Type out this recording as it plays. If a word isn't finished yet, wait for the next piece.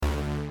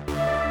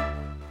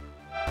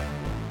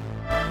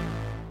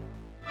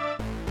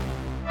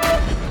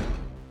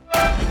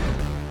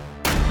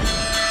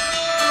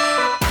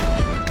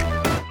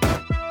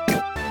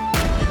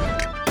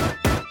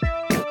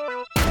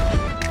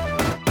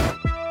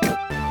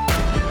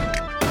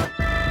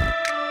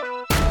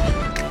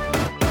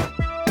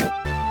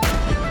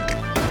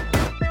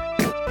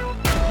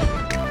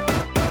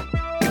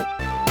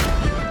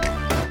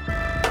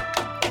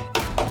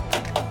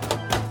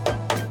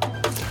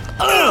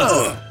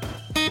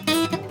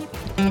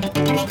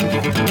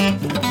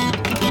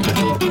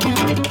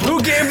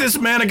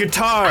this man a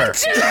guitar. I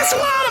just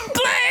want to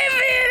play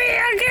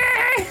video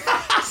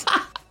games.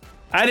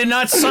 I did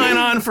not sign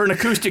on for an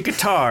acoustic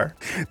guitar.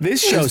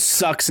 This show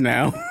sucks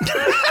now.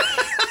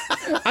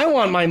 I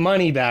want my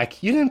money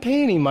back. You didn't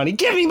pay any money.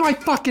 Give me my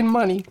fucking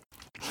money.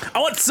 I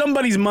want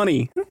somebody's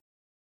money.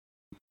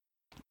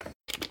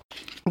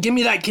 Give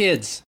me that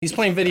kid's. He's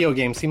playing video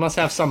games. He must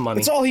have some money.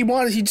 That's all he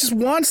wants. He just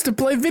wants to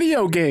play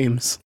video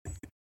games.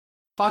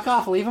 Fuck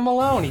off. Leave him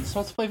alone. He just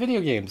wants to play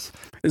video games.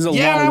 This is a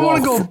Yeah, long I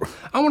want walk. to go.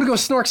 I want to go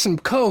snork some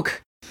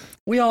coke.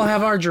 We all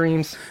have our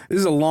dreams. This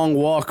is a long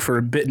walk for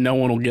a bit no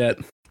one will get.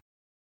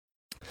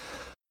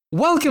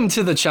 Welcome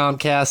to the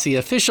Chompcast, the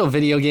official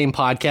video game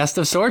podcast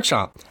of Sword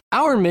Chomp.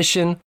 Our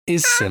mission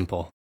is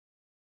simple.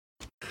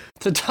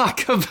 To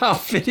talk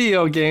about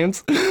video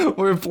games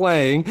we're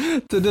playing,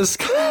 to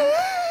discuss...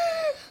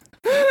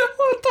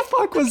 What the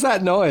fuck was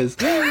that noise?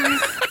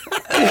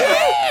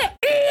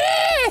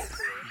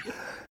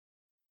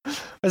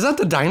 Is that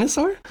the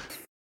dinosaur?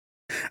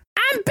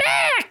 I'm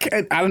back!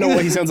 I don't know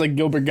why he sounds like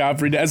Gilbert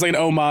Gottfried. It's like an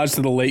homage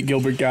to the late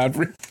Gilbert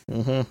Gottfried.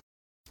 Mm-hmm.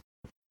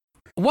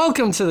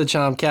 Welcome to the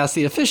Chompcast,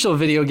 the official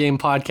video game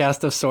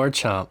podcast of Sword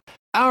Chomp.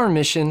 Our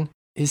mission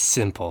is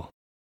simple.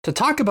 To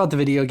talk about the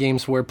video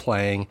games we're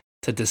playing,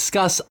 to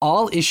discuss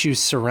all issues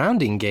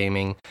surrounding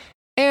gaming,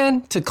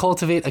 and to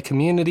cultivate a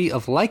community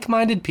of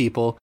like-minded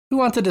people who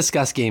want to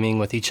discuss gaming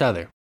with each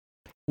other.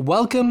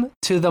 Welcome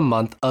to the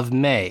month of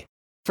May.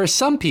 For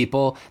some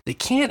people, they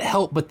can't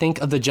help but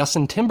think of the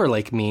Justin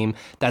Timberlake meme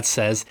that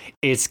says,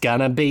 "It's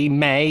gonna be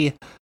May,"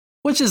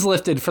 which is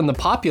lifted from the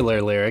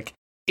popular lyric,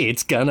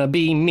 "It's gonna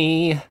be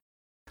me."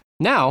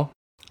 Now,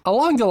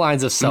 along the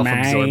lines of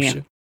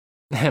self-absorption...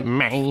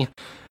 May.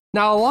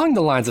 Now, along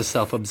the lines of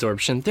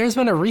self-absorption, there's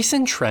been a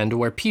recent trend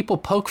where people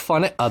poke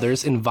fun at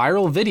others in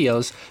viral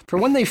videos for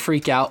when they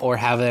freak out or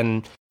have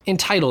an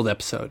entitled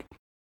episode.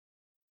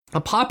 A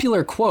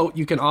popular quote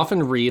you can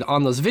often read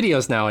on those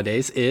videos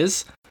nowadays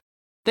is,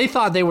 "They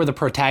thought they were the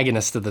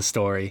protagonist of the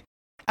story,"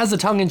 as a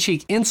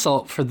tongue-in-cheek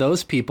insult for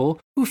those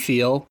people who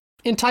feel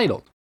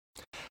entitled.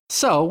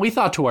 So we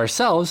thought to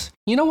ourselves,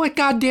 you know what,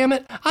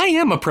 goddammit, I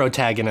am a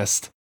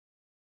protagonist.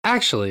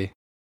 Actually,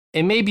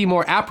 it may be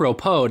more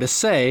apropos to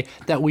say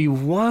that we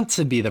want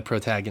to be the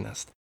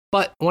protagonist.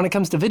 But when it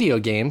comes to video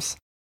games,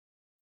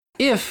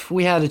 if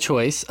we had a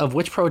choice of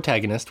which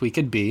protagonist we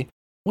could be,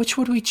 which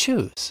would we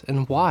choose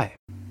and why?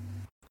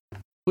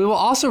 We will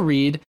also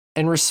read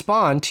and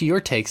respond to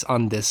your takes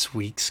on this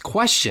week's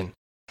question.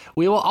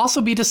 We will also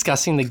be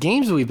discussing the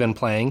games we've been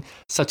playing,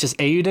 such as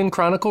Eiyuden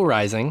Chronicle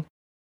Rising,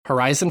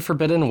 Horizon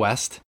Forbidden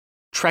West,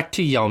 Trek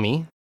to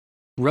Yomi,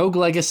 Rogue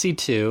Legacy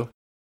 2,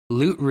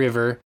 Loot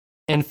River,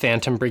 and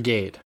Phantom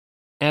Brigade.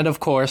 And of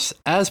course,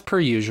 as per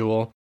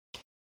usual,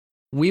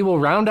 we will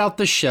round out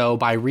the show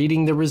by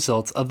reading the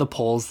results of the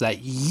polls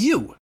that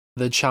you,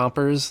 the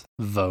Chompers,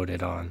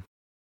 voted on.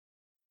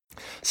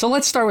 So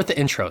let's start with the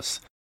intros.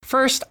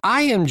 First,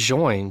 I am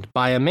joined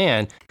by a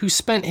man who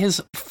spent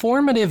his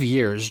formative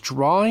years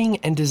drawing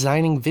and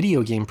designing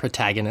video game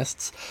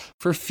protagonists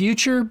for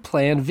future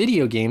planned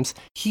video games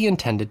he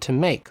intended to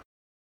make.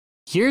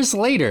 Years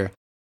later,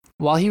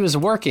 while he was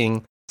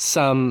working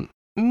some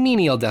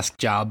menial desk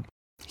job,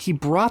 he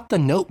brought the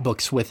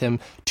notebooks with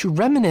him to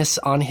reminisce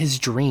on his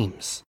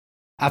dreams.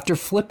 After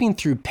flipping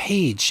through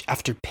page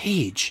after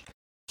page,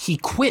 he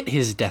quit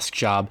his desk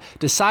job,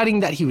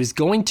 deciding that he was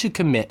going to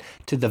commit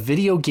to the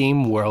video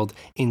game world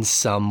in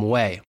some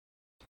way.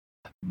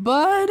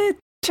 But it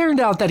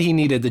turned out that he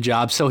needed the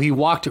job, so he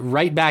walked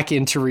right back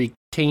in to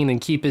retain and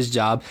keep his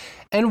job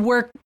and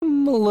work a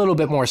little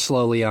bit more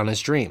slowly on his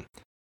dream.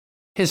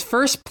 His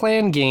first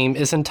planned game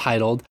is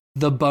entitled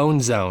The Bone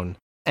Zone,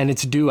 and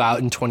it's due out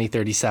in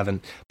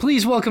 2037.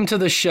 Please welcome to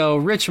the show,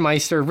 Rich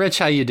Meister. Rich,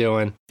 how you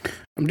doing?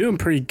 I'm doing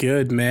pretty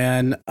good,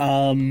 man.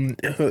 How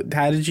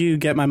did you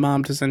get my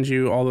mom to send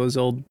you all those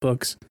old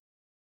books?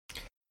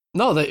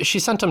 No, she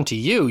sent them to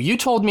you. You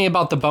told me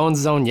about the Bone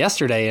Zone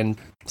yesterday in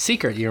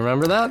secret. You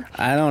remember that?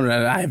 I don't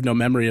know. I have no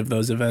memory of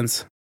those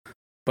events,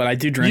 but I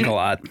do drink a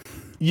lot.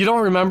 You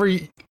don't remember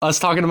us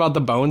talking about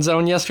the Bone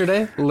Zone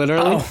yesterday?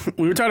 Literally? Oh,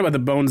 we were talking about the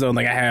Bone Zone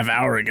like a half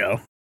hour ago.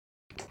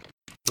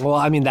 Well,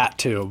 I mean that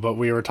too, but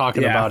we were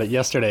talking about it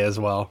yesterday as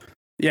well.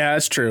 Yeah,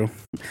 that's true.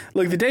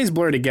 Look, the days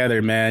blur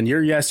together, man.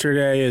 Your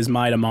yesterday is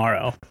my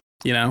tomorrow,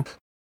 you know?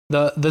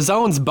 The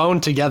zones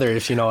bone together,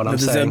 if you know what I'm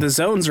saying. The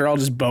zones are all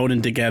just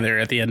boning together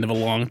at the end of a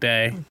long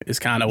day, is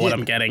kind of what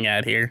I'm getting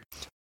at here.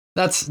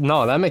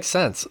 That makes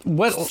sense.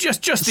 What?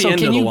 Just the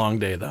end of the long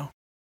day, though.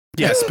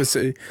 Yes,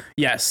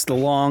 yes, the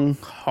long,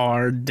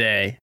 hard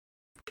day.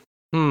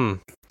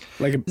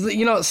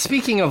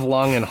 Speaking of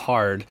long and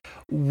hard,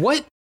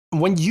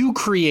 when you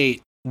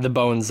create the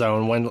Bone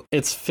Zone, when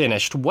it's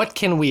finished, what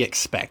can we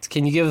expect?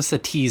 Can you give us a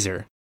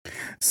teaser?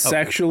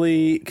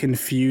 Sexually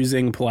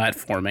confusing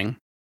platforming.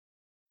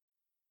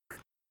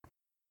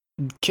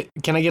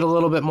 Can I get a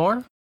little bit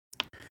more?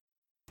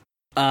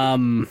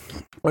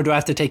 Or do I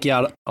have to take you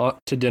out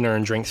to dinner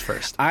and drinks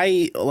first?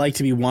 I like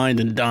to be wined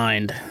and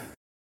dined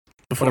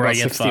before I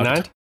get 69?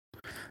 Fucked.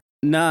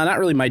 Nah, not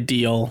really my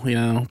deal,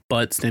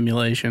 butt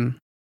stimulation.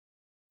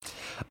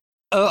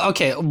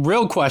 Okay,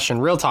 real question,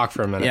 real talk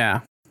for a minute.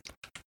 Yeah.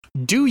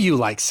 Do you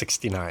like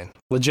 69?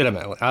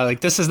 Legitimately.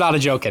 Like, this is not a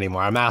joke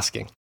anymore. I'm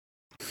asking.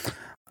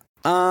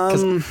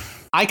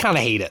 I kind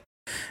of hate it.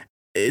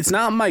 It's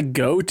not my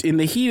goat. In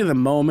the heat of the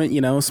moment,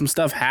 some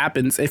stuff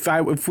happens.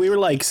 If we were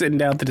like sitting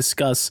down to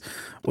discuss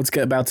what's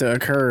about to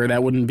occur,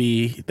 that wouldn't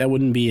be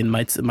in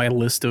my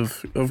list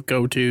of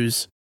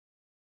go-tos.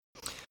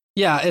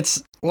 Yeah,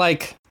 it's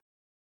like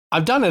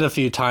I've done it a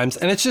few times,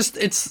 and it's just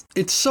it's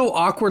so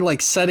awkward,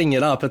 like setting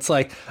it up. It's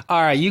like,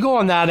 all right, you go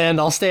on that end,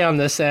 I'll stay on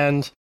this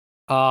end.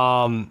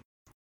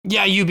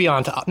 Yeah, you be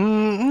on top.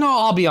 No,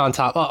 I'll be on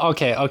top. Oh,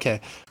 okay. All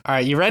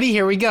right, you ready?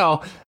 Here we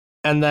go.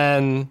 And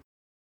then,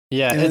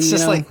 yeah, and it's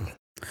just like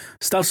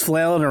stuff's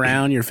flailing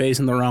around. You're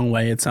facing the wrong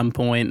way at some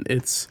point.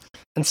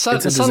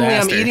 Suddenly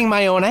I'm eating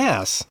my own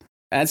ass.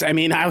 I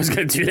was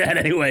gonna do that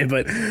anyway,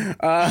 but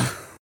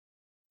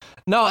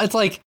no, it's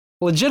like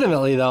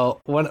legitimately though.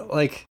 When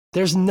like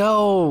there's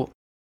no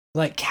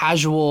like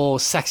casual,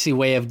 sexy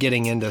way of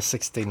getting into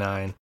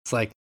 69. It's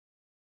like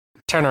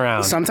turn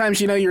around. Sometimes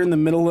you're in the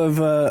middle of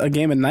a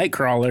game of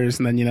Nightcrawlers,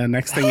 and then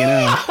next thing you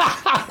know.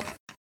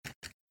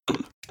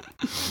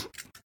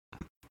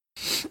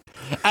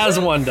 As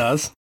one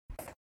does.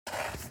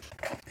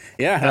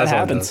 Yeah, that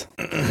happens.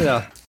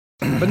 Yeah.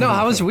 But no,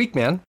 how was your week,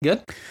 man?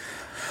 Good?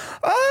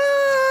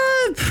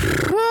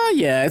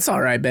 Yeah, it's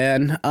all right,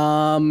 man.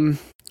 I'm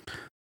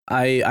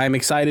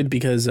excited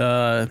because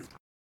it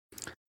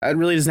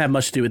really doesn't have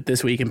much to do with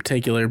this week in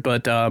particular,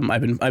 but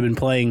I've been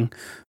playing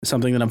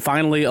something that I'm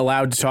finally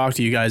allowed to talk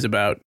to you guys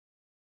about.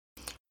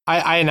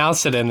 I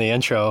announced it in the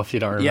intro, if you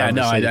don't remember. Yeah,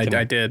 no,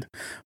 I did.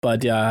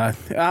 But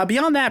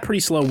beyond that,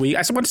 pretty slow week.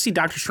 I went to see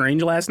Doctor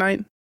Strange last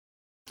night.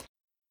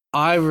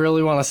 I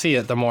really want to see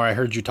it the more I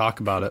heard you talk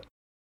about it.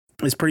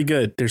 It's pretty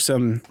good. There's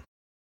some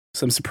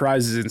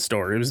surprises in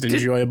store. It was an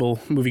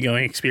enjoyable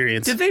movie-going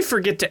experience. Did they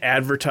forget to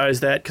advertise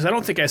that? Because I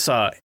don't think I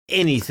saw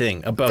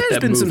anything about that movie. There's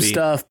been some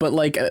stuff, but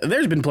like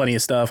there's been plenty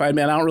of stuff. I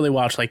don't really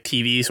watch like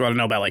TV, so I don't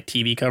know about like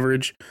TV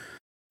coverage.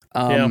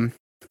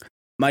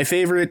 My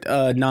favorite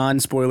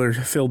non-spoiler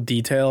filled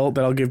detail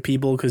that I'll give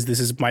people, because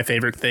this is my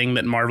favorite thing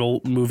that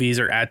Marvel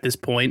movies are at this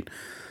point.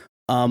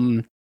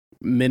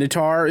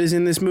 Minotaur is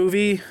in this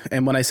movie,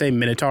 and when I say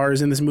Minotaur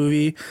is in this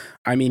movie,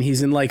 I mean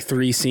he's in like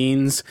 3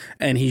 scenes,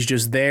 and he's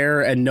just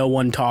there, and no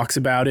one talks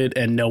about it,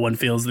 and no one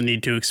feels the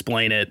need to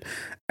explain it,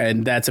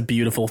 and that's a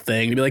beautiful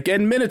thing to be like,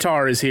 and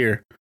Minotaur is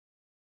here,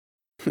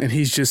 and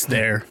he's just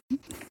there.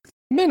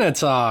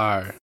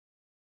 Minotaur.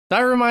 That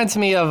reminds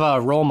me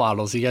of Role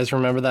Models. You guys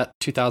remember that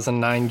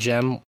 2009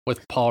 gem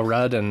with Paul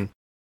Rudd and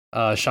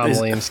Sean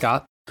William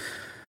Scott?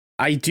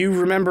 I do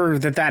remember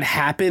that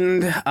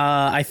happened.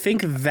 I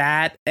think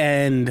that,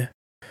 and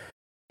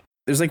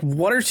there's like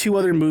 1 or 2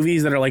 other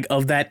movies that are like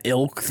of that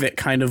ilk that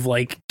kind of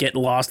like get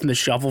lost in the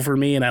shuffle for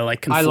me, and I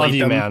like conflate I Love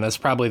You them. Man. That's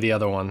probably the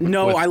other one.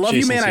 No, I Love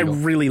Jason You Man. Segel.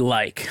 I really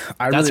like.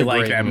 That's really a like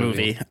great that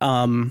movie.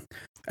 And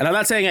I'm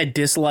not saying I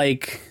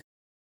dislike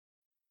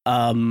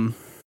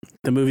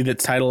the movie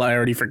that's title I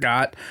already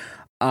forgot.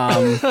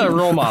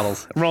 Role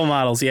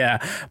Models,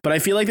 yeah. But I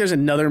feel like there's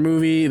another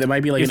movie that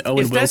might be like an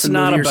Owen Wilson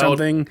movie or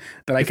something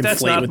that I can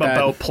that's conflate not with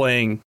about that.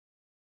 playing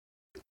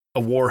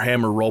a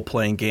Warhammer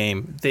role-playing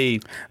game.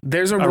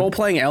 There's a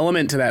role-playing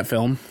element to that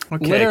film.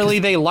 Okay, literally,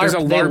 they LARP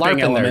in there,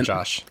 element.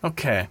 Josh.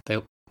 Okay,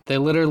 they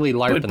literally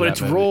LARP in that but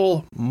it's movie.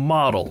 role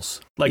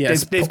models. Like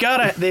Yes, they've got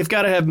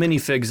to have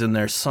minifigs in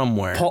there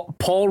somewhere.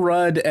 Paul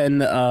Rudd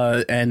and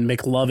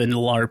McLovin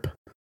LARP.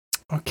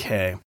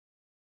 Okay.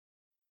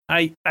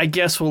 I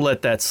guess we'll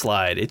let that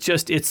slide.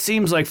 It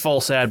seems like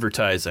false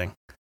advertising.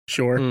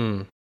 Sure.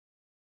 No,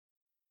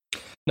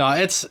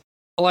 it's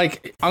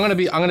like I'm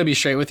gonna be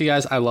straight with you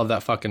guys. I love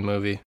that fucking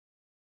movie.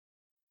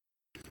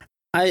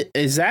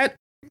 Is that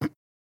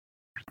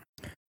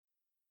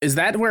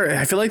where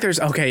I feel like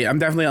there's I'm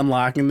definitely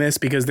unlocking this,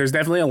 because there's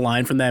definitely a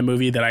line from that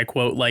movie that I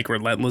quote like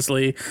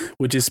relentlessly,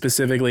 which is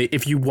specifically,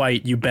 if you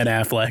white, you Ben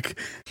Affleck.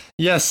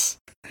 Yes.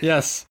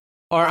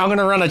 Or I'm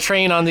gonna run a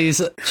train on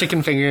these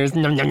chicken fingers.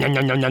 Nom, nom, nom,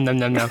 nom, nom, nom,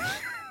 nom, nom.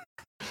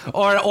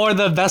 Or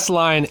the best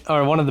line,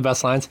 or one of the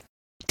best lines.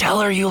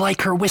 Tell her you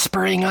like her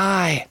whispering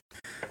eye.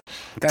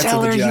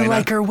 Tell her you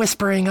like her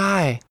whispering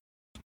eye.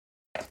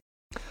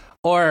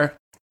 Or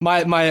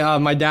my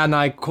dad and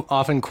I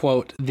often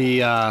quote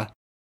the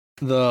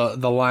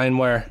line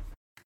where,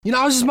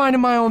 I was just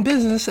minding my own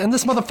business, and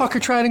this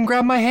motherfucker tried and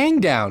grabbed my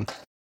hang down.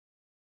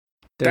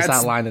 There's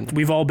that line.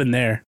 We've all been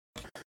there.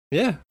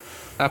 Yeah,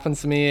 happens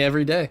to me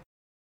every day.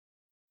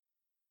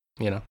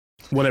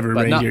 Whatever,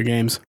 reindeer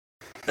games.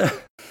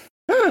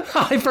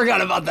 I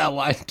forgot about that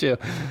line too.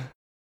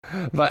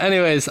 But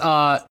anyways,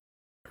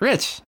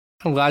 Rich,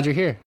 I'm glad you're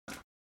here.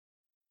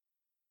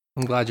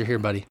 I'm glad you're here,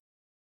 buddy.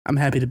 I'm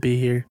happy to be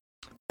here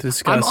to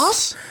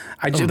discuss.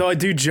 Though I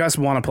do just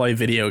want to play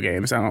video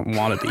games. I don't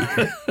want to be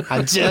here.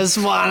 I just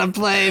want to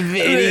play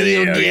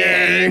video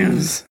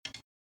games.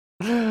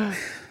 Or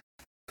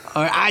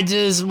I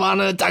just want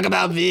to talk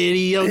about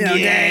video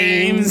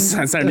games.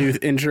 That's our new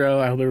intro.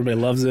 I hope everybody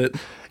loves it.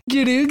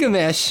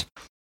 Gilgamesh.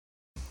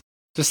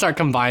 Just start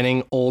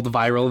combining old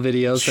viral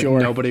videos that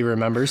nobody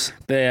remembers.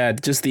 Yeah,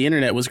 just the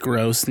internet was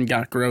gross and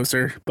got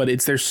grosser, but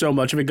there's so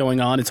much of it going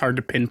on, it's hard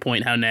to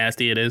pinpoint how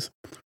nasty it is.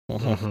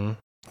 Mm-hmm.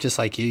 Just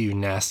like you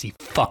nasty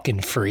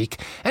fucking freak.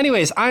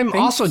 Anyways, I'm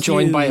also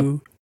joined by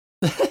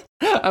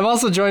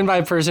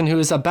a person who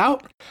is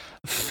about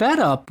fed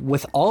up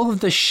with all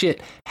of the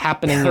shit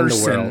happening in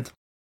the world.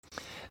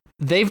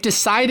 They've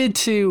decided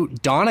to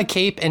don a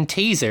cape and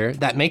taser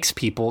that makes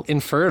people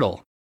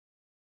infertile.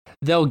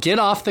 They'll get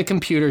off the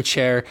computer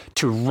chair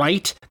to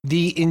right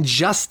the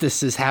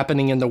injustices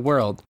happening in the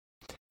world.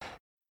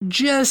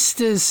 Just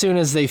as soon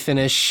as they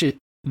finish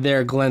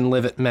their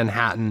Glenlivet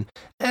Manhattan.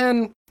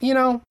 And,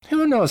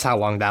 who knows how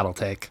long that'll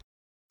take.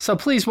 So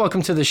please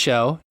welcome to the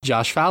show,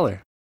 Josh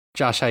Fowler.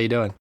 Josh, how you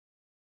doing?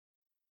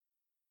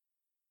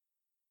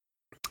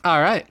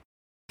 All right.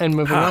 And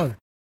moving on.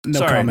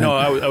 Sorry, comment. no,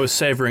 I was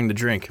savoring the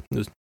drink.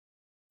 No,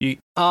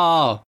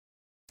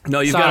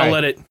 you've got to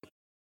let it.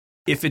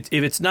 If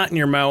it's not in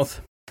your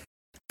mouth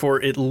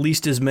for at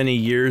least as many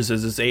years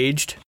as it's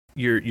aged,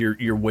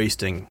 you're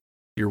wasting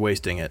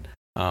it.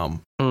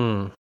 That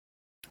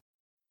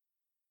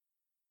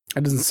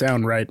doesn't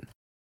sound right.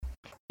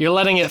 You're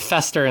letting it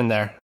fester in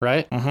there,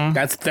 right? Mm-hmm.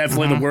 That's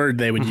definitely the word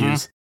they would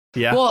use.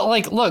 Yeah. Well,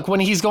 look, when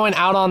he's going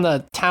out on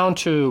the town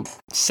to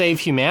save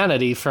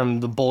humanity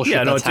from the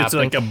bullshit that's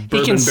happening, it's like a bourbon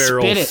he can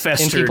barrel spit it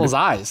festered in people's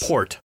eyes.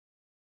 port.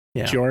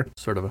 Yeah, Sure.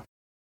 Sort of a.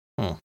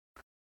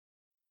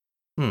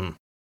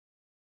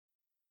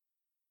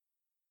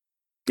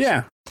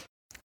 Yeah.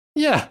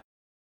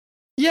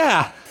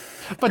 Yeah.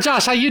 But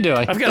Josh, how you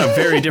doing? I've got a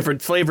very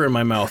different flavor in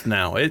my mouth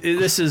now.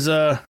 This is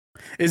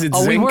Is it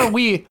Oh, zinc?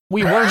 we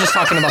were just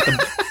talking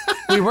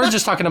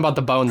about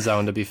the bone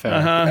zone, to be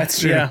fair. That's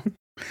true. Yeah.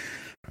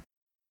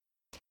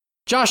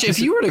 Josh, if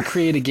you were to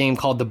create a game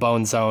called The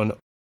Bone Zone,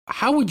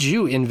 how would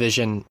you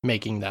envision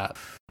making that?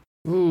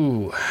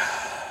 Ooh.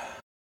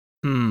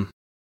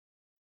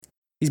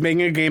 He's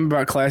making a game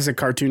about classic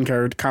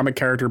comic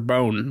character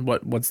Bone.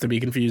 What's to be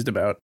confused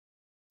about?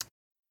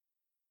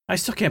 I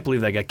still can't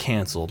believe that got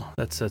canceled.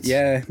 That's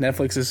Yeah,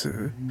 Netflix is.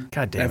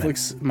 God damn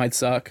Netflix might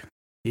suck.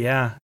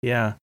 Yeah.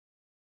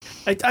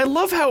 I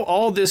love how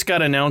all this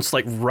got announced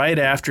like right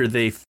after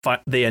they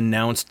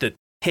announced that,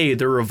 hey,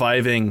 they're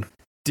reviving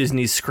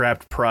Disney's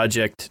scrapped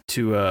project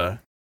to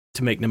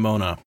make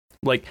Nimona.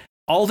 Like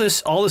all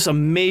this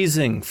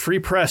amazing free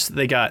press that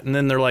they got, and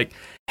then they're like,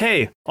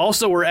 hey,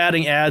 also we're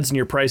adding ads and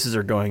your prices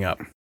are going up.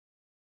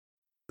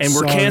 And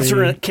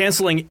we're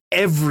canceling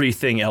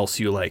everything else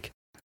you like.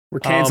 We're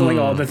canceling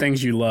all the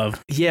things you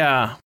love.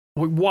 Yeah.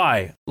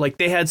 Why? Like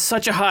they had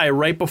such a high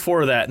right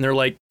before that, and they're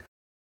like,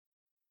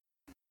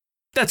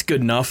 that's good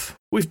enough.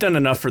 We've done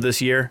enough for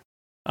this year.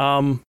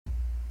 What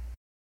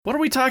are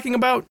we talking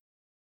about?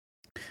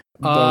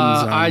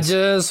 I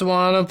just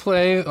want to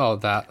play. Oh,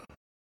 that.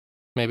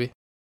 Maybe.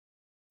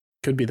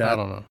 Could be that. I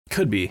don't know.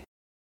 Could be.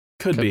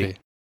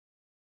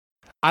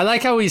 I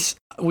like how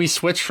we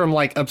switched from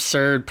like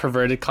absurd,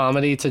 perverted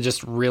comedy to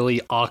just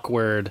really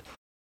awkward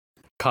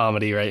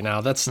comedy right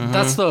now. That's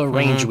the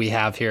range we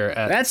have here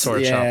at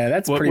Sword Chomp. Yeah,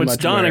 that's pretty much what's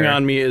dawning where...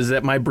 on me is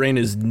that my brain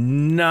is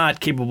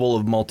not capable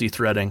of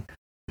multi-threading.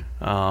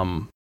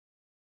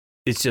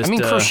 It's just. I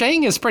mean,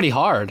 crocheting is pretty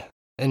hard,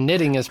 and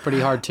knitting is pretty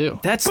hard too.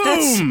 That's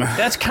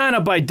kind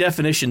of by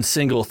definition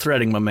single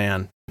threading, my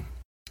man.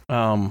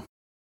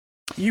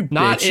 You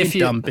not bitch, if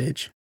you dumb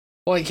bitch.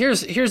 Well,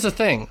 here's the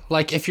thing.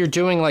 Like, if you're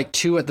doing like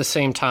two at the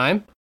same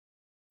time,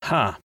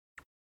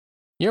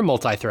 you're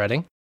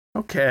multi-threading.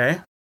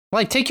 Okay.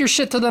 Like, take your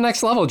shit to the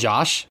next level,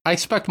 Josh. I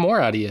expect more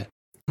out of you.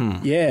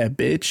 Yeah,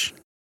 bitch.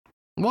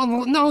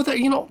 Well, no,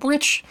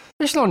 Rich,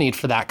 there's no need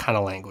for that kind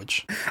of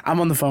language. I'm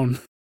on the phone.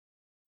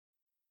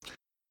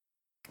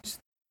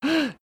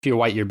 If you're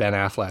white, you're Ben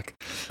Affleck.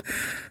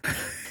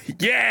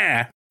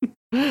 Yeah.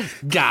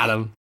 Got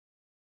him.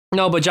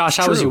 No, but Josh,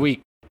 how was your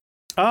week?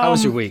 How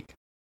was your week?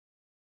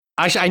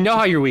 I know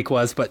how your week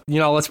was, but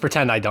let's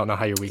pretend I don't know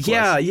how your week was.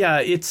 Yeah,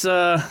 it's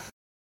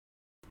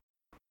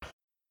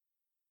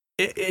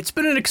it's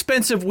been an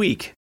expensive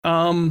week.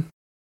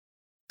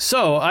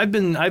 So I've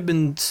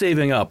been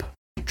saving up,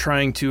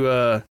 trying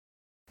to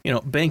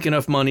bank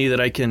enough money that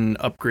I can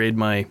upgrade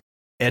my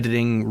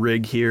editing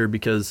rig here,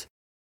 because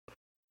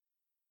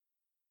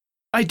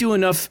I do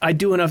enough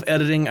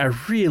editing. I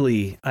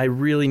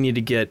really need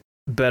to get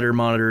better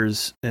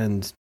monitors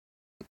and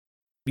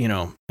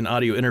an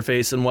audio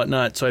interface and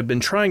whatnot. So I've been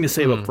trying to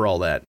save up for all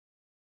that.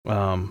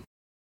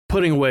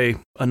 Putting away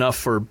enough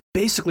for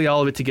basically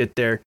all of it to get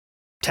there.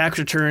 Tax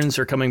returns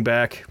are coming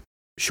back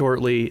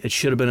shortly. It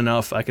should have been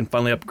enough. I can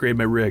finally upgrade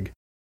my rig.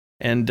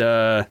 And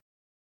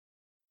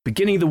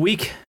beginning of the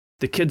week,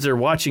 the kids are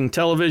watching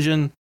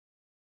television.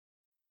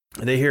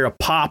 They hear a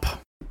pop.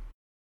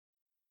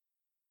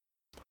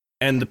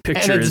 And the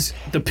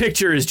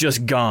picture is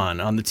just gone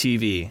on the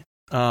TV.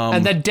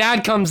 And then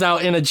dad comes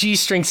out in a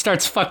G-string,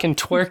 starts fucking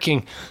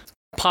twerking,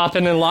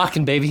 popping and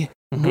locking, baby.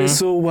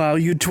 Whistle while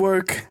you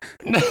twerk.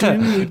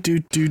 do.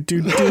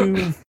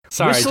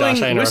 Sorry, Josh, I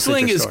interrupted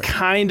whistling your is story.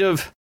 kind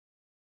of.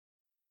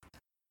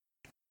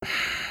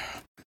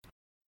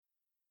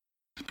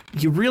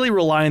 you really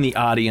rely on the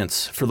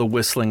audience for the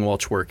whistling while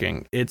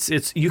twerking. It's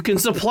you can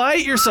supply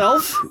it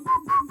yourself.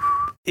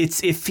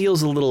 It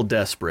feels a little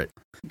desperate.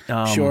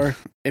 Sure,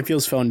 it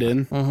feels phoned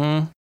in.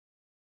 Mm-hmm.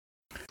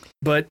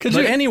 But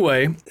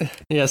anyway,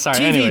 yeah, sorry.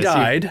 TV anyways,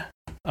 died.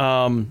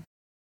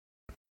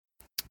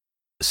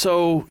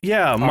 So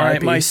yeah,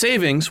 my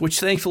savings, which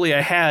thankfully I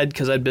had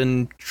because I'd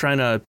been trying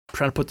to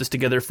put this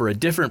together for a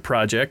different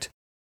project,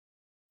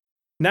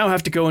 now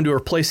have to go into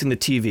replacing the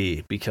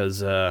TV because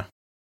the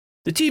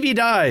TV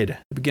died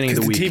at the beginning of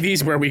the week. The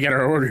TV's where we get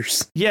our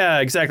orders. Yeah,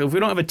 exactly. If we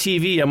don't have a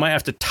TV, I might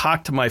have to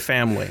talk to my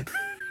family.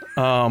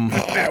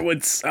 That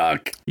would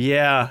suck.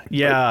 Yeah.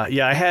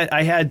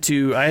 I had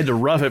to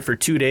rough it for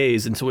 2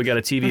 days until we got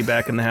a TV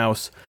back in the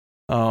house.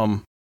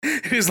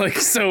 He's like,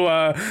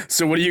 so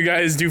what do you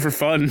guys do for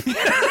fun?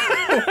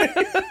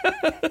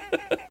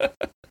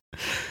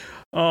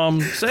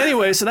 So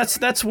anyway, so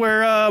that's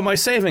where my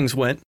savings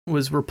went,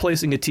 was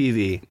replacing a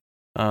TV,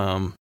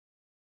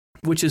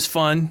 which is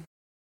fun.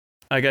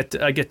 I get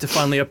to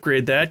finally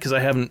upgrade that because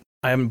I haven't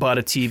bought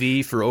a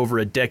TV for over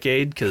a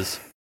decade because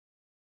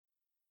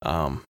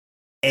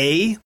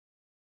A,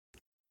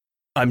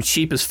 I'm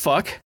cheap as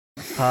fuck,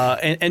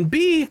 and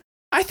B,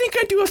 I think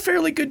I do a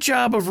fairly good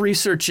job of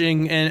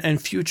researching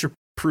and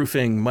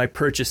future-proofing my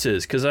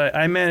purchases because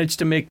I managed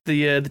to make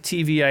the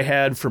TV I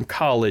had from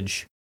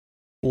college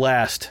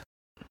last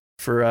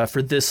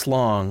for this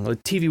long. The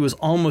TV was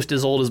almost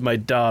as old as my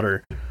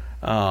daughter,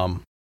 and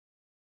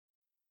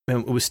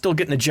it was still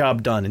getting the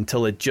job done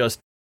until it just,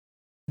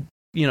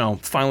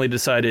 finally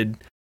decided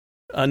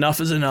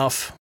enough is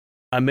enough.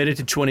 I made it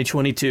to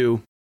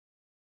 2022.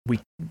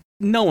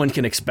 No one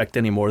can expect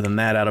any more than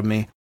that out of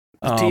me.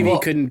 The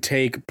TV couldn't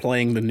take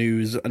playing the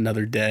news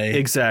another day.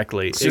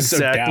 Exactly.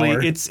 Exactly.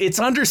 It's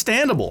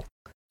understandable.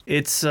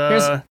 It's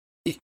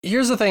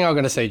Here's the thing I'm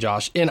going to say,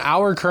 Josh. In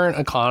our current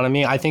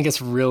economy, I think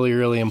it's really,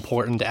 really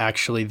important to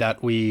actually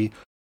that we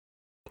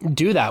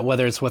do that,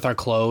 whether it's with our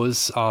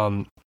clothes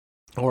or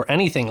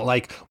anything.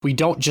 Like, we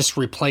don't just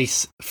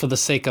replace for the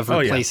sake of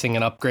replacing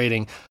and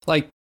upgrading.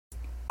 Like,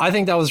 I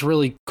think that was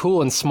really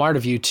cool and smart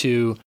of you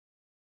to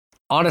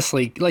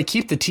honestly, like,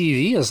 keep the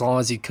TV as long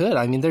as you could.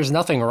 I mean, there's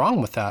nothing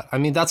wrong with that. I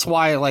mean, that's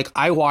why, like,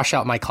 I wash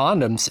out my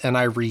condoms and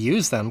I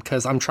reuse them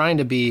because I'm trying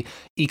to be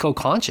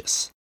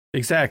eco-conscious.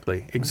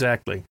 Exactly. You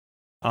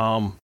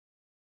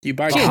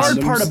buy the hard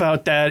part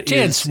about that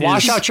kids,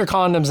 wash out your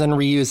condoms and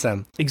reuse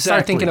them. Exactly.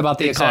 Start thinking about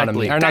the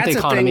economy. Or not the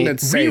economy.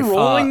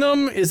 Re-rolling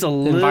them is a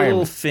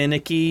little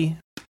finicky,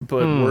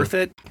 but worth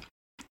it.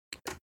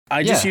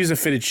 I just use a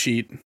fitted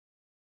sheet.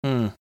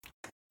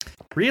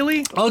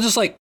 Really?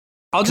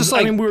 I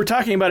mean, we were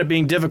talking about it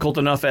being difficult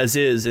enough as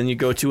is, and you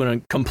go to a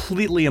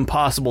completely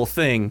impossible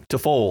thing to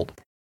fold.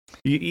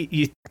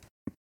 Is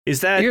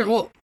that?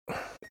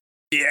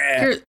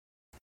 Yeah.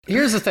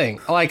 Here's the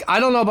thing. Like, I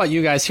don't know about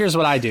you guys. Here's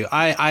what I do.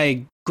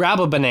 I grab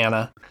a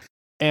banana,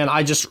 and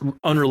I just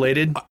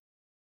unrelated.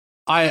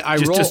 I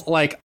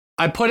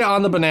put it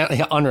on the banana.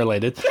 Yeah,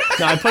 unrelated.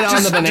 No, I put it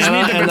on the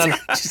banana, and then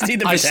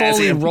I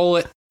slowly roll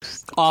it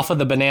off of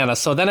the banana.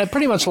 So then it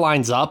pretty much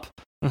lines up.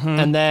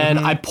 And then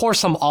I pour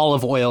some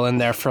olive oil in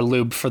there for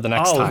lube for the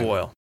next time. Olive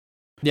oil.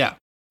 Yeah.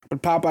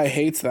 But Popeye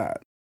hates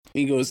that.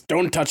 He goes,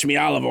 "Don't touch me,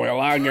 olive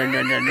oil." I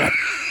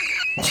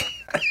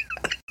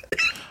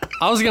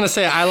was going to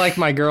say, I like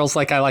my girls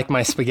like I like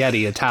my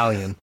spaghetti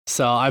Italian.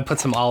 So I put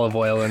some olive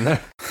oil in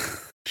there.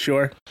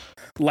 Sure.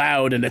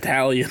 Loud and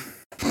Italian.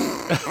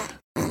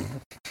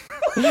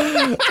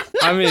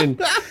 I mean,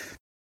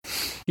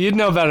 you'd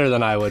know better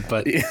than I would,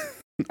 but...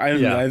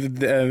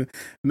 I've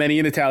many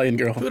an Italian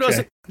girl. Who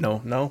doesn't?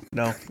 No, I'm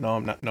not.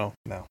 No.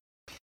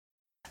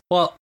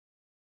 Well,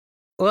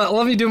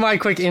 let me do my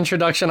quick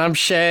introduction. I'm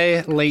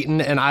Shay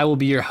Layton, and I will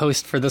be your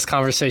host for this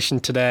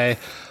conversation today.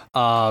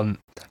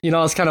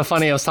 It's kind of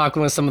funny. I was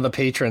talking with some of the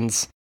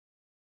patrons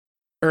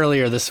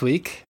earlier this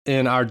week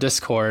in our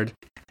Discord,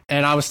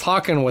 and I was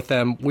talking with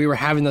them. We were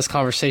having this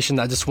conversation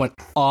that just went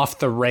off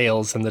the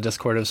rails in the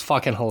Discord. It was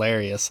fucking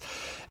hilarious.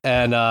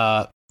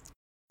 And,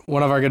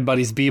 one of our good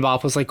buddies,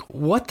 Bebop, was like,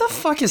 "What the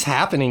fuck is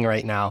happening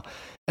right now?"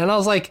 And I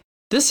was like,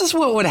 "This is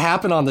what would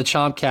happen on the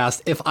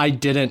Chompcast if I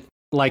didn't,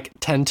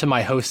 tend to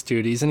my host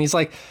duties." And he's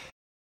like,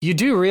 "You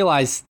do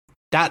realize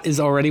that is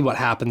already what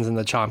happens in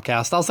the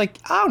Chompcast?" I was like,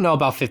 "I don't know,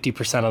 about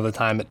 50% of the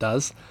time it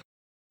does."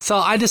 So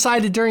I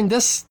decided during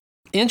this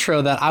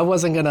intro that I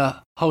wasn't going to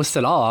host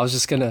at all. I was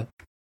just going to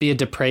be a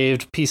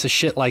depraved piece of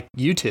shit like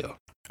you two.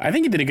 I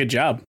think you did a good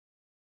job.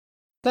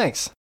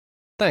 Thanks.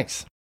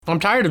 I'm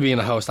tired of being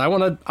a host. I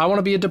want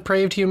to be a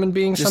depraved human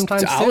being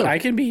sometimes too. I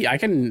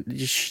can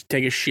just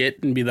take a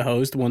shit and be the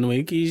host one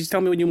week. You just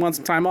tell me when you want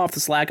some time off to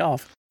slack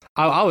off.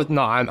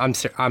 I'm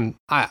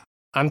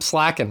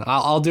slacking.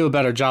 I'll do a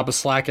better job of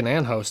slacking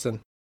and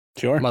hosting.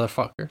 Sure,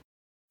 motherfucker.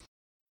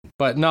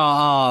 But no,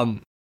 I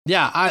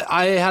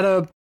had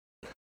a.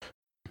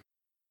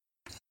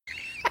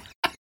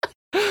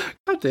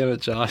 God damn it,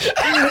 Josh!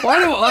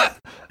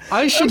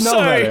 I should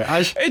know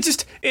better.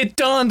 It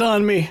dawned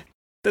on me.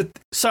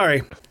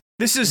 Sorry.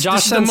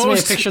 Josh sends me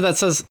a picture that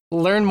says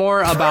 "learn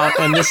more about,"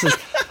 and this is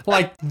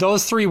like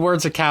those 3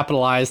 words are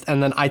capitalized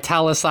and then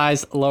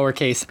italicized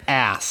lowercase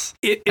ass.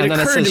 It and then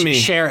occurred it says to me.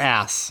 Share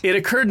ass. It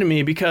occurred to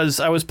me because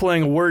I was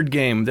playing a word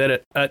game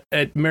that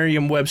at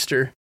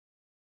Merriam-Webster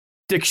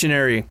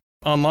dictionary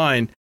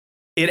online,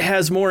 it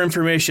has more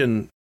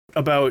information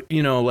about,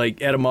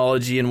 like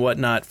etymology and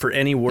whatnot for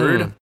any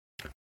word.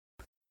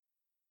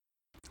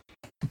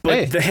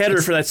 But the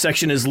header for that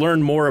section is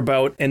learn more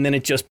about, and then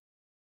it just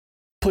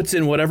puts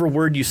in whatever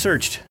word you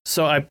searched.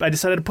 So I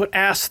decided to put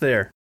ass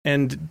there,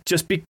 and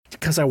just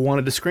because I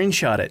wanted to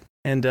screenshot it.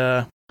 And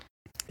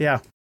yeah.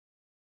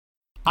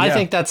 I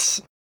think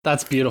that's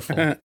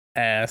beautiful.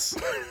 Ass.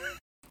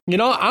 I'm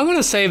going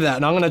to save that,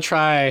 and I'm going to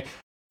try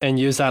and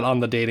use that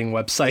on the dating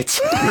websites.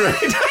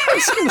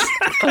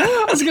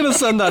 I was going to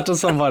send that to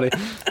somebody.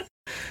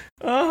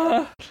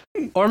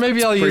 Or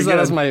maybe I'll use that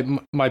as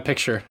my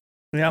picture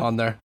on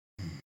there.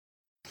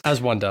 As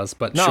one does,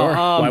 but no. Sure.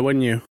 Why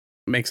wouldn't you?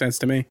 Makes sense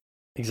to me.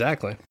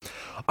 Exactly.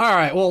 All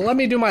right. Well, let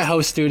me do my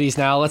host duties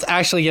now. Let's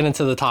actually get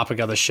into the topic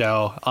of the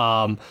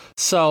show.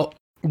 So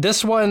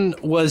this one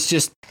was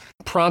just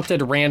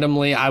prompted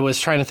randomly. I was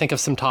trying to think of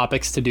some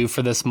topics to do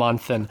for this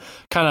month and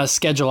kind of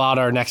schedule out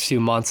our next few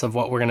months of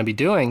what we're going to be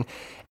doing.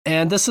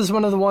 And this is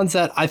one of the ones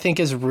that I think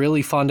is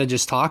really fun to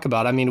just talk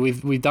about. I mean,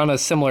 we've done a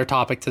similar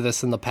topic to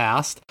this in the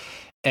past,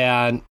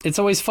 and it's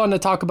always fun to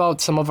talk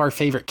about some of our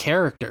favorite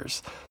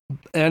characters.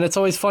 And it's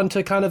always fun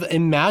to kind of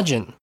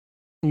imagine,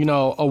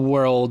 a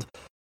world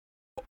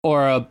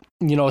or a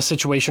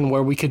situation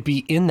where we could be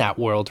in that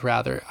world,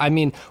 rather. I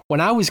mean,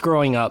 when I was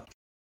growing up,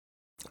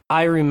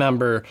 I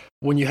remember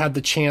when you had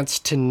the chance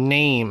to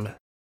name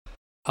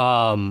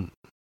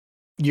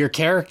your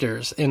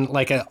characters in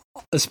like a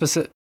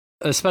specific,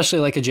 especially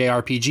like a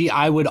JRPG,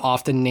 I would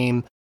often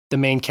name the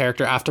main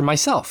character after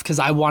myself because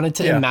I wanted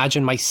to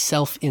imagine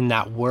myself in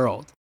that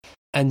world.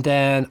 And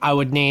then I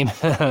would name,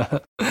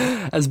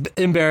 as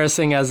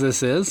embarrassing as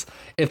this is,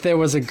 if there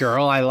was a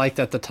girl I liked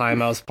at the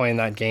time I was playing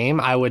that game,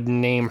 I would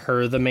name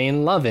her the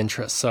main love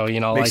interest. So,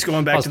 makes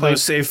going back to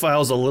those save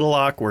files a little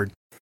awkward.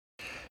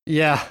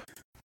 Yeah,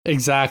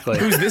 exactly.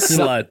 Who's this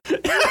slut?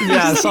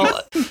 Yeah, so,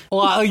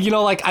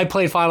 like I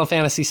played Final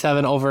Fantasy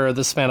VII over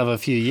the span of a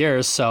few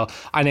years, so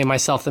I named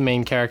myself the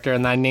main character,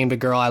 and I named a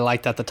girl I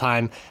liked at the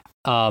time,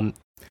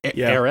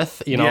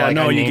 Aerith.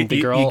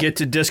 You get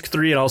to disc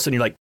 3, and all of a sudden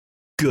you're like,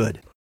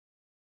 Good.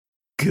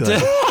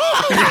 About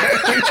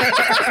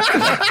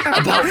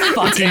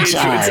fucking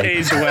time. It's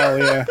aged well,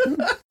 yeah.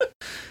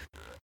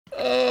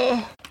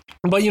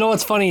 But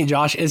what's funny,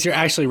 Josh, is you're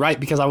actually right,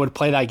 because I would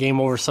play that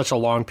game over such a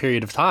long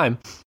period of time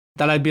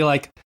that I'd be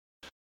like,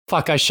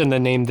 fuck, I shouldn't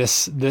have named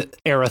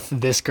Aerith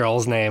this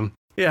girl's name.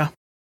 Yeah.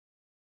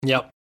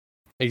 Yep.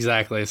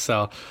 Exactly.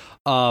 So,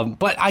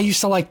 but I used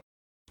to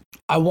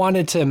I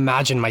wanted to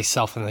imagine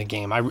myself in the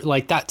game. I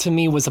like that to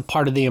me was a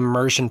part of the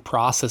immersion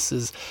process,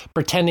 is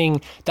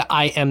pretending that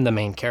I am the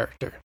main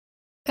character.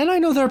 And I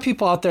know there are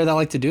people out there that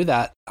like to do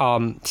that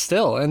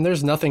still, and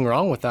there's nothing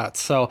wrong with that.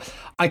 So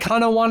I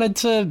kind of wanted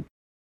to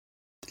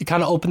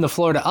kind of open the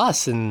floor to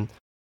us, and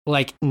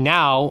like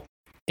now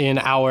in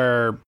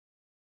our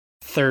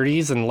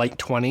 30s and late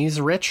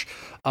 20s, Rich,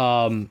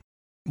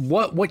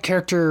 what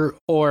character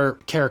or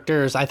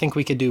characters, I think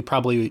we could do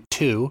probably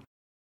 2,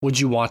 would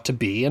you want to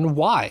be and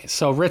why?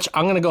 So, Rich,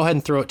 I'm going to go ahead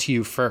and throw it to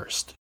you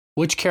first.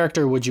 Which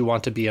character would you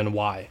want to be and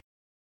why?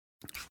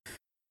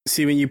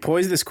 See, when you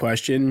pose this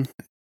question,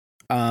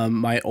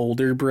 my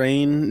older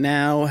brain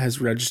now has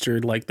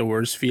registered like the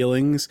worst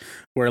feelings,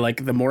 where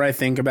like the more I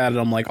think about it,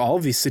 I'm like, all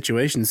of these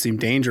situations seem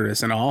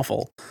dangerous and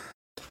awful.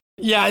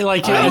 Yeah,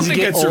 like as you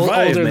get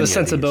older, the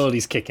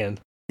sensibilities kick in.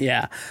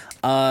 Yeah.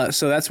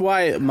 So that's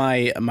why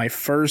my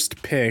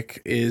first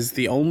pick is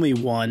the only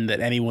one that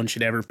anyone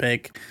should ever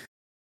pick.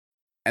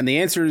 And the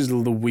answer is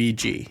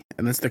Luigi,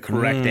 and that's the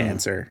correct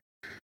answer.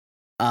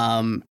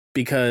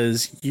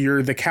 Because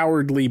you're the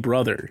cowardly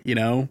brother,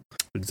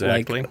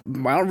 Exactly.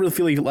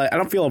 Like, I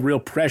don't feel a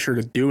real pressure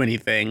to do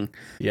anything.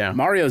 Yeah.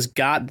 Mario's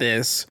got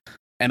this,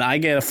 and I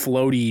get a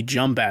floaty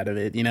jump out of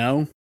it.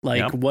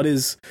 Like what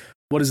is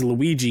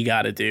Luigi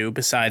got to do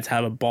besides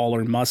have a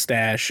baller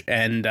mustache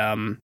and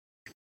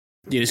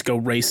you just go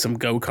race some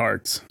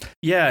go-karts?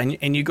 Yeah,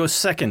 and you go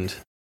second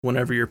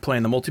whenever you're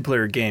playing the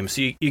multiplayer game.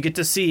 So you get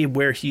to see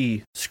where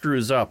he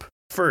screws up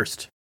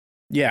first.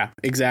 Yeah,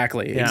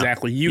 exactly. Yeah.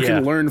 Exactly. You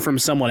can learn from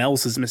someone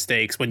else's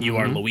mistakes when you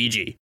are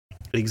Luigi.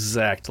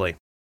 Exactly.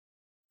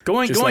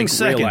 Going like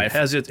second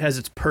has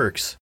its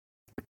perks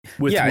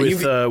with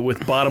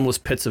bottomless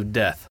pits of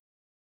death.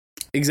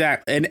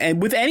 Exactly.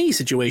 And with any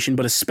situation,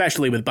 but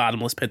especially with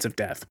bottomless pits of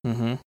death.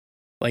 Mm-hmm.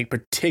 Like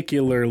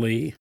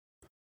particularly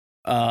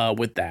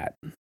with that.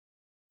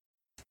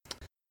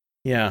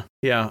 Yeah.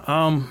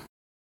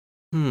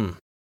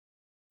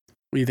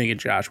 What are you thinking,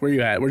 Josh? Where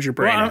you at? Where's your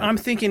brain at? I'm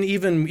thinking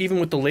even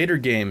with the later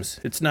games,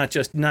 it's not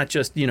just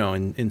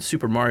in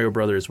Super Mario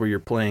Brothers where you're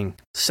playing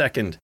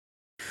second,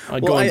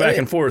 going back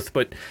and forth,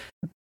 but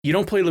you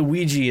don't play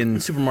Luigi in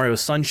Super Mario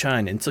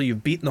Sunshine until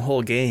you've beaten the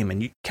whole game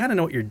and you kind of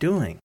know what you're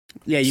doing.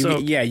 Yeah,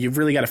 you've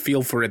really got to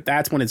feel for it.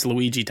 That's when it's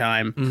Luigi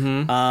time.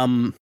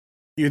 Mm-hmm.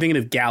 You're thinking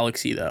of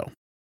Galaxy, though.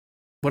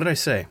 What did I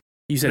say?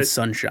 You said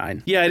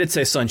Sunshine. Yeah, I did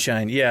say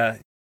Sunshine. Yeah.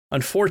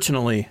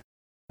 Unfortunately,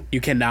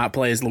 you cannot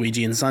play as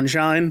Luigi in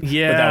Sunshine.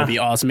 Yeah. But that would be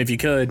awesome if you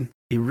could.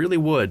 It really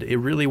would. It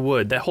really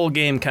would. That whole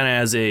game kind of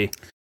has a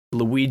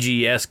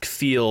Luigi-esque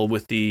feel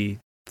with the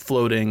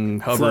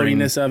hovering.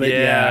 Floatiness of it.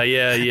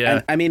 Yeah.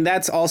 And, I mean,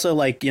 that's also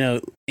like,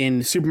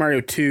 in Super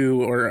Mario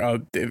 2, or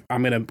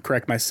I'm going to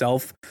correct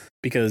myself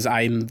because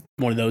I'm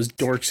one of those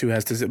dorks who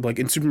has to, like,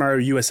 in Super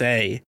Mario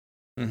USA,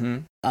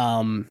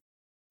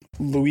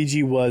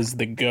 Luigi was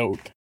the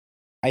GOAT.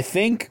 I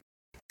think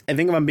if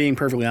I'm being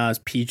perfectly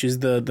honest, Peach is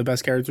the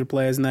best character to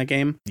play as in that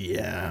game.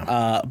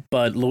 Yeah.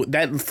 But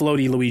that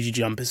floaty Luigi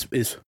jump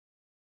is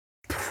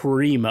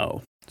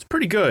primo. It's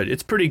pretty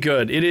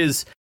good. It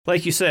is,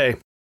 like you say,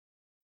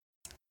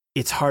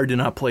 it's hard to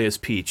not play as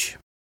Peach.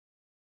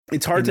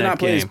 It's hard to not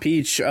play as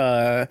Peach,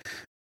 and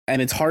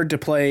it's hard to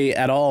play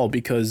at all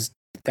because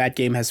that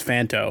game has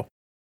Phantom.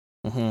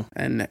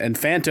 And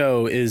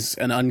Phantom is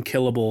an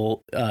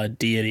unkillable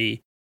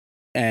deity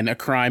and a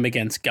crime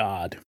against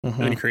God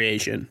and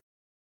creation.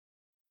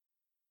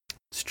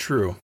 It's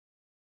true.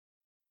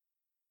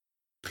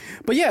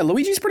 But yeah,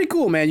 Luigi's pretty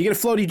cool, man. You get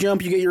a floaty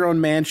jump, you get your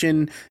own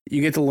mansion,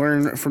 you get to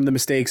learn from the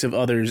mistakes of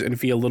others and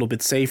feel a little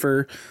bit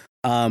safer.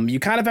 You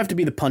kind of have to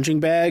be the punching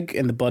bag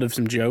and the butt of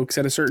some jokes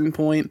at a certain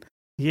point.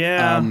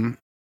 Yeah.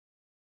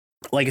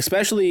 Like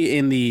especially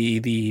in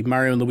the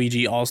Mario and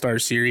Luigi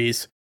All-Stars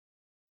series,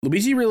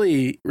 Luigi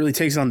really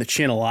takes on the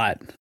chin a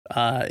lot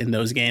in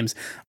those games.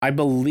 I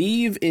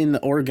believe in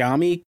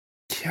Origami,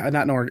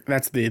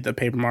 that's the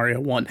Paper Mario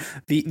one.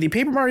 The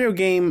Paper Mario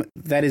game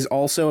that is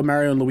also a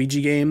Mario and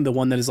Luigi game, the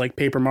one that is like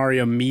Paper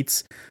Mario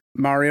meets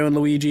Mario and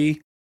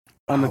Luigi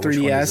on the 3DS. Which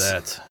one is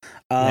that?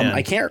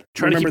 I can't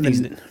remember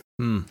the.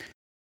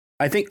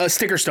 I think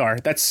Sticker Star.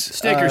 That's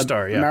Sticker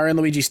Star. Yeah, Mario and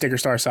Luigi Sticker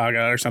Star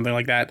Saga or something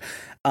like that.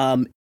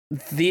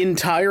 The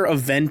entire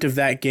event of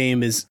that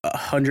game is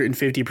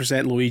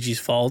 150% Luigi's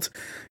fault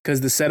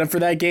because the setup for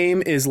that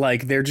game is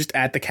like they're just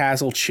at the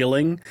castle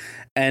chilling,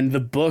 and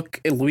the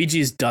book Luigi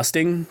is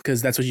dusting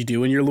because that's what you do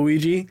when you're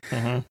Luigi.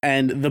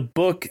 And the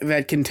book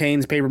that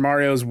contains Paper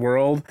Mario's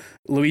world,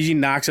 Luigi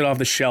knocks it off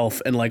the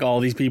shelf, and like all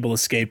these people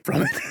escape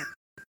from it.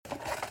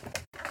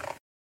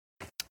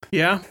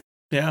 Yeah.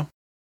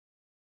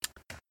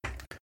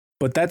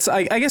 But that's,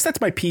 I guess that's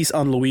my piece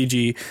on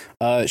Luigi.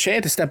 Shay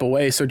had to step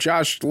away, so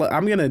Josh,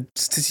 I'm gonna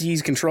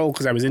seize control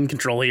because I was in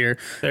control here.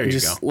 There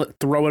you go.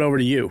 Throw it over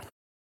to you.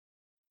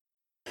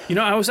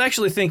 I was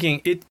actually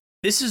thinking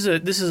this is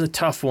a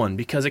tough one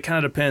because it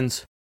kind of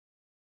depends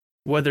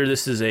whether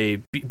this is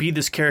be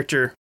this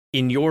character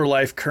in your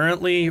life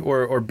currently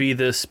or be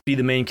the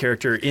main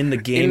character in the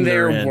game in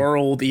their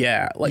world.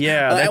 Yeah,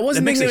 I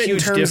wasn't thinking of it in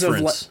terms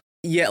of.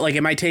 Yeah, like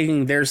am I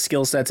taking their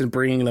skill sets and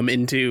bringing them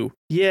into?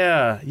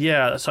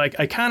 Yeah. So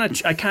I kind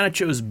of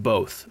chose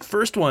both.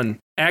 First one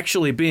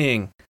actually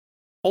being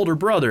older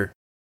brother,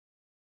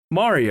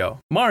 Mario.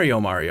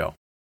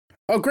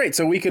 Oh, great!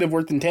 So we could have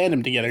worked in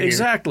tandem together.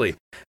 Exactly,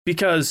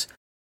 because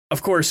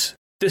of course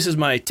this is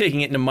my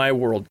taking it into my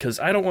world because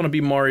I don't want to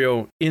be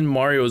Mario in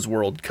Mario's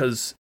world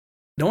because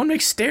no one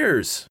makes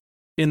stairs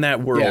in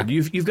that world.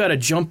 Yeah. You've got to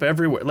jump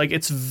everywhere. Like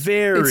it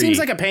seems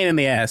like a pain in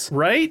the ass,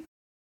 right?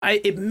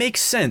 It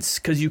makes sense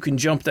because you can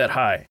jump that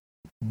high.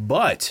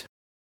 But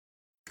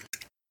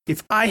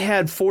if I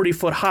had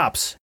 40-foot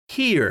hops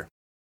here,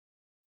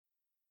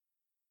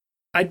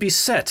 I'd be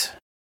set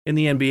in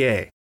the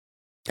NBA.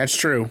 That's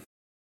true.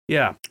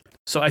 Yeah.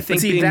 So I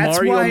think being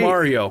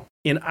Mario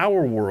in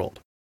our world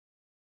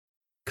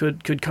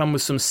could come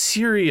with some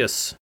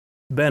serious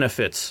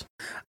benefits.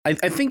 I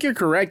think you're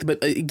correct,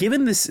 but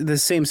given the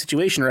same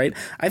situation, right,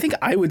 I think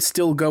I would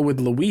still go with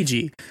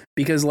Luigi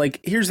because, like,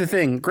 here's the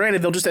thing.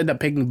 Granted, they'll just end up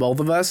picking both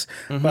of us,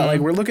 but,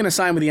 like, we're looking to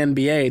sign with the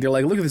NBA. They're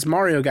like, look at this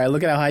Mario guy.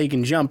 Look at how high he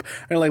can jump.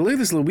 And they're like, look at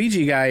this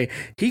Luigi guy.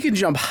 He can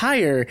jump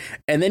higher,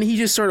 and then he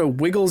just sort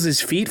of wiggles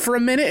his feet for a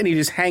minute, and he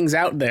just hangs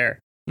out there.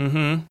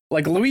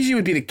 Like, Luigi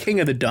would be the king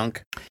of the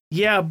dunk.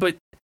 Yeah, but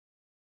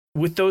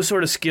with those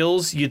sort of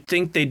skills, you'd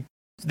think they'd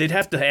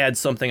have to add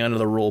something under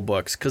the rule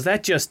books because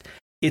that just...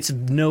 It's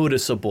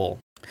noticeable.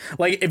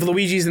 Like, if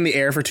Luigi's in the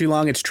air for too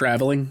long, it's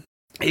traveling.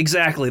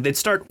 Exactly. They'd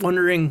start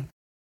wondering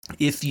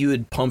if you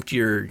had pumped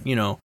your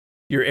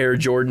Air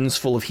Jordans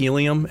full of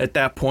helium at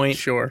that point.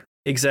 Sure.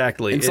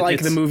 Exactly. It's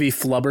like the movie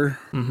Flubber.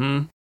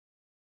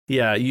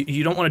 Yeah,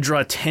 you don't want to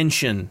draw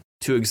attention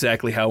to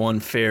exactly how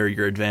unfair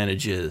your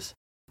advantage is.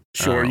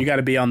 Sure, you got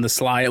to be on the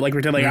sly. Like,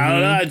 pretend like, I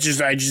don't know,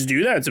 I just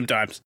do that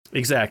sometimes.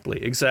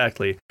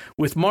 Exactly.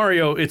 With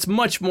Mario, it's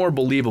much more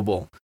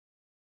believable.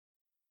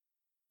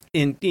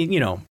 In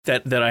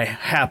that I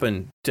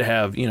happen to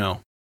have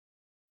the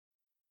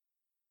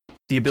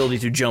ability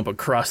to jump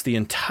across the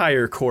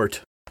entire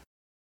court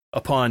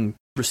upon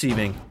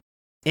receiving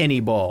any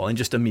ball and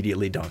just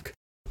immediately dunk.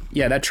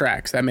 Yeah, that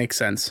tracks. That makes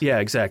sense. Yeah,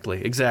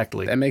 exactly.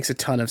 That makes a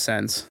ton of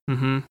sense.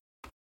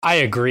 I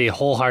agree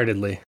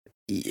wholeheartedly.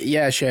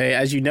 Yeah, Shay,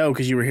 as you know,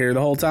 because you were here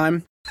the whole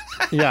time.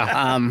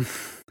 Yeah.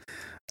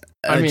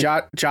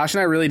 Josh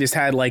and I really just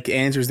had like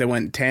answers that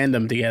went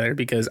tandem together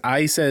because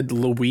I said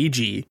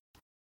Luigi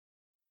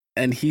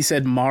and he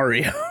said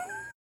Mario.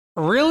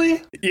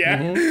 Really?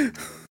 Yeah.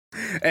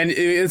 Mm-hmm. And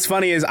it's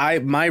funny is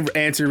my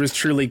answer was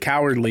truly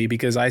cowardly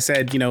because I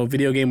said,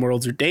 video game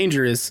worlds are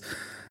dangerous.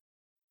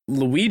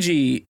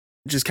 Luigi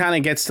just kind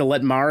of gets to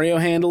let Mario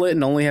handle it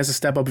and only has to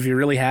step up if he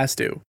really has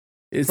to.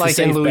 It's like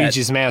in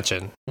Luigi's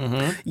Mansion.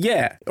 Mm-hmm.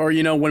 Yeah. Or,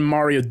 when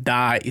Mario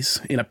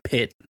dies in a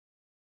pit.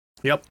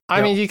 Yep.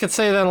 I mean, you could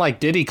say then like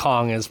Diddy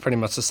Kong is pretty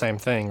much the same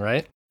thing,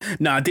 right?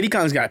 Nah, Diddy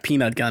Kong's got a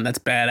peanut gun. That's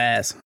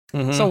badass.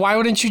 Mm-hmm. So why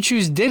wouldn't you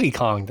choose Diddy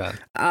Kong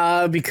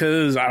then?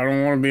 Because I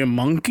don't want to be a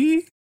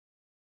monkey.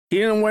 He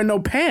didn't wear no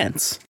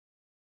pants.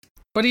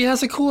 But he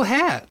has a cool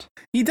hat.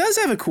 He does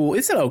have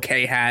it's an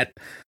okay hat.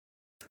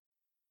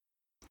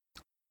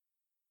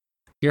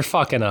 You're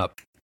fucking up.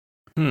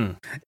 You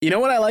know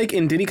what I like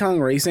in Diddy Kong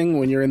Racing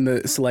when you're in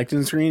the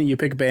selection screen, you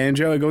pick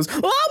Banjo, it goes,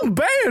 I'm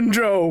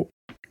Banjo!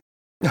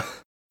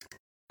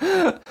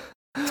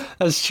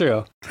 That's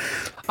true.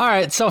 All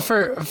right, so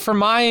for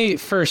my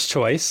first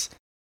choice,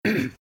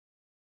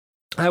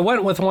 I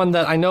went with one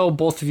that I know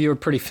both of you are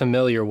pretty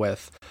familiar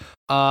with.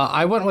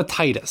 I went with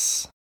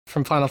Titus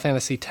from Final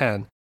Fantasy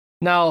X.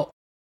 Now,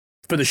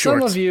 for the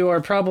shorts. Some of you are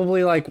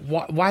probably like,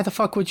 why the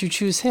fuck would you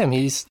choose him?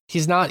 He's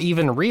not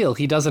even real.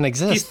 He doesn't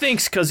exist. He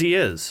thinks because he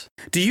is.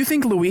 Do you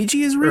think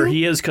Luigi is real? Or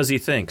he is because he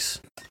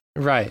thinks.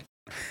 Right.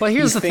 But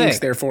here's the thing.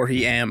 Therefore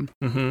he am.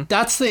 Mm-hmm.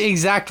 That's the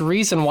exact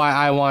reason why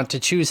I want to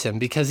choose him,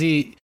 because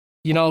he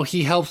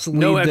helps lead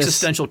no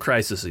existential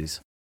crises.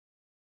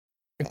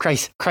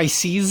 Crises?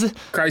 Crisis.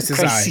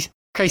 Crises?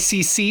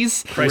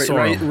 Reese's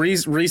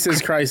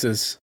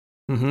Crisis.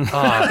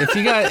 Mm-hmm. If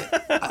you got,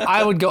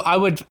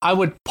 I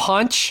would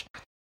punch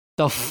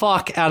the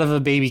fuck out of a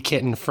baby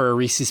kitten for a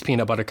Reese's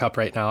peanut butter cup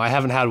right now. I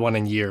haven't had one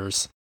in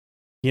years.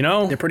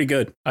 They're pretty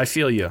good. I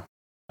feel you,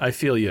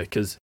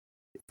 because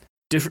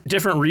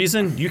different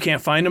reason you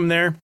can't find them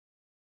there.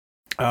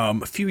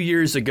 A few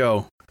years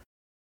ago,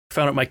 I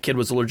found out my kid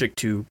was allergic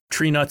to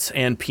tree nuts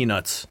and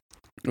peanuts.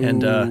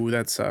 And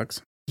that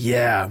sucks.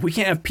 Yeah, we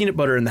can't have peanut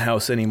butter in the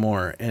house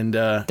anymore. And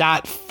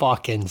that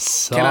fucking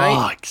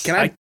sucks. Can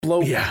I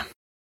blow? Yeah.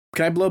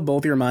 Can I blow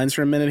both your minds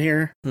for a minute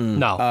here?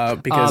 No.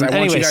 Because I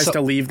want you guys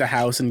to leave the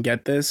house and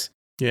get this.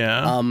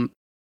 Yeah.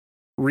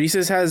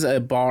 Reese's has a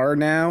bar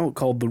now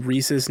called the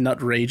Reese's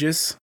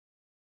Nutrageous.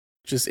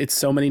 It's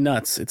so many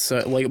nuts. It's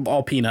like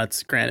all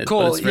peanuts, granted.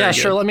 Cool. Yeah, good.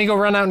 Sure. Let me go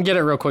run out and get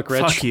it real quick,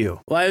 Rich. Fuck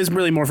you. Well, it was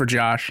really more for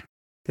Josh.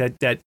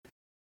 That.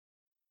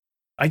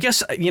 I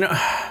guess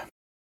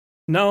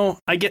No,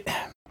 I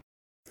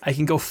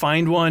can go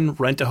find one,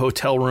 rent a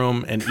hotel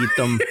room, and eat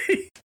them.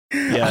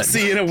 Yeah, I'll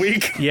see you in a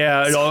week. Yeah,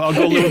 I'll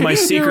go live with my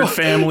secret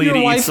family.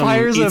 Your wife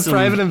hires a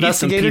private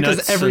investigator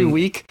because every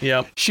week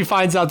she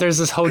finds out there's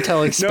this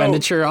hotel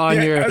expenditure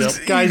on your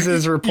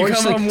guys' report.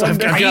 She's like, I've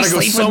got to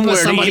go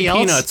somewhere to eat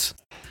peanuts.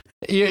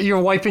 You're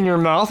wiping your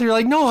mouth. You're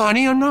like, no,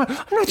 honey, I'm not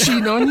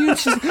cheating on you.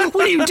 She's like,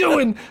 what are you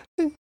doing?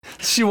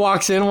 She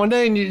walks in one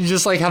day and you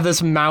just like have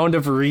this mound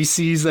of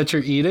Reese's that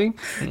you're eating.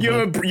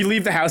 You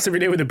leave the house every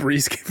day with a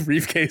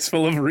briefcase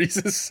full of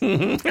Reese's.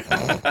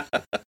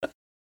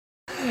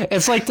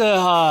 It's like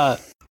the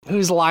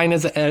whose line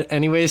is it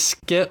anyway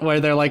skit where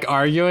they're like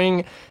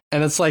arguing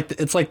and it's like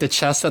the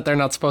chest that they're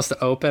not supposed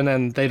to open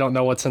and they don't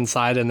know what's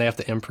inside and they have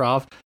to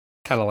improv.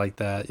 Kind of like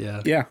that,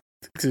 yeah. Yeah.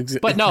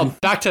 But no,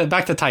 back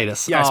to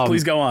Titus. Yes,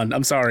 please go on.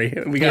 I'm sorry.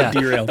 We got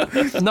derailed.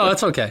 No,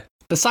 it's okay.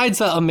 Besides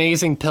the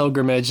amazing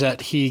pilgrimage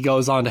that he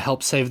goes on to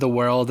help save the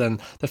world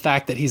and the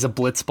fact that he's a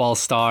blitzball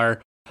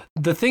star,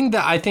 the thing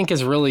that I think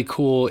is really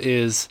cool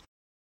is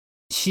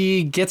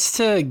he gets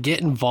to get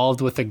involved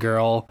with a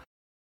girl,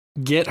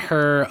 get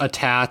her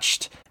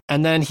attached,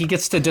 and then he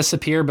gets to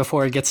disappear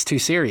before it gets too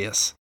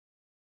serious.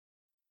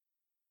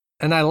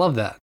 And I love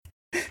that.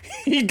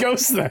 He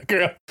ghosts that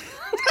girl.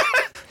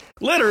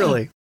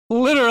 Literally.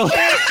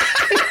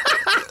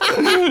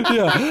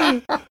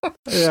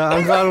 Yeah,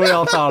 I'm glad we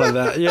all thought of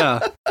that. Yeah.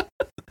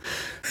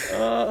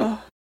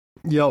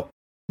 Yep.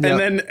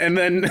 And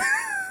then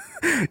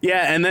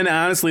yeah, and then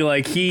honestly,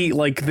 like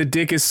the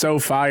dick is so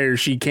fire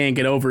she can't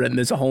get over it, and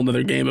there's a whole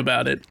nother game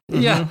about it.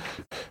 Yeah.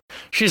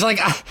 She's like,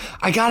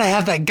 I gotta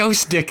have that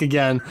ghost dick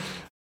again.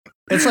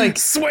 It's like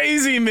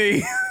Swayze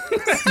me.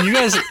 You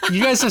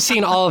guys have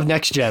seen all of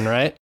Next Gen,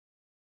 right?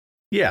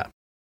 Yeah.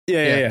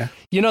 Yeah.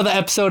 You know the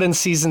episode in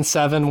season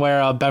 7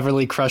 where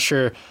Beverly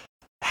Crusher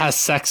has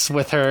sex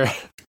with her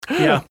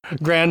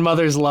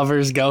grandmother's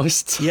lover's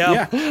ghost?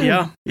 Yeah.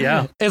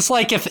 It's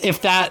like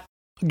if that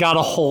got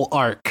a whole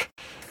arc.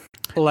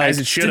 Like, as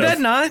it should have. Did that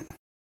not?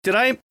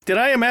 Did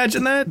I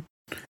imagine that?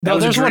 No,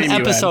 there's one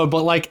episode,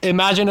 but like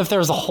imagine if there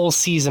was a whole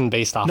season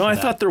based off of that. No, I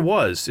thought there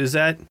was. Is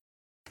that?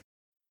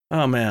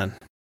 Oh man.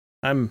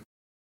 I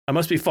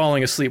must be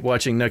falling asleep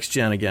watching Next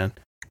Gen again.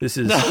 This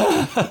is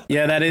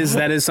yeah, that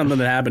is something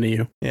that happened to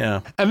you. Yeah.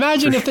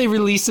 Imagine if they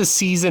released a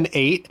season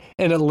 8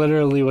 and it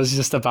literally was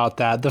just about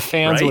that. The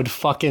fans would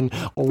fucking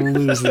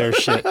lose their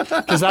shit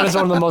because that is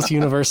one of the most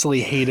universally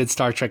hated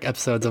Star Trek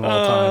episodes of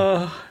all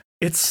time.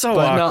 It's so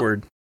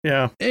awkward.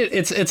 Yeah.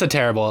 It's a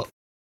terrible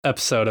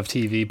episode of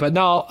TV. But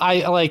no,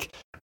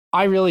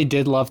 I really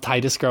did love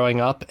Titus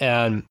growing up,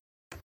 and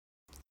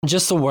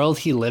just the world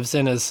he lives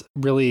in is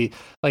really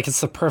like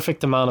it's the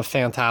perfect amount of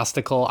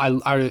fantastical.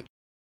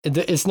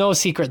 It's no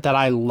secret that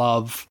I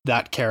love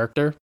that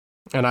character,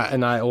 and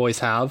I always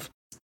have.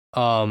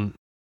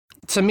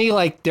 To me,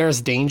 like, there's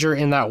danger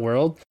in that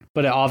world,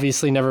 but it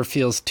obviously never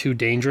feels too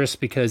dangerous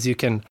because you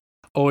can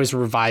always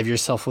revive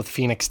yourself with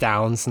Phoenix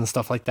Downs and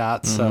stuff like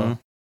that. So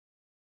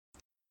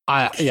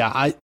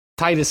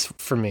Titus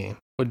for me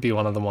would be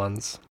one of the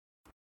ones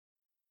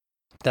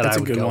that's I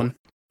would a good go. one.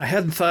 I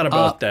hadn't thought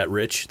about that,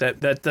 Rich.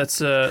 That's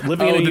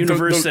living in a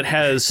universe that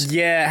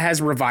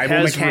has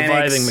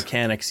reviving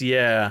mechanics.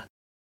 Yeah.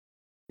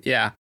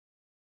 Yeah.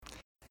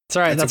 It's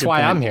all right. That's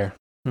why I'm here.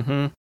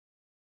 Mm-hmm.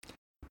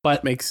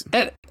 But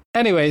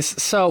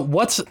anyways, so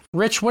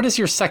Rich, what is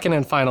your second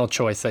and final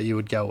choice that you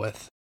would go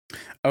with?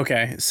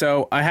 Okay,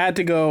 so I had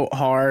to go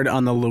hard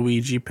on the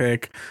Luigi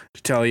pick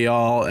to tell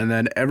y'all, and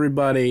then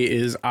everybody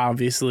is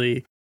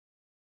obviously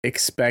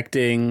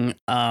expecting.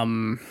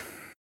 I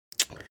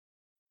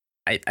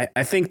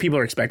think people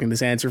are expecting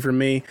this answer from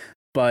me,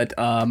 but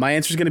my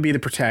answer is going to be the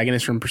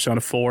protagonist from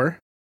Persona 4.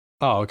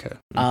 Oh, okay.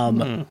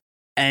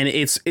 And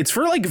it's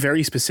for like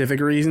very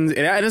specific reasons.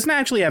 It doesn't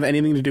actually have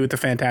anything to do with the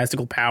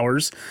fantastical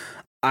powers.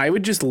 I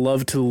would just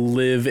love to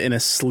live in a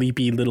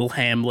sleepy little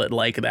hamlet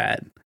like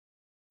that.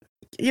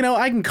 You know,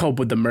 I can cope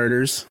with the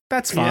murders.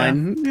 That's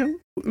fine. Yeah. You know,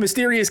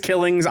 mysterious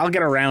killings, I'll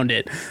get around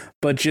it.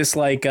 But just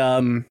like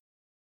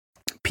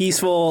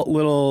peaceful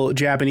little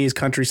Japanese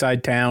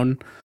countryside town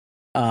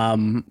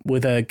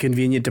with a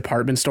convenient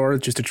department store,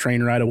 just a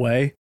train ride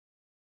away.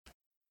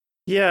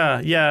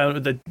 Yeah.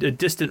 The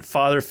distant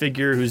father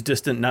figure who's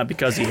distant not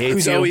because he hates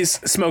who's you. always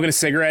smoking a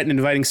cigarette and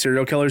inviting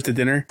serial killers to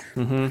dinner.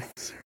 Mm-hmm.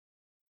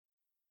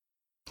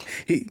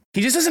 He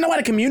just doesn't know how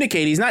to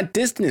communicate. He's not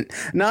distant.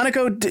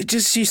 Nanako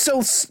she's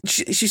so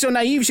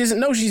naive. She doesn't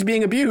know she's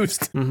being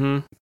abused. Mm-hmm.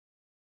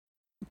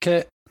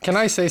 Can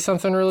I say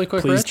something really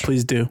quick, Rich?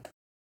 Please do.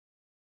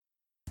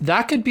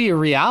 That could be a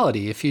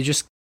reality if you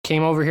just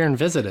came over here and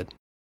visited.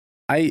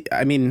 I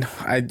mean,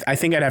 I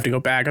think I'd have to go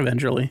back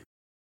eventually.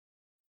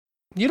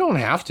 You don't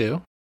have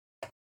to.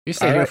 You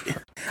stay here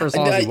for as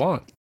long as you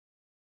want.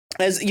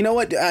 As you know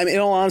what, I mean,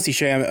 in all honesty,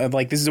 Shay, I'm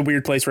like, this is a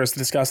weird place for us to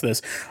discuss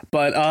this,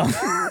 but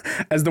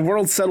as the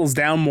world settles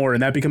down more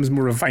and that becomes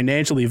more of a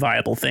financially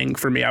viable thing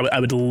for me, I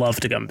would love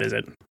to come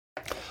visit.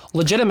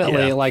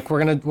 Legitimately, like we're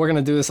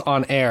gonna do this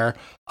on air.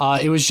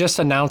 It was just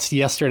announced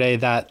yesterday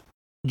that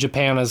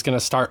Japan is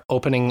gonna start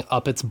opening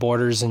up its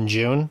borders in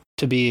June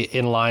to be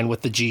in line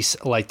with the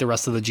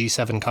rest of the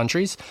G7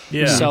 countries.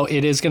 Yeah. So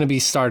it is gonna be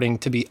starting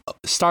to be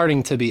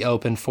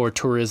open for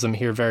tourism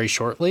here very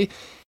shortly.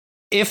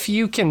 If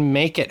you can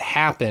make it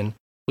happen,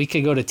 we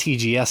could go to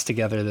TGS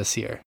together this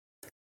year.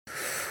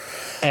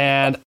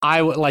 And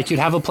I would you'd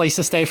have a place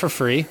to stay for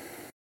free.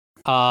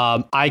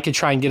 I could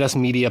try and get us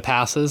media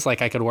passes.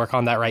 Like I could work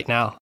on that right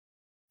now,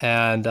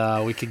 and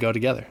we could go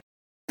together.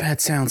 That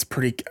sounds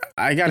pretty.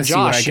 I gotta see Josh,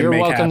 what I can you're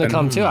make welcome happen. to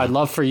come too. I'd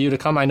love for you to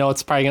come. I know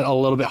it's probably a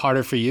little bit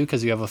harder for you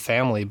because you have a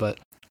family,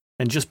 but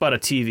and just bought a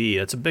TV.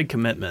 It's a big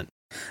commitment.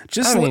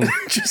 Just come on.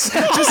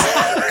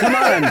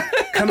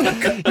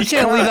 You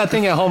can't leave that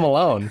thing at home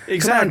alone. Exactly.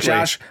 Come on,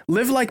 Josh.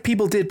 Live like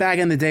people did back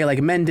in the day,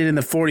 like men did in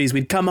the 40s.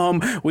 We'd come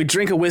home, we'd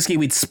drink a whiskey,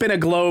 we'd spin a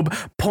globe,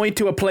 point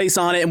to a place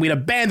on it, and we'd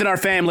abandon our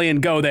family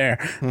and go there.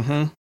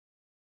 Mm-hmm.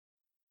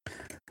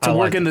 To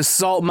work in the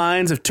salt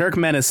mines of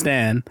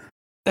Turkmenistan.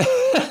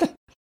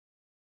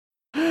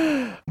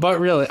 But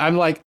really, I'm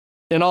like,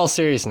 in all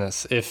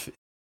seriousness, if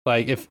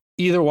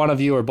either one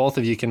of you or both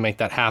of you can make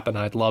that happen,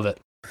 I'd love it.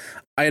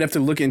 I'd have to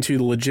look into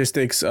the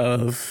logistics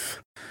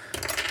of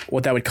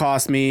what that would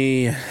cost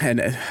me,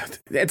 and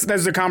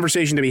there's a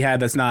conversation to be had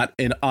that's not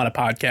on a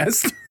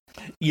podcast.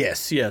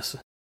 Yes.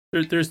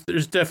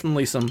 There's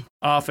definitely some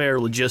off-air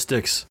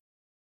logistics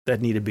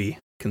that need to be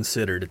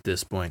considered at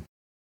this point.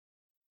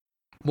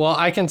 Well,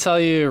 I can tell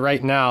you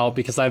right now,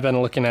 because I've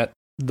been looking at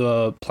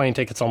the plane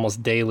tickets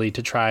almost daily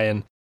to try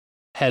and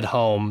head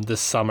home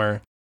this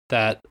summer,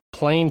 that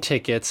plane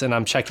tickets, and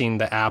I'm checking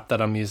the app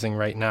that I'm using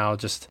right now,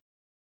 just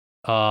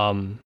as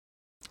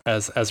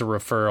a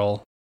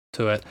referral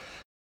to it.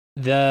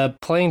 The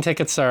plane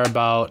tickets are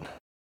about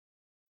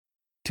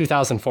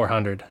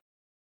 $2,400.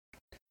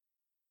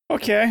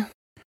 Okay.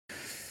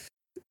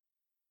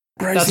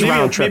 That's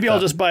round trip. Maybe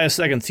I'll just buy a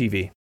second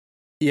TV.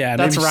 Yeah,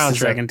 that's maybe round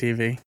just a trip. second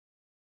TV.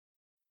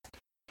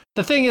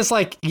 The thing is,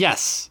 like,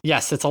 yes,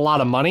 it's a lot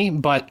of money,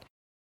 but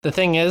the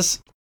thing is,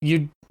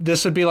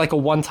 this would be like a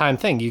one-time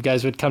thing. You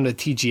guys would come to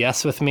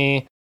TGS with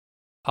me.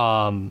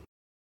 It'd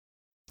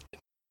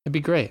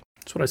be great.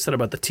 That's what I said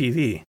about the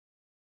TV.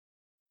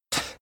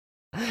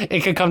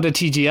 It could come to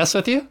TGS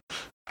with you?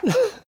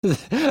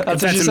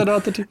 That's what you said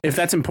about the TV? If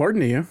that's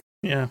important to you.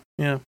 Yeah.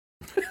 It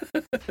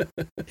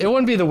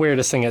wouldn't be the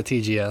weirdest thing at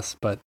TGS,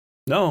 but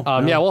No.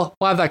 yeah, we'll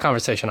have that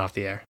conversation off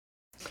the air.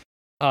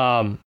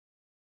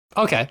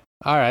 Okay.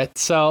 All right.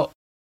 So,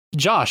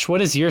 Josh,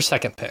 what is your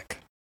second pick?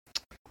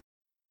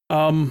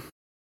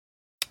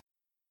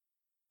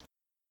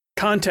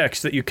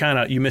 context that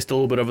you missed a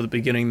little bit of at the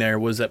beginning there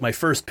was that my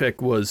first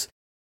pick was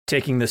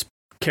taking this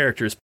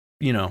character's,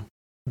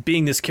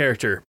 being this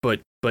character,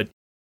 but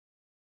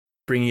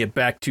bringing it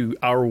back to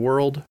our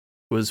world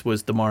was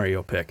the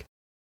Mario pick.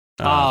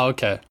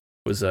 Okay.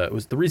 Was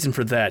the reason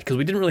for that, because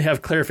we didn't really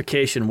have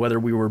clarification whether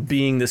we were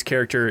being this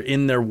character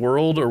in their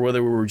world or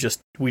whether we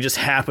just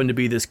happened to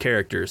be this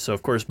character. So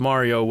of course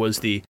Mario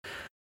was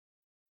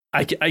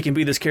I can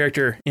be this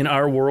character in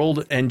our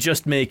world and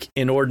just make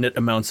inordinate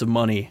amounts of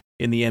money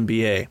in the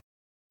NBA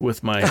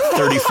with my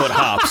 30-foot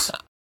hops.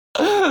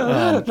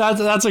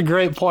 That's a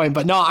great point.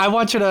 But no, I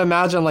want you to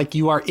imagine like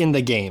you are in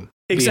the game.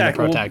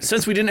 Exactly. Well,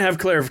 since we didn't have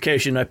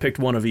clarification, I picked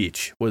one of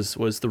each. Was the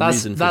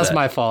reason for that. That's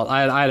my fault.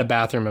 I had a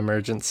bathroom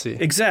emergency.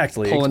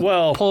 Exactly.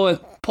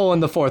 Pulling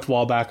the fourth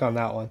wall back on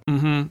that one.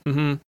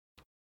 Mm-hmm.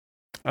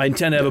 I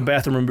intend to have a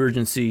bathroom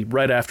emergency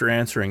right after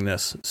answering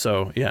this.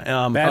 So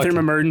yeah. Bathroom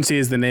Emergency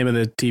is the name of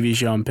the TV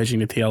show I'm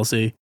pitching to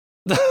TLC.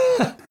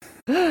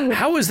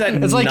 How is that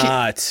it's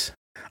not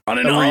on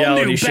an a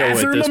reality all-new show at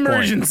bathroom this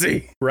emergency?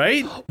 Point,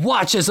 right?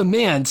 Watch as a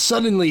man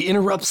suddenly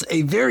interrupts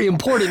a very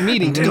important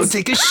meeting to go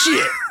take a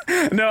shit.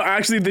 No,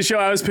 actually, the show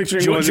I was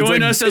picturing was...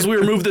 Join us as we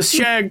remove the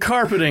shag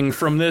carpeting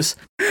from this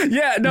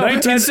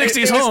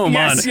 1960s home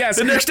on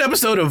the next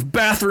episode of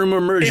Bathroom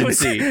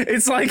Emergency.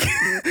 It's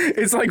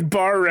like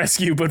Bar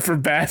Rescue, but for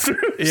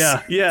bathrooms.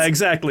 Yeah,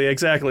 exactly.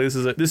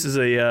 This is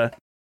a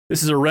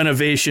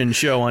renovation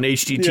show on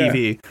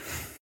HGTV. Yeah.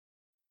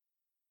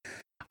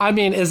 I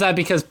mean, is that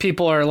because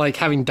people are like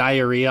having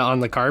diarrhea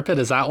on the carpet?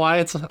 Is that why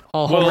it's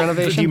all home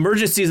renovation? The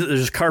emergency is that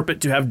there's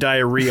carpet to have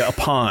diarrhea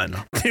upon.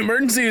 The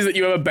emergency is that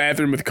you have a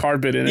bathroom with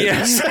carpet in it.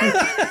 Yes.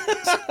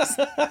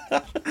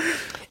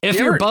 If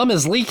your bum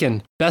is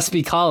leaking, best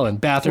be calling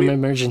bathroom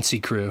emergency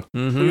crew.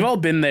 Mm-hmm. We've all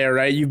been there,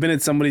 right? You've been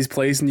at somebody's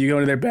place and you go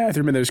into their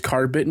bathroom and there's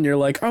carpet and you're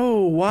like,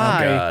 oh,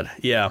 why? Oh, God.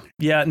 Yeah.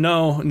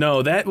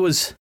 No, that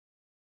was...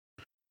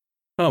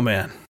 Oh,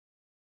 man.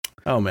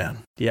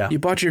 Yeah. You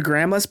bought your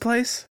grandma's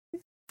place?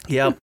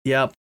 Yep.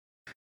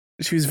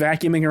 She was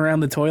vacuuming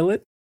around the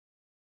toilet.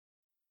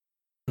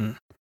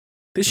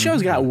 This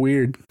show's got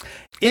weird.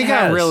 It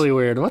got really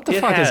weird. What the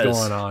fuck is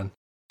going on?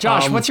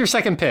 Josh, what's your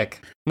second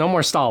pick? No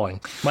more stalling.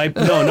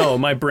 No,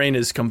 my brain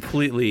is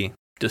completely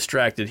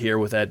distracted here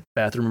with that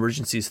bathroom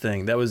emergencies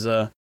thing. That was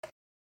that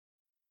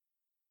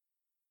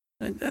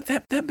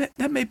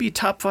may be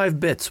top 5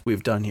 bits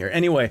we've done here.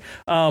 Anyway,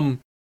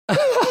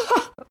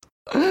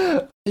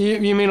 you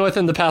mean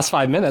within the past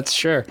 5 minutes?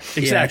 Sure.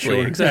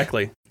 Exactly.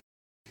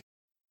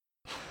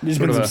 There's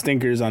been some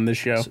stinkers on this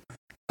show.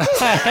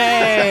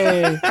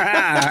 Hey!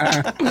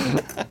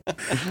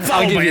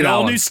 I'll give you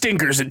all new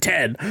stinkers at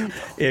 10.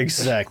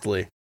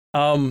 Exactly.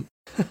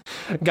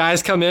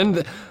 Guys come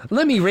in.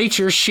 Let me rate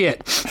your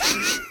shit.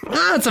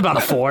 It's about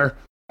a 4.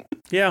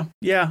 Yeah.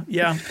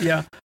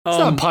 It's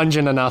not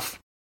pungent enough.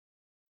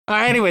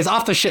 Anyways,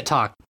 off the shit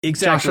talk.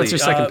 Exactly. Josh, what's your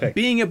second pick?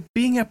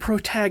 Being a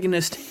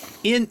protagonist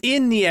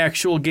in the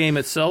actual game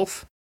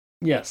itself.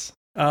 Yes.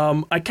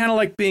 I kind of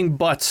like being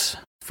Butts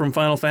from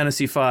Final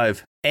Fantasy V.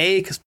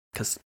 Because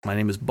my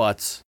name is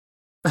Butts.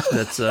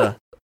 That's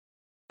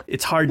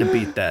it's hard to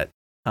beat that.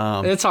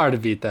 It's hard to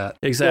beat that.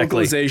 Exactly.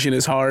 Localization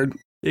is hard.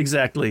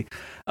 Exactly.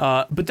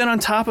 But then on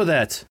top of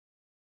that,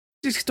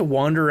 just get to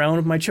wander around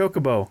with my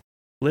chocobo,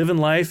 living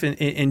life and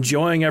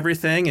enjoying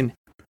everything, and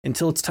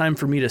until it's time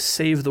for me to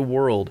save the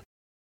world.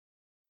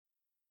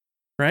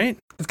 Right?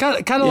 It's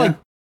kind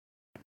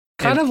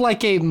of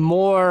like a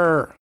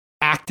more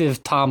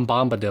active Tom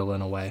Bombadil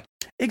in a way.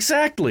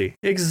 Exactly.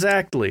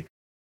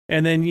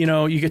 And then,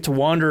 you get to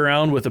wander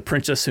around with a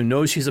princess who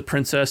knows she's a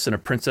princess and a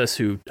princess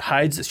who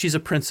hides that she's a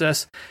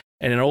princess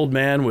and an old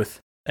man with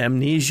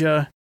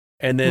amnesia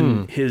and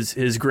then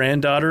his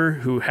granddaughter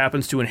who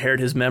happens to inherit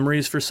his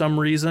memories for some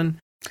reason.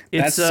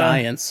 That's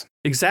science.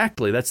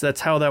 Exactly.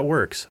 That's how that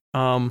works.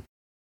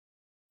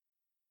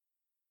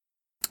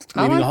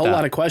 Leaving a whole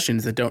lot of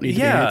questions that don't need to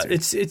be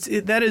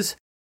answered. That is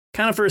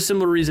kind of for a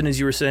similar reason as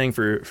you were saying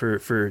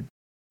for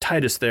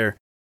Titus there.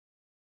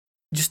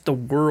 Just the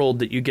world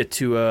that you get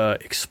to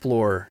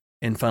explore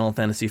in Final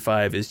Fantasy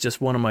V is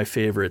just one of my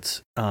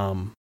favorites.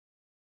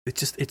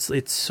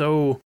 It's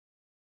so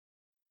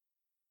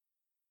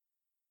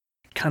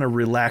kind of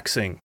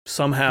relaxing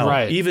somehow.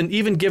 Right.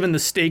 Even given the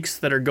stakes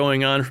that are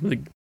going on from the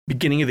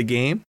beginning of the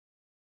game,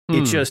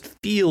 it just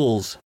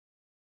feels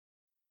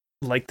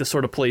like the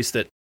sort of place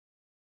that,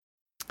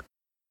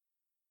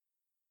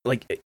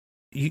 like,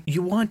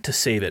 you want to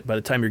save it by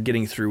the time you're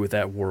getting through with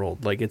that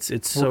world. Like it's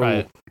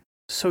so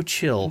so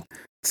chill.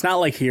 It's not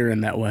like here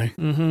in that way.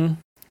 Mm-hmm.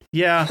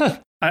 Yeah.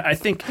 I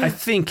think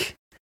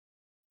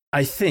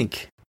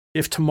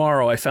if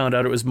tomorrow I found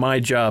out it was my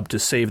job to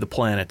save the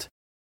planet,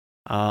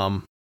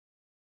 I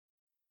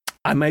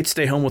might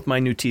stay home with my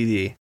new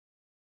TV.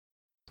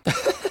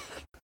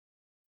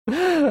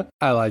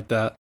 I like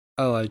that.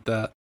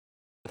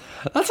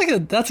 That's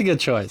a good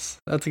choice.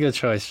 That's a good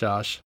choice,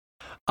 Josh.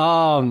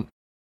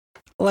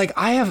 Like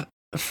I have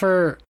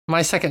for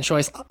my second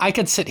choice, I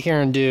could sit here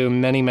and do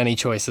many, many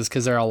choices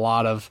because there are a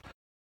lot of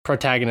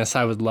protagonists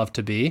I would love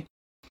to be.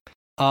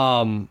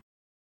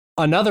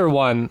 Another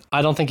one,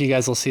 I don't think you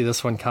guys will see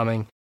this one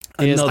coming.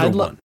 Another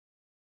one.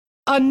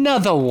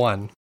 Another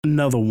one.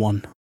 Another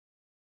one.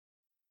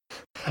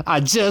 I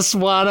just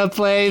want to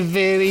play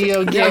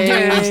video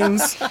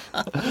games.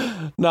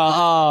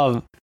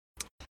 No,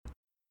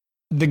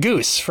 the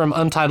Goose from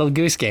Untitled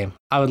Goose Game.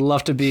 I would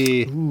love to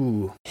be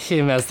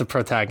him as the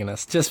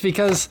protagonist, just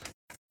because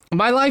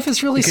my life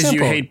is really simple.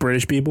 Because you hate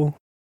British people?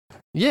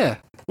 Yeah.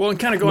 Well, and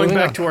kind of going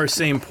back to our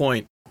same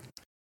point,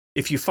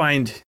 if you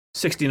find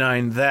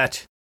 69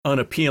 that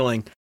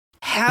unappealing,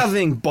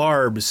 having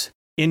barbs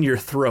in your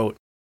throat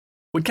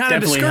would kind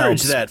of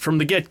discourage that from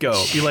the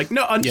get-go. Be like,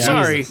 no, I'm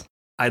sorry. Jesus.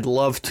 I'd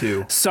love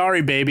to.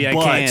 Sorry, baby, I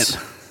can't.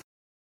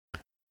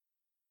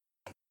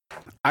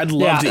 I'd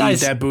love to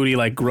eat that booty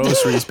like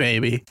groceries,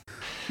 baby.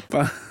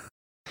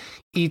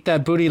 Eat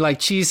that booty like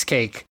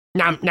cheesecake.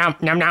 Nom, nom,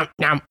 nom, nom,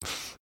 nom.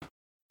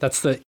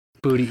 That's the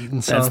booty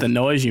eating song. That's the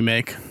noise you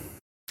make.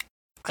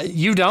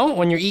 You don't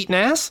when you're eating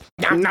ass?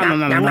 Nom, nom,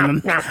 nom, nom,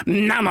 nom,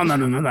 nom, nom,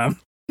 nom, nom, nom.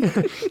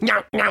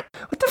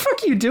 What the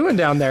fuck are you doing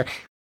down there?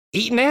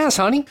 Eating ass,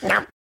 honey?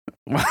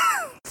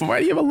 Why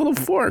do you have a little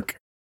fork?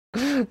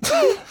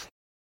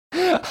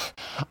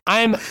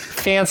 I'm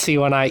fancy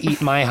when I eat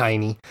my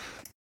hiney.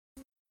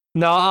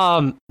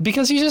 No,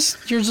 because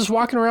you're just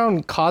walking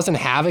around causing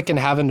havoc and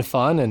having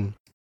fun, and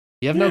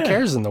you have no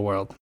cares in the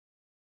world.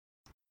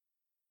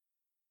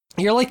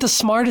 You're like the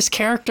smartest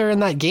character in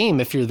that game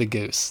if you're the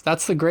goose.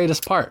 That's the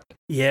greatest part.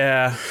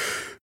 Yeah.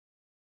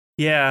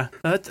 Yeah,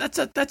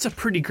 that's a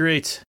pretty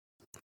great.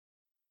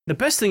 The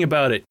best thing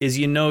about it is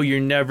you're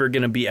never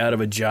going to be out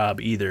of a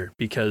job either,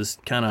 because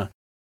they'll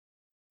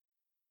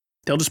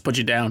just put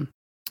you down.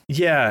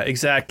 Yeah,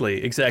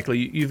 exactly.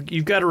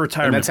 You've got a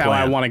retirement and that's plan.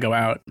 How I want to go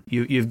out.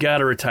 You've got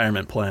a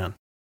retirement plan.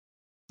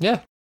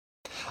 Yeah.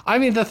 I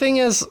mean, the thing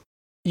is,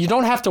 you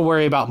don't have to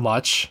worry about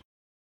much.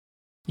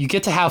 You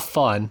get to have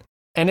fun.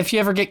 And if you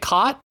ever get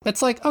caught,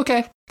 it's like,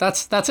 okay,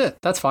 that's it.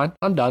 That's fine.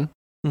 I'm done.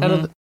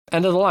 Mm-hmm.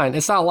 End of the line.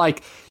 It's not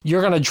like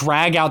you're going to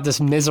drag out this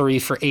misery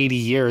for 80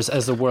 years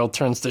as the world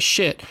turns to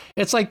shit.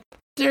 It's like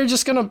they're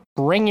just going to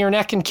wring your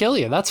neck and kill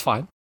you. That's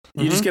fine.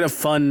 You just get a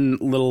fun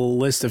little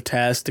list of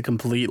tasks to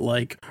complete,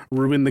 like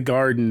ruin the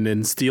garden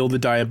and steal the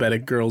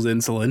diabetic girl's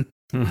insulin.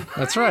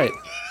 That's right.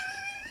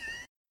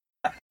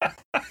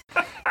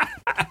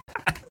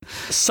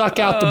 Suck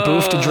out the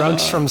booth to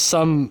drugs from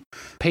some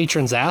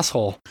patron's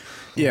asshole.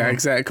 Yeah,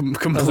 exactly.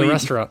 Complete the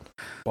restaurant.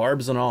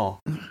 Barbs and all.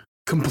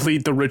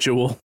 Complete the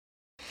ritual.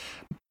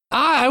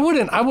 I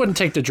wouldn't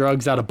take the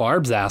drugs out of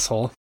Barb's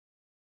asshole.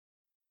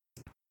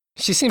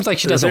 She seems like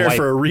she doesn't wipe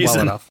for a reason.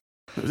 Well enough.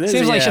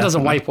 Seems like she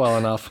doesn't wipe well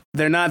enough.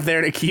 They're not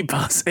there to keep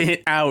us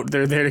out.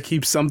 They're there to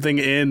keep something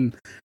in.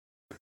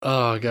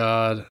 Oh,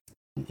 God.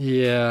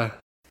 Yeah.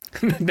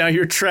 Now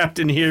you're trapped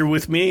in here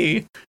with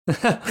me.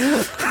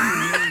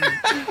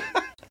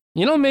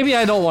 Maybe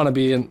I don't want to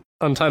be in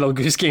Untitled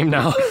Goose Game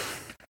now.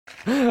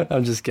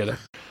 I'm just kidding.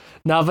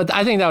 No, but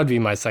I think that would be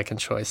my second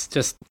choice.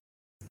 Just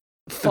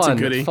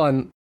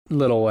fun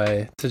little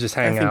way to just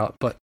hang out.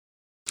 But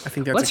I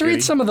think that's let's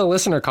read some of the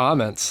listener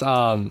comments.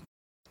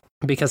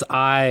 Because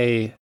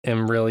I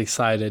am really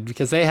excited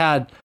because they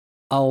had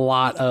a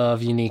lot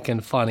of unique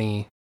and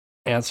funny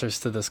answers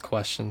to this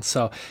question.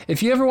 So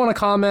if you ever want to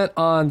comment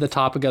on the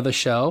topic of the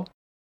show,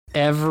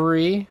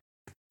 every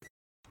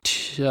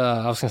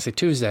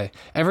Tuesday,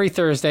 every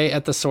Thursday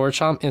at the Sword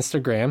Chomp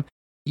Instagram,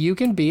 you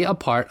can be a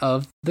part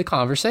of the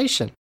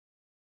conversation.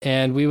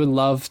 And we would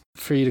love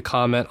for you to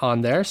comment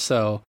on there.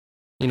 So,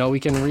 we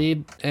can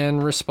read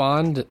and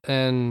respond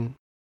and,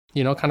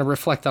 kind of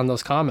reflect on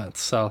those comments.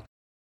 So,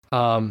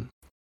 no,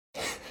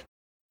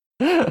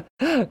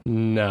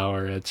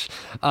 Rich.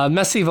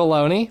 Messi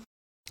Valoni,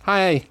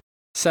 hi,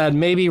 said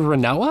maybe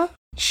Renoa.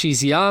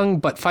 She's young,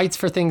 but fights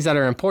for things that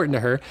are important to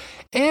her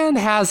and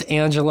has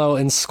Angelo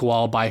and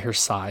Squall by her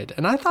side.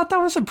 And I thought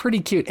that was a pretty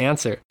cute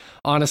answer,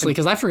 honestly,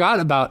 because I forgot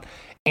about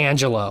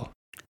Angelo.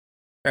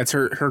 That's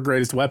her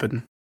greatest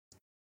weapon.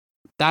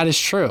 That is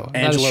true.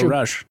 Angelo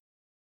Rush.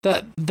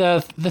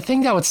 The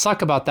thing that would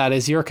suck about that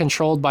is you're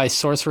controlled by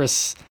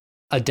Sorceress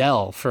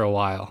Adele for a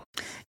while.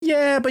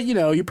 Yeah, but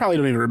you probably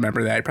don't even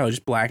remember that. You're probably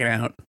just blacking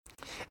out.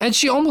 And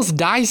she almost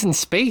dies in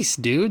space,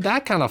 dude.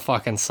 That kind of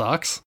fucking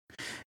sucks.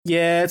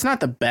 Yeah, it's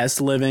not the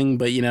best living,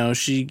 but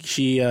she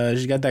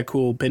got that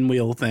cool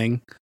pinwheel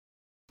thing.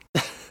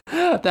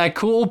 That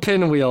cool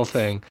pinwheel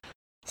thing.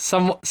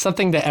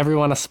 Something that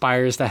everyone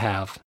aspires to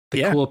have.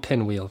 The cool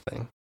pinwheel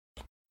thing.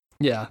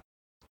 Yeah.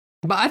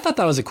 But I thought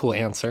that was a cool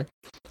answer.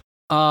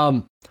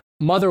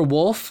 Mother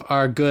Wolf,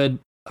 our good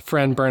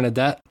friend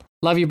Bernadette,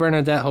 love you,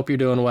 Bernadette, hope you're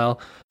doing well,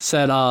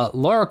 said,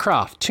 Lara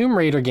Croft, Tomb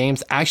Raider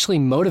games actually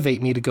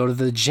motivate me to go to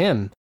the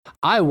gym.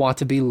 I want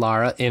to be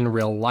Lara in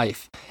real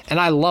life. And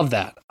I love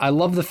that. I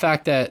love the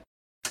fact that,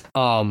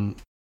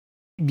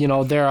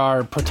 there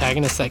are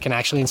protagonists that can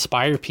actually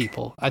inspire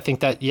people. I think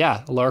that,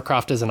 Lara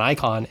Croft is an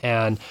icon.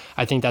 And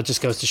I think that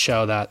just goes to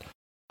show that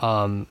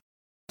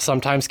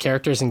sometimes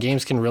characters in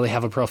games can really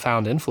have a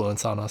profound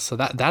influence on us. So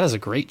that is a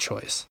great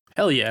choice.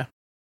 Hell yeah.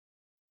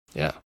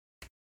 Yeah.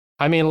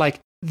 I mean, like,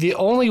 The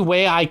only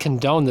way I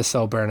condone this,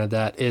 though,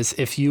 Bernadette, is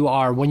if you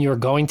are, when you're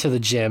going to the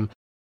gym,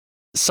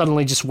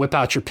 suddenly just whip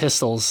out your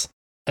pistols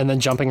and then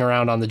jumping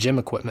around on the gym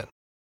equipment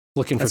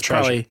looking for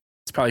treasure.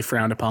 It's probably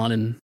frowned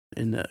upon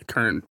in the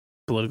current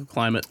political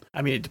climate.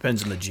 I mean, it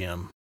depends on the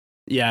gym.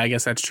 Yeah, I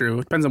guess that's true.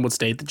 It depends on what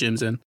state the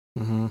gym's in.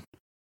 Mm-hmm.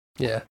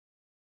 Yeah.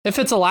 If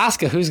it's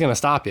Alaska, who's going to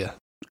stop you?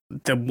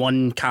 The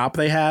one cop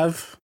they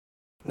have,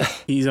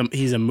 he's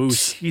a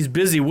moose. He's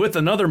busy with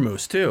another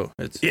moose, too.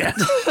 Yeah.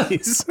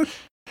 He's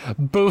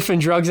boofing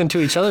drugs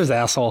into each other's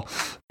asshole.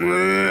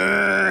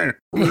 That's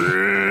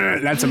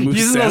a moose.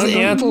 Using those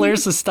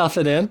antlers to stuff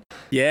it in.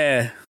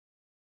 Yeah.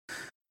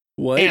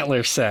 What?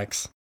 Antler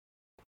sex.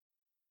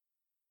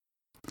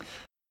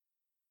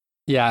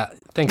 Yeah,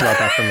 think about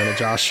that for a minute,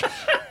 Josh.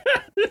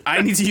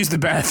 I need to use the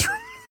bathroom.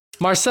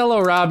 Marcelo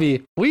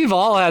Robbie, we've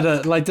all had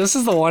to, like, this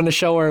is the one to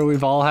show where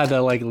we've all had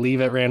to, like, leave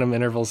at random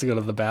intervals to go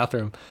to the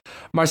bathroom.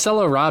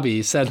 Marcelo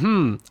Robbie said,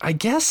 I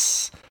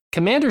guess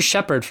Commander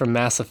Shepard from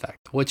Mass Effect,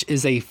 which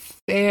is a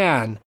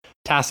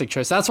fantastic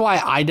choice. That's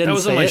why I didn't say it. That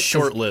was on my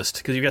short list,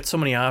 because you got so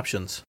many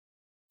options.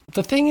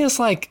 The thing is,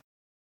 like,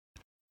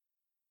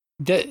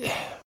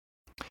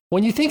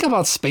 when you think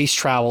about space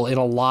travel in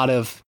a lot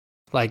of,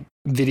 like,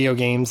 video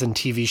games and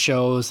TV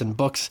shows and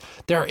books,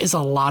 there is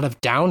a lot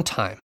of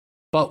downtime.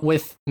 But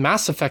with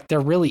Mass Effect, there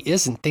really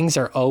isn't. Things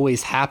are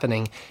always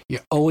happening.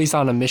 You're always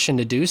on a mission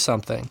to do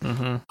something.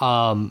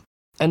 Mm-hmm.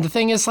 And the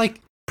thing is,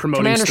 like,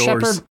 promoting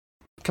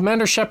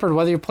Commander Shepard,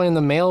 whether you're playing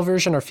the male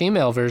version or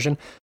female version,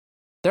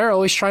 they're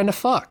always trying to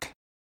fuck.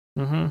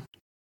 Mm-hmm.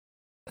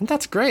 And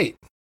that's great.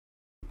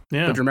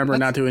 Yeah. But remember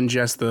not to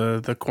ingest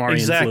the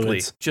Quarian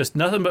fluids. Just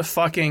nothing but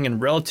fucking,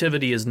 and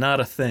relativity is not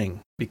a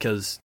thing,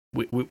 because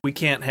we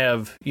can't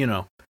have,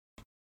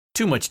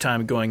 too much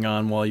time going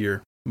on while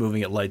you're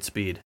moving at light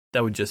speed.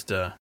 That would just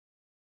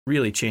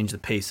really change the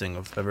pacing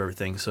of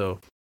everything. So,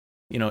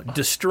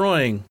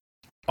 destroying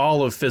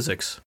all of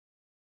physics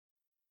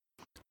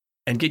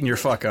and getting your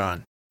fuck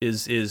on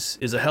is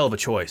a hell of a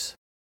choice.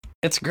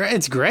 It's great.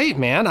 It's great,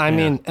 man. I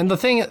mean, and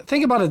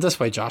think about it this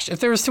way, Josh. If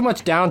there was too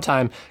much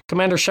downtime,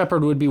 Commander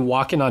Shepard would be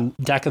walking on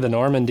deck of the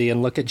Normandy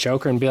and look at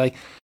Joker and be like,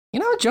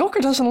 Joker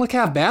doesn't look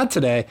half bad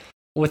today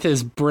with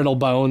his brittle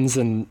bones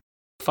and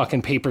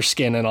fucking paper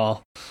skin and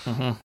all.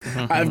 Mm-hmm.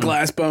 Mm-hmm. I have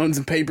glass bones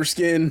and paper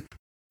skin.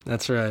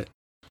 That's right.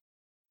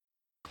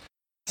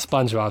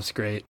 SpongeBob's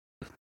great.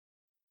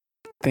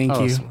 Thank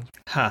you.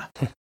 Ha.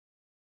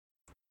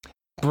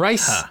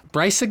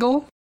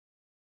 Brycigal?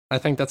 I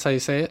think that's how you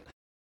say it.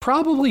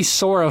 Probably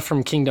Sora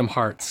from Kingdom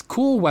Hearts.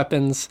 Cool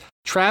weapons,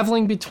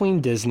 traveling between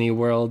Disney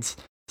worlds,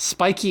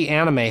 spiky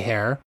anime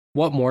hair.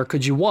 What more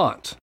could you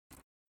want?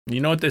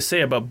 You know what they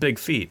say about big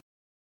feet?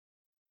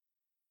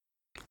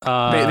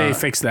 They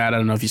fixed that. I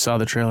don't know if you saw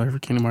the trailer for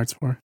Kingdom Hearts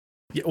 4.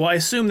 Yeah, well, I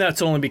assume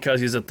that's only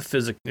because he's at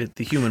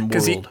the human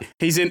world.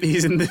 He's in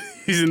the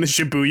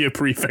Shibuya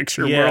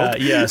Prefecture world.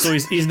 Yeah. So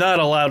he's not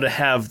allowed to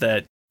have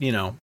that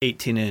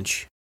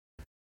 18-inch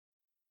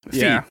feet.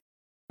 Yeah,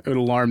 it would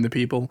alarm the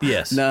people.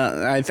 Yes.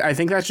 No, I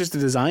think that's just a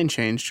design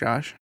change,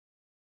 Josh.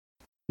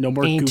 No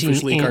more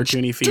goofishly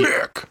cartoony feet.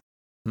 Dick.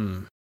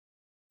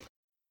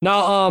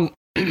 No,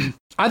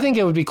 I think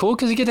it would be cool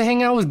because you get to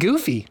hang out with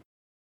Goofy.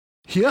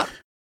 Yeah.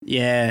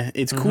 Yeah,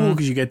 it's cool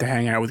because you get to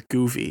hang out with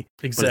Goofy.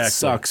 Exactly. But it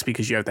sucks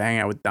because you have to hang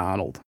out with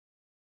Donald.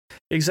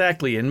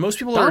 Exactly, and most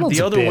people Donald's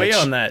are the other a way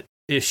bitch. on that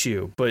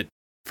issue, but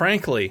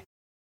frankly,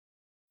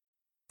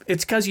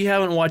 it's because you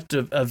haven't watched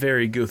a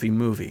very goofy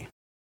movie.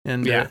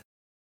 And yeah.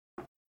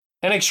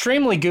 An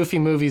extremely goofy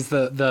movie's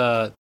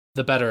the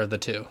better of the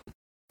two.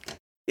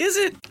 Is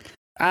it?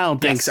 I don't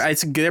think so.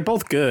 They're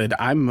both good.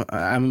 I'm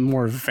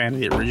more of a fan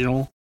of the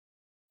original.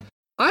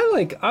 I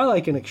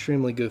like an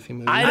extremely goofy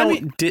movie.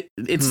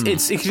 It's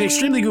an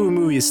extremely goofy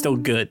movie is still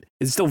good.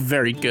 It's still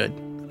very good.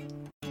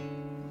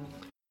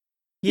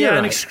 Yeah, an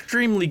right.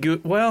 extremely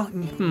goofy. Well,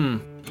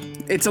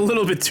 It's a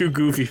little bit too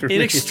goofy for me.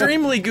 An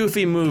extremely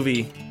goofy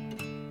movie.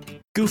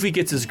 Goofy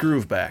gets his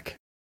groove back.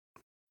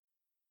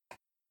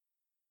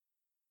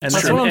 And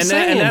That's what I'm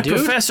saying, and that dude.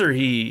 professor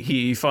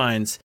he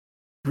finds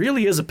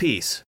really is a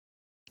piece.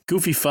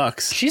 Goofy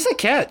fucks. She's a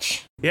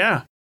catch.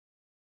 Yeah.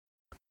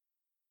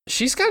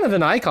 She's kind of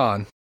an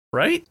icon.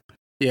 Right?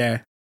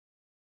 Yeah.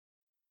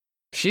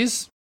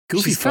 She's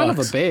Goofy kind of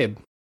a fucks. babe.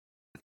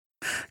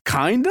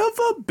 Kind of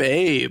a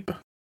babe.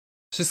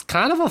 She's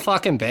kind of a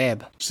fucking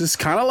babe. She's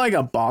kind of like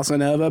a bossa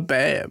nova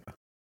babe.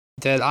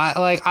 Dude, I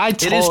totally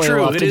It is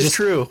true. love It to is just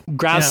true.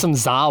 grab Yeah. some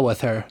za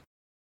with her.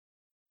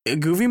 A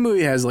Goofy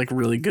movie has like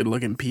really good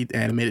looking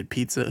animated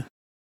pizza.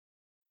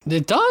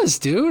 It does,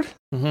 dude.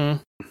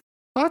 Mm-hmm.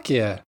 Fuck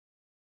yeah.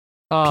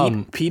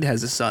 Pete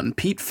has a son.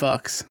 Pete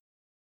fucks.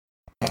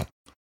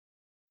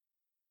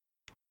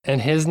 And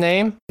his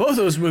name Both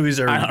those movies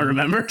are I don't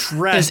remember. is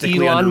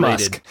drastically Elon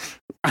underrated.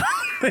 Musk.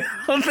 I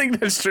don't think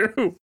that's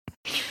true.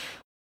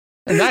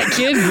 And that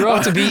kid grew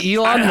up to be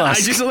Elon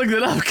Musk. I just looked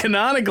it up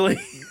canonically.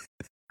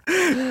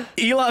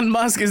 Elon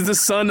Musk is the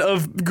son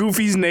of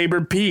Goofy's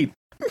neighbor Pete.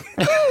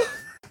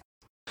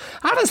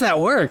 How does that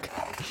work?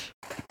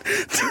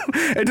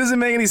 It doesn't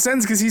make any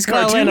sense because he's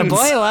cartoons. Well, when a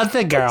boy loves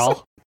a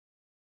girl,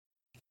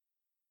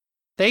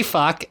 they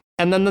fuck,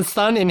 and then the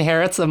son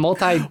inherits a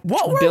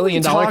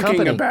multi-billion-dollar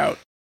company. About?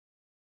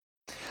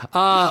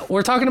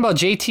 We're talking about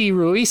JT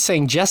Ruiz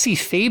saying Jesse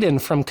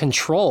Faden from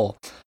Control.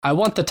 I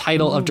want the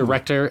title of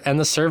director and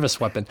the service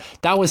weapon.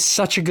 That was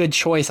such a good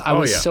choice. I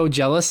was so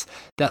jealous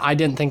that I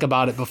didn't think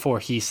about it before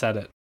he said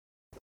it.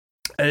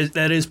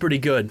 That is pretty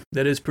good.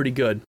 That is pretty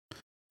good.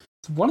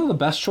 It's one of the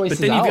best choices.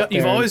 But then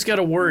you've always got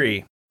to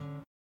worry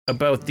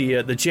about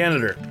the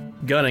janitor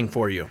gunning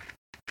for you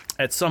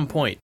at some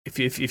point if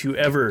you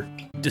ever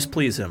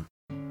displease him.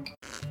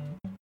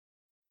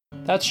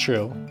 That's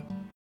true.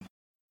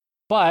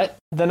 But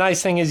the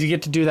nice thing is you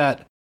get to do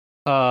that.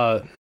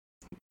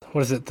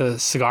 What is it? The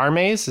cigar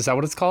maze? Is that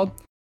what it's called?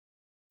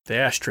 The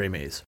ashtray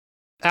maze.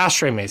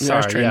 Ashtray maze. Sorry,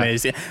 ashtray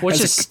maze. Yeah. Which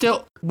is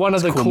still one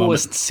of the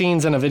coolest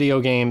scenes in a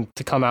video game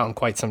to come out in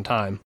quite some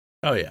time.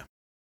 Oh yeah.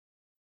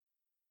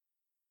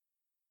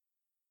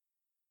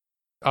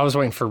 I was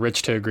waiting for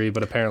Rich to agree,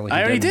 but apparently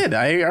I already did.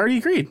 I already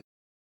agreed.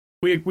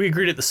 We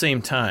agreed at the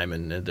same time,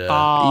 and you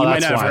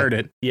might not have heard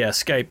it. Yeah,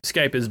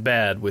 Skype is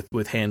bad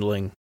with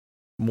handling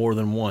more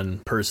than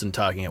one person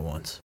talking at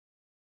once.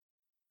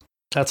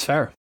 That's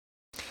fair.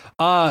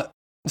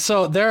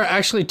 So there are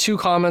actually two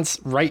comments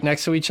right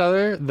next to each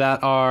other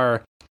that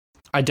are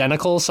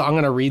identical. So I'm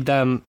going to read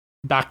them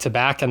back to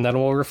back and then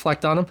we'll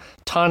reflect on them.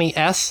 Tawny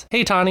S.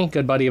 Hey, Tawny,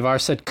 good buddy of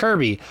ours, said,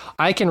 Kirby,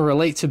 I can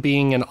relate to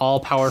being an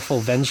all-powerful,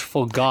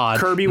 vengeful god.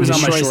 Kirby was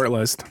on my short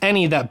list.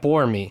 Any that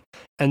bore me.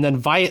 And then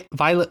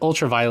Violet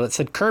Ultraviolet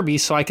said, Kirby,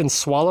 so I can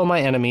swallow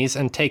my enemies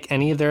and take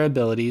any of their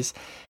abilities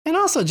and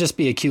also just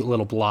be a cute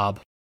little blob.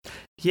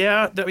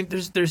 Yeah, I mean,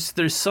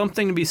 there's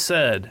something to be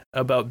said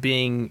about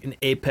being an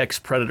apex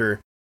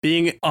predator,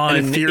 being on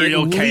an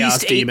ethereal at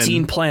chaos least demon.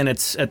 18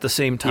 planets at the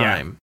same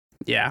time.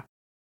 Yeah.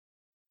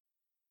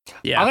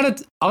 I'm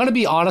gonna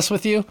be honest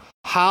with you.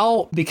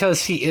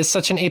 Because he is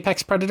such an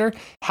apex predator,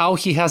 how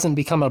he hasn't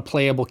become a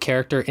playable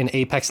character in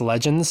Apex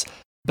Legends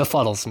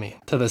befuddles me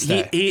to this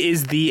day. He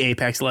is the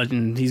Apex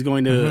Legend. He's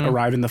going to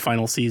arrive in the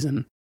final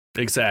season.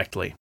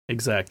 Exactly.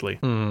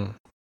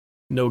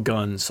 No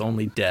guns,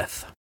 only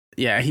death.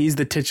 Yeah, he's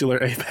the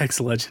titular Apex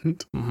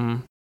Legend.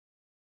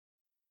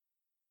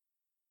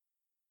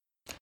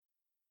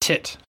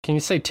 Tit. Can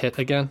you say tit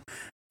again?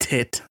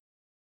 Tit.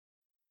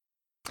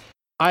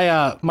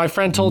 My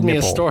friend told me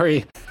a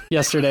story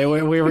yesterday.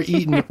 We were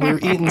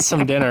eating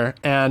some dinner,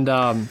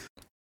 and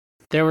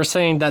they were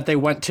saying that they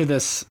went to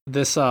this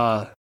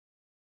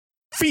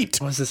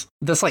feet. What was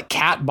this like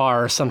cat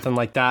bar or something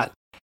like that,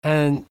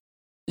 and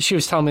she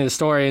was telling me the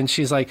story, and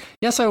she's like,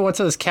 "Yes, I went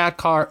to this cat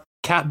bar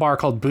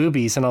called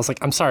Boobies," and I was like,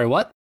 "I'm sorry,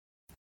 what?"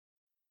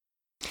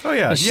 Oh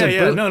yeah,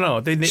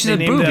 no. They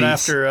named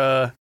boobies.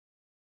 that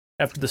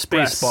after the space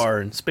Breasts. bar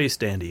and Space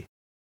Dandy.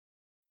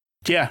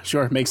 Yeah,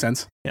 sure, makes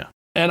sense. Yeah.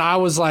 And I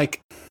was like,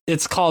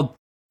 it's called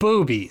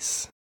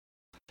Boobies.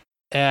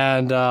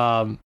 And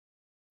I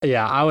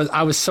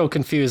was so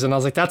confused, and I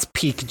was like, that's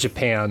peak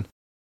Japan.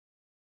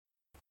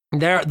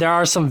 There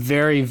are some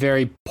very,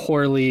 very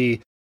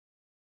poorly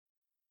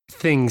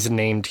things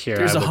named here.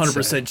 There's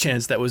 100%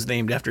 chance that was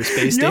named after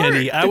Space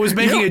Dandy. I was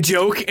making a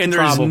joke, and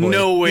there's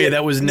no way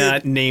that was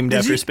not named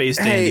after Space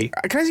Dandy. Hey,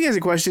 can I ask you guys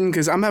a question?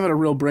 Because I'm having a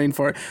real brain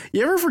fart.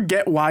 You ever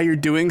forget why you're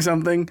doing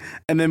something,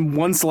 and then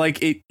once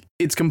like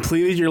it's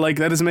completed, you're like,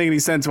 that doesn't make any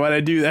sense. Why'd I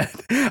do that?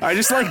 I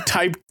just like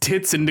typed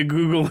tits into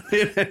Google and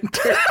hit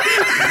enter.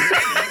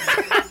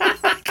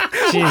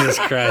 Jesus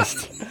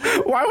Christ.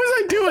 Why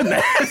was I doing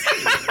that?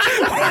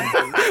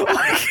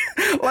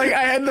 like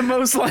I had the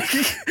most like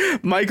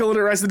Michael in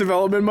Arrested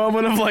Development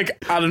moment of like,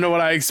 I don't know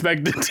what I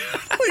expected.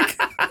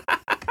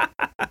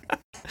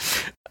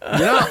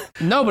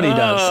 Nobody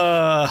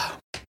does.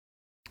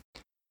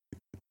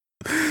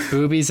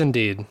 Boobies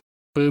indeed,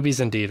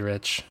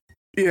 Rich.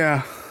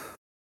 Yeah.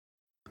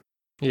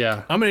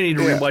 I'm gonna need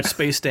to rewatch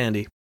Space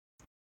Dandy.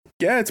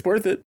 Yeah, it's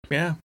worth it.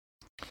 Yeah.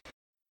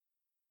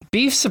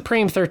 Beef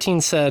Supreme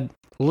 13 said,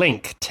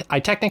 Link,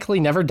 I technically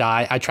never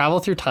die. I travel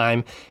through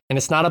time, and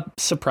it's not a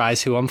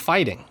surprise who I'm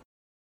fighting.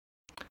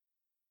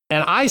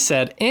 And I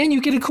said, and you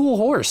get a cool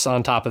horse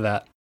on top of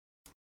that.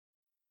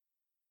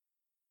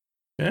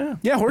 Yeah.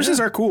 Yeah,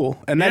 horses are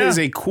cool, and that is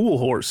a cool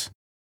horse.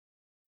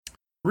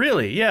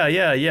 Really? Yeah.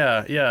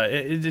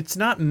 It's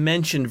not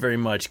mentioned very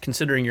much,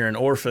 considering you're an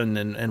orphan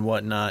and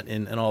whatnot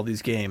in all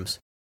these games.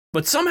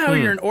 But somehow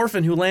you're an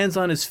orphan who lands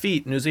on his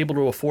feet and is able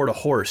to afford a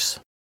horse.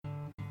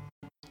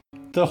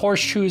 The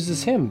horse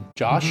chooses him,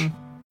 Josh.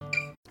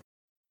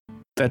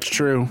 That's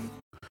true.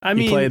 I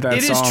mean,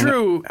 it is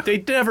true. They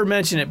never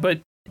mention it,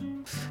 but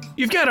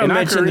you've got to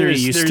mention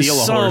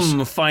there's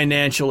some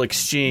financial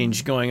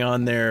exchange going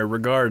on there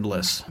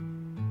regardless. I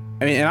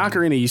mean, in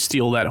Ocarina, you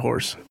steal that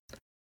horse.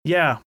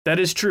 Yeah, that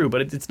is true,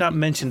 but it's not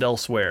mentioned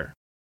elsewhere.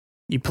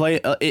 You play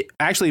it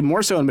actually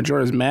more so in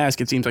Majora's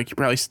Mask. It seems like you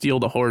probably steal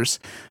the horse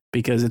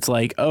because it's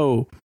like,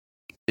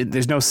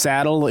 there's no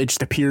saddle. It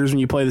just appears when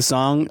you play the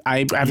song.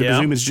 I have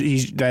to presume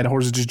that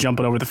horse is just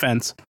jumping over the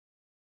fence.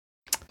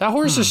 That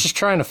horse is just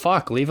trying to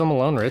fuck. Leave him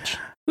alone, Rich.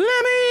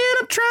 Let me in,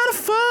 I'm trying to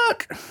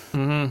fuck.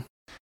 Mm-hmm.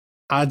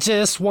 I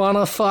just want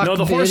to fuck. No,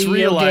 the horse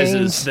realizes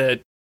games.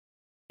 that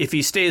if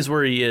he stays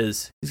where he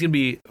is, he's going to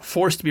be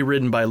forced to be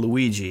ridden by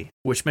Luigi,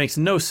 which makes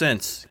no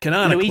sense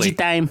canonically. Luigi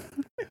time.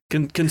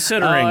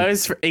 Considering it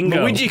was for Ingo.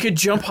 Luigi could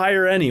jump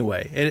higher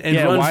anyway and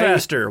run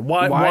faster.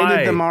 Why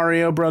did the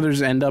Mario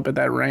Brothers end up at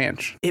that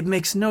ranch? It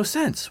makes no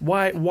sense.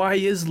 Why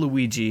is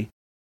Luigi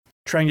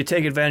trying to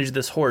take advantage of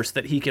this horse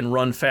that he can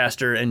run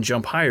faster and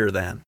jump higher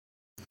than?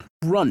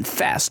 Run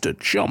faster,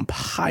 jump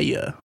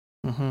higher.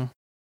 Mm-hmm.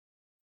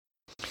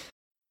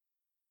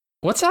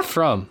 What's that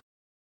from?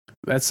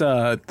 That's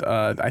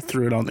I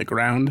threw it on the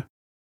ground.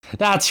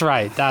 That's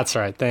right.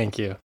 Thank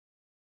you.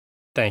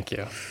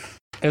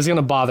 It was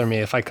gonna bother me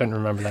if I couldn't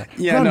remember that.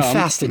 Yeah, Run no,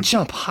 faster,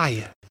 jump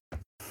higher.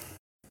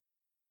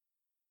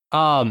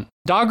 Dog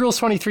Rules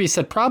 23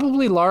 said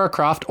probably Lara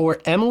Croft or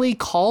Emily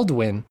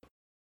Caldwin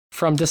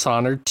from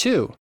Dishonored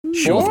 2.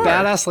 Sure. Both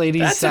badass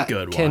ladies That's a that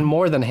good can one.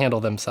 more than handle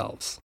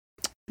themselves.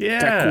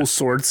 Yeah. Got cool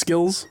sword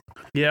skills.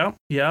 Yeah.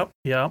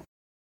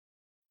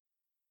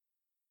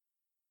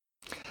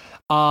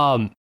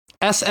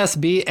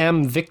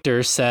 SSBM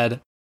Victor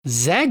said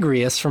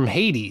Zagreus from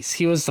Hades.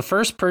 He was the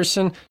first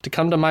person to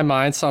come to my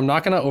mind, so I'm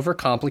not going to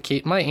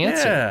overcomplicate my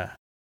answer. Yeah.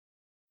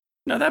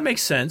 No, that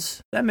makes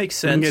sense. I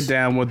can get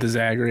down with the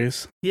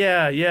Zagreus.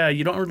 Yeah.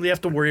 You don't really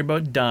have to worry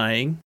about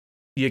dying.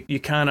 You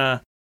kind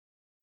of...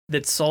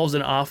 That solves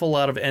an awful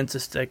lot of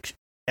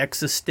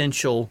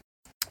existential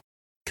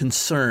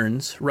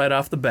concerns right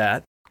off the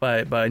bat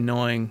by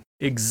knowing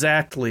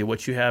exactly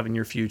what you have in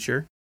your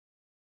future.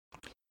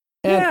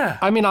 And, yeah.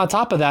 I mean, on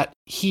top of that,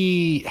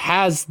 he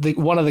has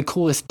one of the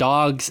coolest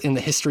dogs in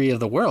the history of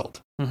the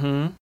world.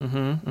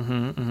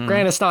 Mm-hmm.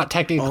 Granted, it's not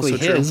technically Also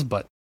his, true.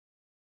 but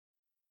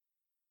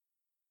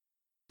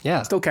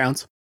yeah, Still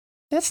counts.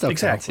 it still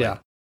Exactly.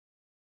 counts.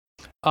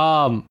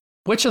 Yeah.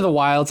 Witch of the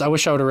Wilds. I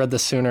wish I would have read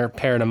this sooner.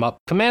 Paired him up.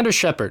 Commander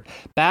Shepard,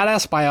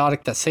 badass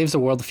biotic that saves the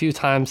world a few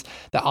times.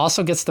 That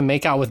also gets to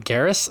make out with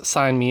Garrus.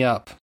 Sign me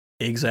up.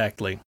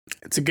 Exactly.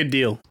 It's a good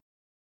deal.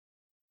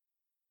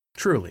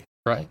 Truly.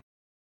 Right.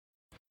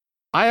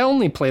 I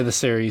only play the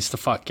series to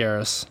fuck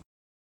Garrus.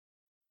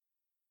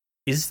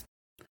 Is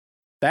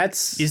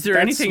That's there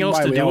that's anything else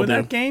why to we do all in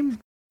that game?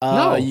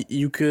 No.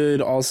 You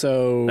could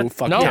also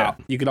fuck no. Tal.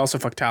 You could also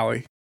fuck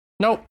Tally.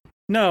 Nope.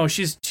 No,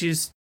 she's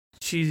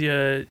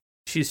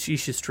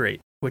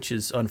straight, which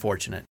is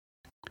unfortunate.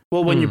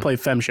 Well, when you play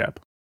FemShep.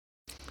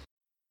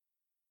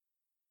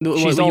 No,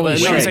 She's only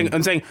straight.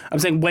 I'm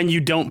saying when you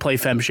don't play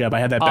FemShep. I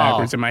had that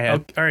backwards in my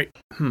head. Okay, all right.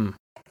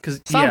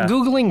 Stop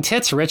Googling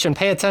tits, Rich, and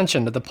pay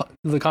attention to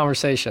the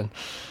conversation.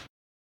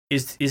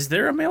 Is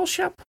there a male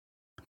Shep?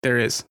 There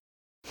is.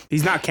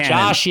 He's not canon.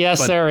 Josh, yes,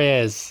 but there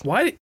is.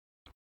 Why?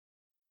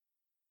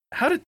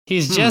 How did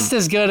He's just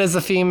as good as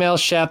a female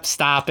Shep.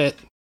 Stop it.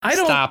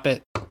 Stop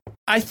it.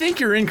 I think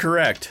you're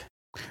incorrect.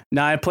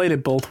 Nah, I played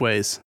it both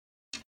ways.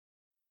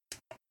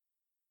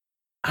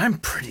 I'm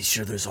pretty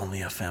sure there's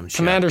only a femme Shep.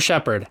 Commander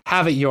Shepard,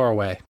 have it your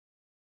way.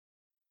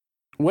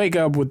 Wake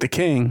up with the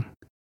king.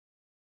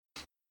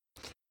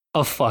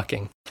 Of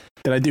fucking.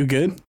 Did I do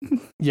good?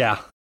 Yeah.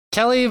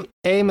 Kelly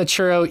A.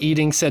 Maturo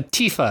Eating said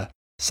Tifa,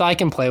 so I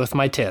can play with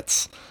my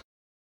tits.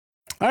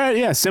 All right,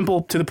 yeah,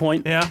 simple, to the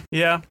point. Yeah.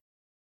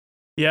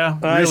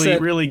 I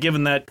said- Really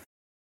giving that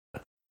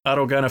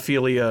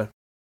autogynephilia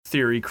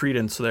theory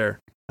credence there.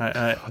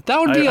 That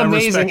would be I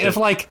amazing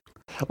respect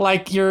if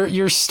like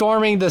you're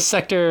storming the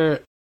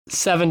Sector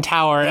 7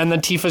 tower and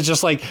then Tifa's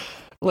just like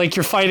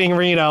you're fighting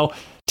Reno.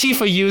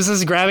 Tifa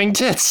uses grabbing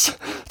tits.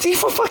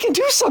 Tifa, fucking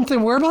do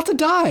something. We're about to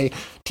die.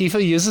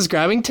 Tifa uses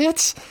grabbing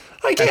tits.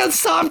 I can't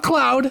stop,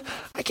 Cloud.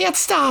 I can't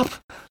stop.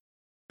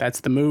 That's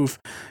the move.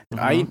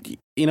 While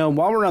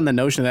we're on the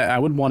notion of that, I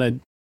would want to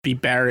be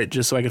Barrett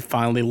just so I could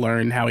finally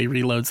learn how he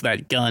reloads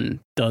that gun.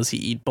 Does he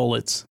eat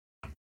bullets?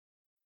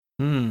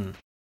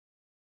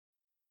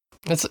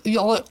 It's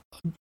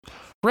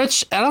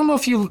Rich, I don't know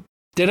if you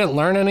didn't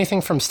learn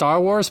anything from Star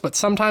Wars, but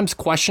sometimes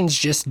questions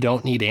just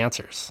don't need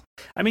answers.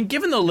 I mean,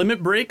 given the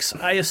limit breaks,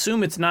 I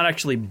assume it's not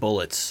actually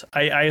bullets.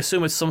 I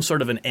assume it's some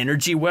sort of an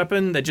energy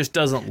weapon that just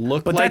doesn't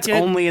look But like that's it.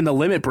 only in the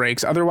limit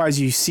breaks. Otherwise,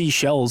 you see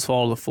shells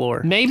fall to the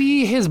floor.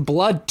 Maybe his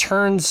blood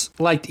turns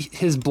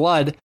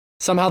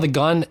somehow the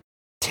gun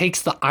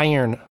takes the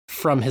iron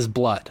from his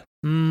blood,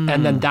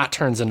 and then that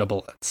turns into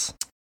bullets.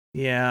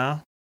 Yeah.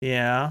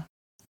 I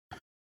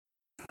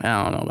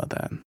don't know about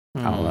that.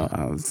 I don't know.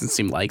 It doesn't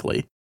seem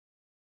likely.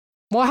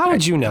 Well, how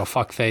would you know,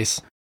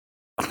 fuckface?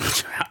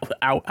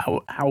 How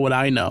would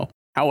I know?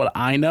 How would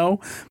I know?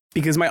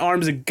 Because my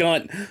arm's a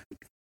gun.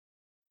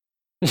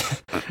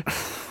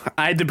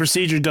 I had the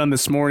procedure done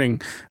this morning,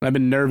 and I've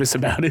been nervous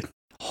about it.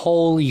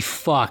 Holy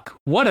fuck.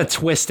 What a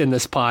twist in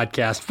this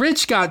podcast.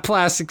 Rich got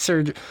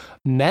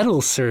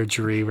metal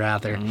surgery,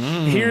 rather.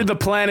 Hear the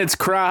planet's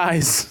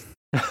cries.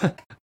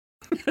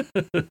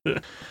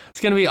 It's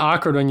going to be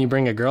awkward when you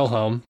bring a girl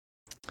home.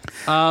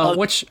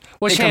 Which it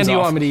hand comes do you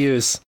off. want me to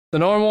use? The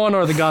normal one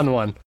or the gun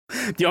one?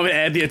 Do you want me to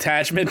add the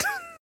attachment?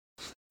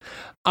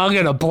 I'm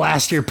gonna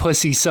blast your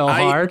pussy so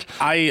hard.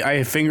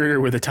 I fingered her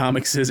with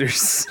atomic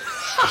scissors.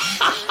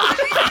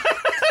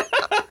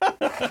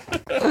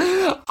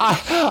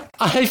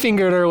 I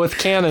fingered her with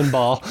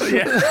cannonball.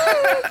 Yeah.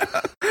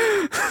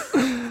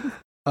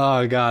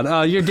 Oh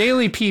god. Your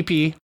daily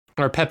peepee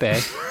or Pepe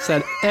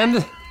said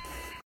and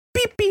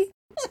Pee-pee.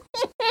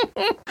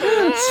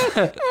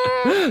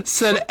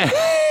 said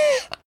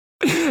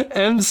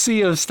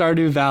MC of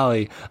Stardew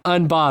Valley,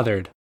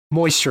 unbothered,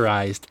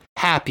 moisturized,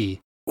 happy,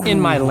 in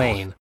my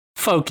lane,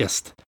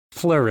 focused,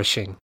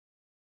 flourishing.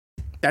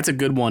 That's a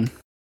good one.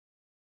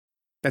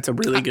 That's a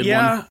really good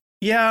one.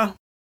 Yeah.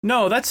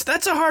 No, that's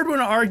a hard one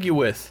to argue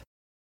with,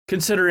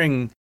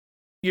 considering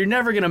you're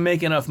never going to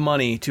make enough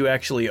money to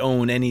actually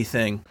own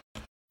anything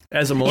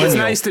as a millennial. It's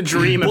nice to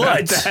dream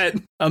about that.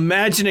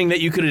 Imagining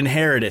that you could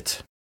inherit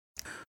it.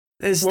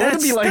 That's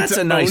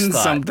a nice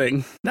thought.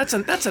 Something. That's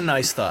a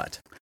nice thought.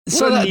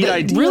 So What a neat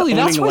idea, really,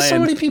 that's owning why so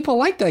land. many people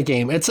like that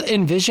game. It's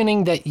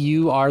envisioning that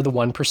you are the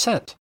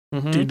 1%.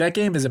 Mm-hmm. Dude, that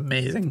game is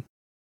amazing.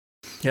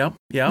 Yeah.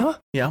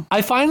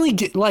 I finally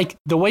get, like,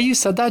 the way you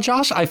said that,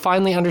 Josh, I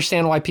finally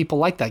understand why people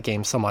like that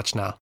game so much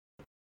now.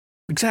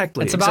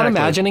 Exactly. It's about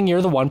imagining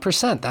you're the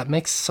 1%. That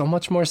makes so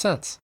much more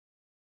sense.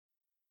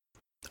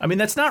 I mean,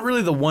 that's not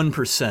really the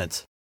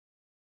 1%.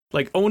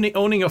 Like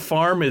owning a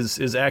farm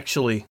is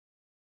actually.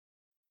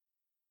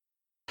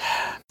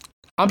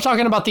 I'm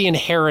talking about the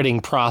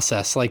inheriting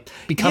process, like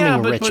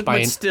becoming rich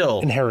by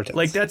still, inheritance.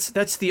 Like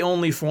that's the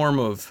only form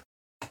of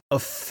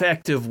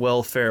effective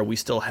welfare we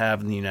still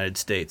have in the United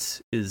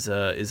States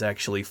is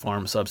actually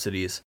farm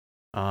subsidies.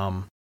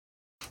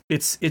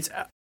 It's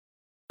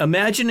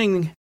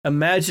imagining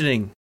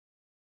that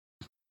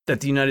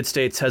the United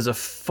States has a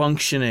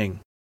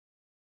functioning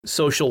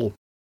social,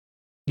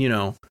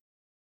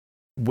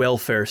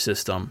 welfare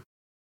system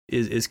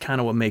is kind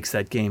of what makes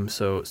that game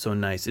so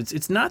nice.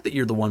 It's not that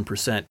you're the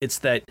 1%. It's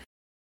that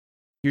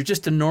you're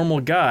just a normal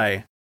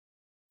guy,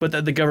 but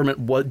that the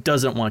government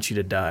doesn't want you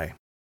to die.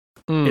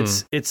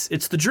 It's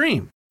the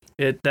dream.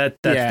 That's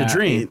the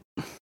dream.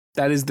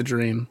 That is the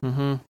dream.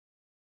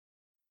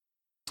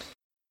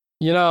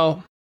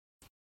 Mm-hmm.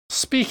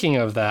 Speaking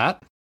of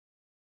that,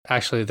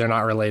 actually, they're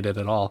not related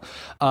at all.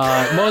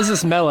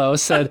 Moses Mello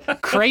said,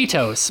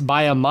 Kratos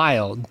by a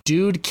mile.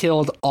 Dude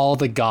killed all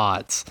the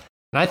gods.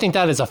 And I think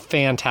that is a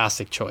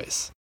fantastic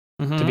choice,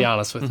 to be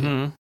honest with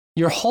you.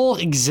 Your whole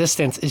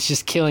existence is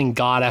just killing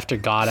god after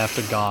god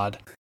after god.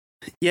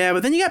 Yeah,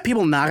 but then you got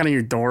people knocking on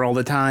your door all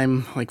the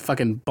time, like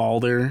fucking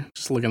Balder,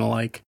 just looking to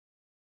like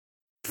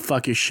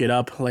fuck your shit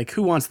up. Like,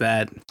 who wants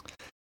that?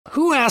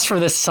 Who asked for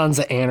this Sons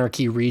of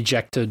Anarchy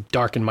reject to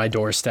darken my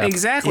doorstep?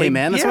 Exactly,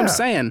 man. That's what I'm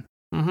saying.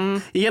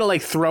 Mm-hmm. You gotta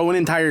like throw an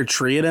entire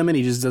tree at him and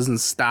he just doesn't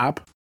stop.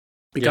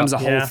 Becomes a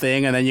whole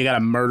thing, and then you gotta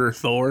murder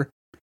Thor.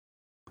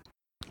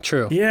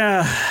 True.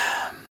 Yeah.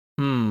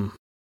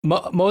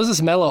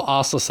 Moses Mello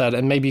also said,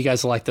 and maybe you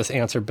guys will like this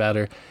answer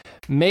better,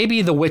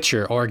 maybe The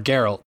Witcher or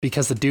Geralt,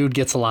 because the dude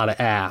gets a lot of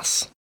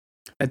ass.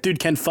 That dude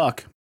can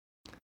fuck.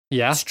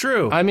 Yeah. It's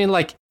true. I mean,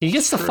 like, he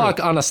gets to fuck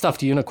on a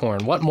stuffed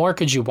unicorn. What more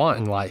could you want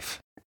in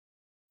life?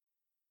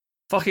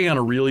 Fucking on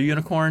a real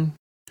unicorn?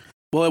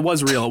 Well, it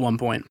was real at one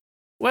point.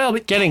 Well,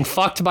 but Getting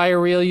fucked by a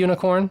real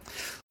unicorn?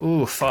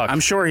 ooh, fuck. I'm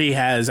sure he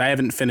has. I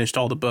haven't finished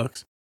all the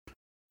books.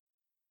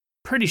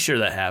 pretty sure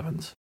that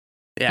happens.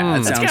 Yeah,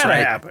 that That's sounds gotta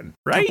right. happen,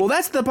 right? Well,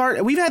 that's the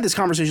part. We've had this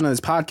conversation on this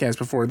podcast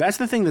before. That's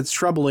the thing that's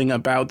troubling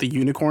about the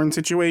unicorn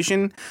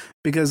situation,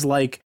 because,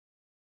 like,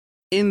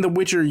 in the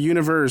Witcher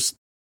universe,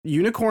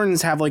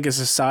 unicorns have, like, a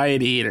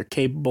society and are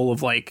capable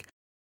of, like,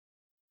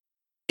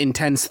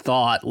 intense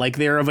thought. Like,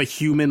 they're of a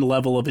human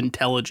level of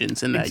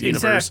intelligence in that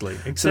universe.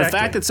 Exactly. So the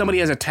fact that somebody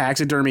has a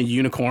taxidermy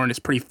unicorn is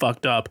pretty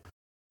fucked up.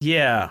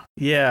 Yeah,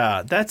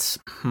 that's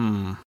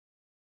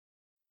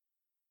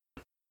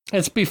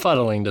It's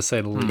befuddling, to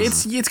say the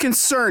least. It's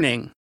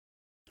concerning.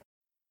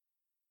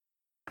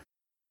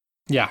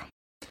 Yeah.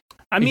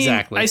 I mean,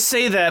 exactly. I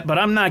say that, but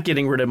I'm not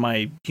getting rid of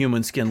my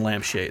human skin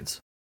lampshades.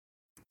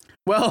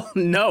 Well,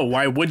 no,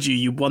 why would you?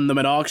 You won them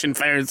at auction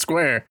fair and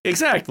square.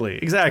 Exactly.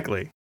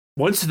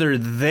 Once they're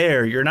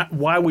there, you're not.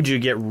 Why would you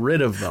get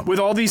rid of them? With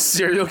all these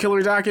serial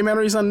killer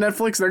documentaries on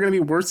Netflix, they're going to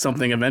be worth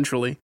something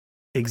eventually.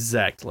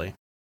 Exactly.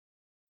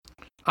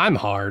 I'm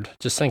hard,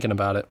 just thinking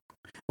about it.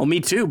 Well,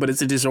 me too, but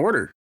it's a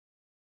disorder.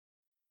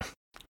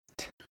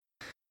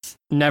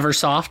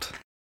 Neversoft?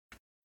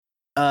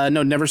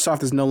 No,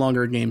 Neversoft is no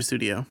longer a game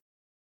studio.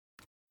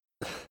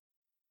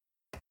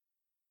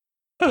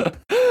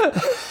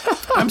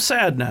 I'm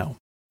sad now.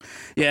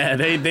 Yeah,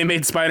 they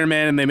made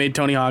Spider-Man and they made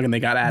Tony Hawk and they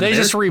got out of there. They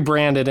just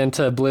rebranded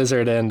into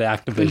Blizzard and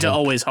Activision. Into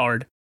Always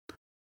Hard.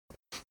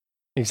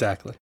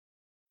 Exactly.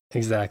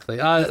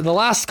 The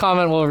last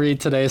comment we'll read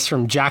today is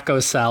from Jacko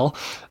Cell.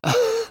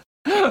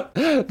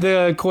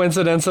 The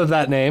coincidence of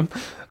that name.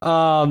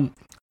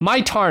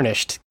 My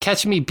Tarnished.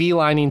 Catch me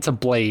beelining to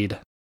Blade.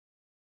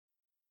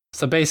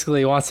 So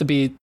basically, he wants to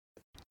be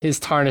his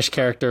Tarnished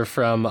character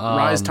from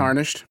Rise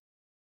Tarnished.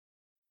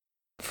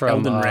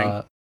 From Elden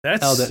Ring.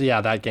 That's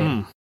that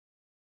game.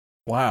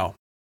 Wow.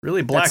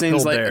 Really black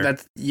pilled like there.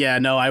 that's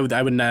no, I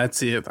would not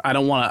see it. I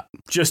don't want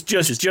to just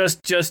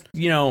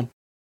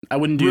I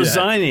wouldn't do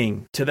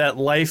resigning to that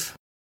life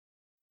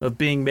of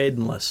being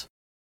maidenless.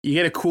 You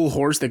get a cool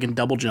horse that can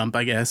double jump,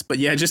 I guess. But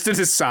yeah, just to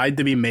decide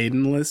to be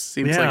maidenless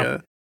seems like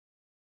a.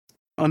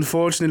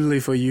 Unfortunately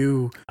for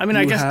you, I mean,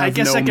 I guess I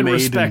can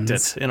respect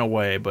it in a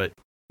way, but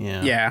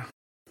yeah. Yeah.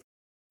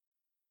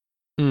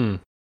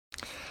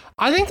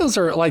 I think those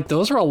are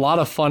a lot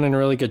of fun and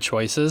really good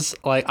choices.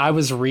 Like, I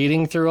was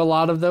reading through a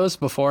lot of those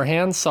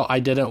beforehand, so I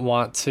didn't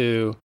want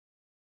to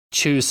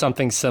choose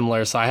something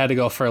similar, so I had to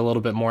go for a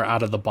little bit more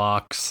out of the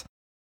box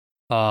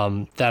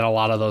than a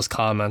lot of those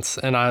comments.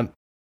 And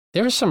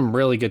there were some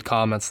really good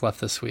comments left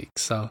this week,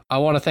 so I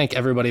want to thank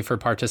everybody for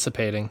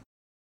participating.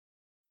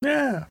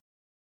 Yeah.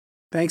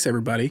 Thanks,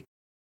 everybody.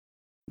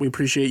 We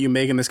appreciate you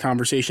making this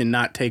conversation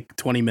not take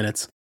 20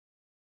 minutes.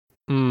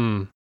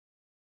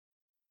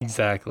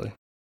 Exactly.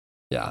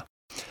 Yeah.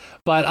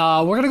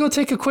 But we're going to go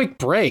take a quick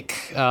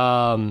break.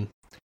 And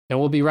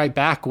we'll be right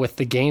back with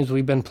the games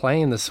we've been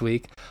playing this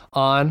week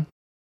on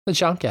the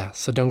Jumpcast.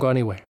 So don't go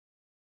anywhere.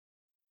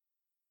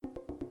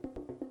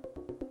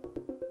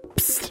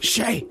 Psst,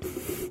 Shay.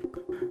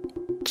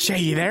 Shay,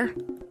 you there?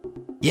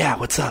 Yeah,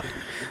 what's up?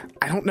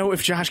 I don't know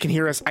if Josh can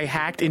hear us. I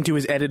hacked into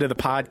his edit of the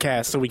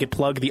podcast so we could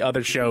plug the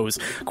other shows.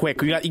 Quick,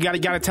 you got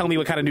to tell me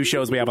what kind of new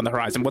shows we have on the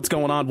horizon. What's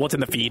going on? What's in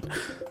the feed?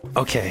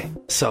 Okay,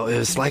 so it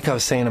was like I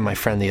was saying to my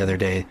friend the other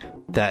day,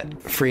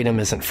 that freedom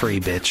isn't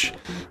free, bitch.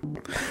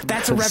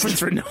 That's a reference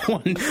for no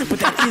one, but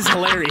that is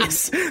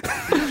hilarious.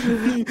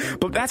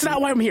 But that's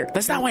not why I'm here.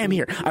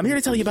 I'm here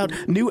to tell you about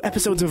new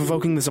episodes of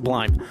Evoking the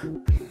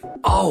Sublime.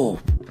 Oh,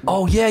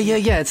 yeah.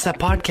 It's that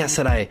podcast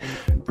that I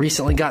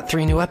recently got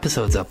 3 new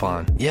episodes up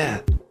on.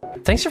 Yeah.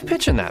 Thanks for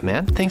pitching that,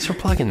 man. Thanks for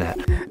plugging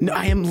that. No,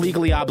 I am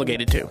legally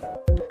obligated to.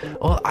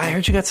 Well, I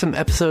heard you got some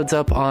episodes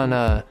up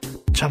on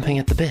Jumping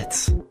at the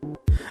Bits.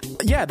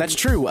 Yeah, that's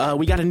true.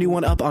 We got a new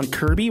one up on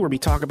Kirby where we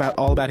talk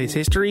all about his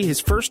history, his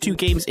first 2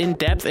 games in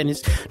depth, and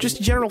his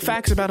just general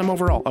facts about him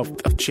overall. Oh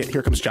shit!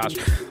 Here comes Josh.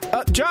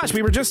 Josh,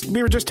 we were just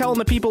telling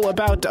the people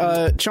about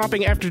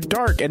Chomping After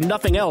Dark and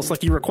nothing else,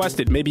 like you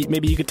requested. Maybe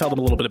you could tell them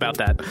a little bit about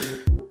that.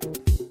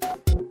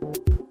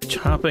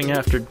 Chomping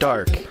After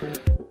Dark.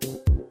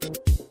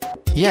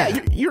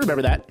 Yeah, you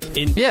remember that?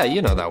 Yeah,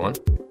 you know that one.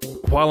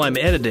 While I'm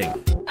editing,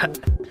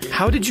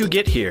 how did you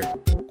get here?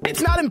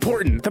 It's not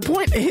important. The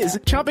point is,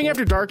 Chomping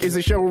After Dark is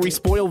a show where we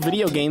spoil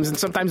video games and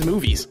sometimes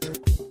movies.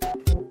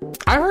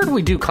 I heard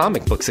we do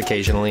comic books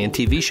occasionally and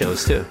TV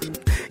shows, too.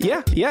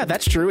 Yeah,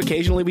 that's true.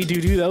 Occasionally we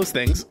do those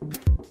things.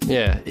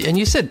 Yeah, and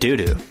you said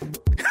doo-doo.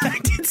 I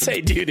did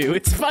say doo-doo.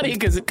 It's funny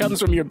because it comes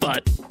from your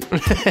butt.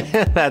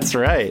 That's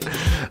right.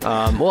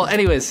 Well,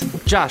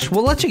 anyways, Josh,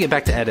 we'll let you get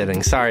back to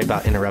editing. Sorry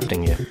about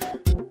interrupting you.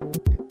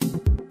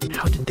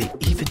 How did they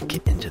even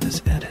get into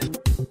this edit?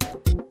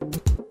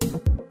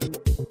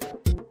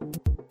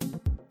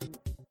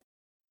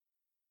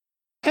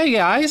 Hey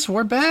guys,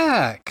 we're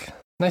back.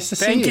 Nice to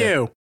see you. Thank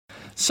you.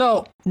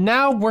 So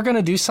now we're going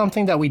to do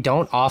something that we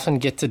don't often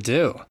get to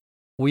do.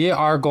 We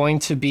are going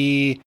to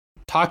be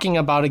talking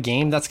about a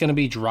game that's going to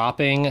be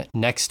dropping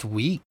next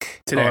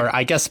week. Today. Or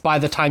I guess by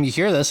the time you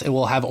hear this, it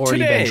will have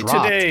already been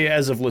dropped. Today,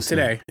 as of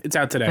listening. Today. It's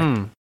out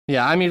today.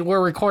 Yeah, I mean,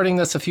 we're recording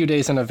this a few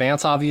days in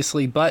advance,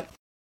 obviously, but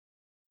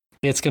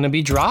it's going to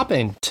be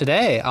dropping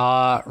today.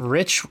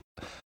 Rich,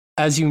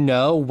 as you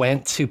know,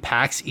 went to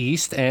PAX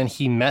East and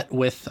he met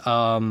with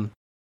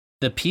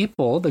the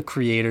people, the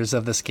creators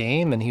of this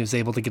game, and he was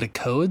able to get a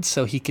code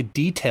so he could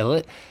detail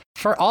it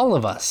for all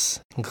of us,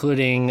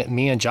 including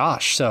me and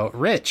Josh. So,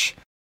 Rich,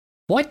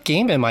 what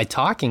game am I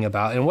talking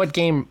about, and what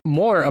game,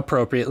 more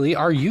appropriately,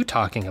 are you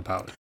talking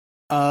about?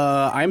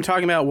 I'm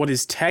talking about what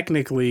is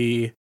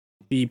technically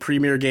the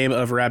premiere game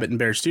of Rabbit and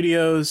Bear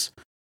Studios,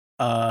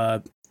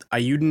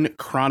 Eiyuden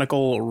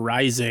Chronicle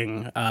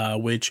Rising,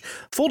 which,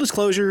 full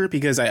disclosure,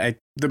 because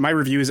my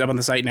review is up on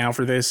the site now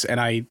for this, and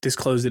I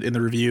disclosed it in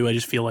the review. I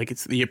just feel like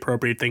it's the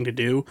appropriate thing to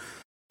do.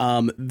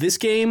 This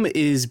game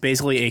is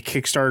basically a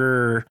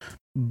Kickstarter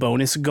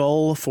bonus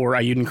goal for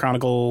Eiyuden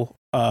Chronicle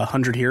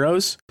 100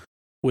 Heroes,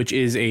 which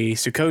is a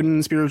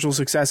Suikoden spiritual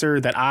successor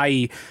that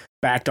I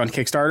backed on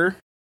Kickstarter.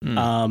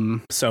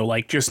 So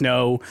like, just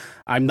know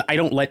I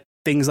don't let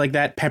things like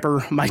that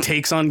pepper my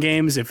takes on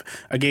games. If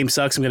a game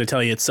sucks, I'm going to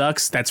tell you it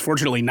sucks. That's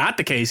fortunately not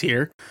the case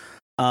here.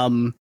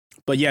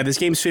 But yeah, this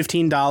game's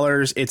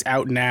 $15. It's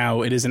out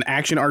now. It is an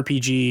action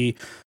RPG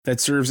that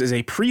serves as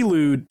a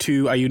prelude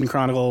to Eiyuden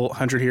Chronicle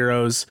 100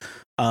 Heroes.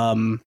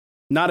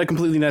 Not a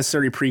completely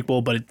necessary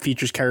prequel, but it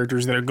features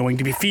characters that are going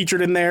to be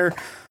featured in there.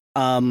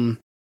 And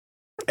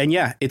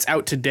yeah, it's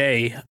out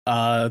today.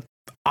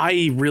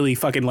 I really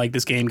fucking like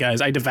this game,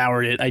 guys. I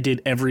devoured it. I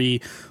did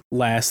every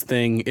last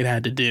thing it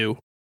had to do.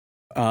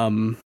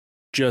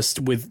 Just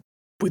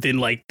within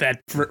like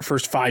that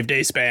first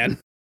 5-day span.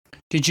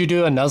 Did you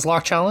do a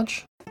Nuzlocke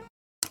challenge?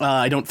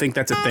 I don't think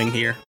that's a thing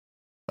here.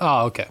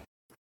 Oh, okay.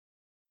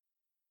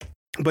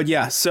 But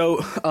yeah,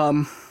 so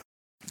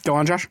go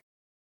on, Josh.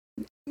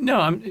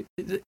 No,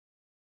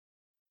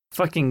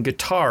 fucking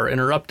guitar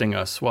interrupting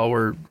us while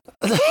we're.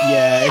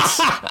 Yeah,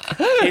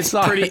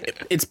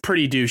 it's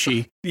pretty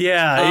douchey.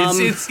 Yeah,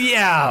 it's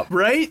yeah,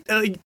 right.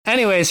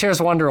 Anyways, here's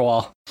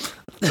Wonderwall.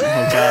 Oh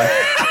god.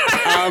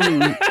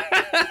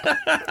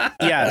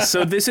 Yeah,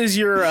 so this is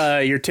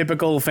your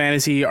typical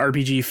fantasy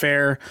RPG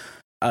fare.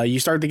 You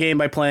start the game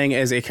by playing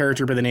as a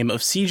character by the name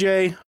of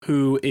CJ,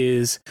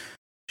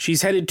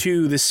 she's headed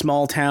to this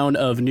small town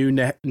of New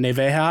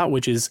Neveja,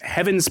 which is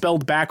heaven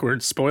spelled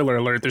backwards. Spoiler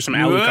alert, there's some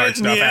Alucard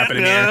stuff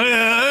happening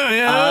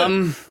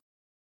here.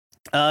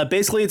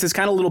 Basically, it's this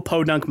kind of little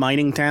podunk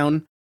mining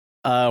town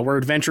where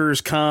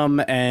adventurers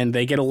come and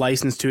they get a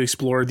license to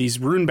explore these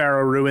rune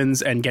barrow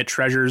ruins and get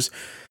treasures.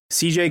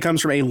 CJ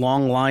comes from a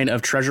long line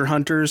of treasure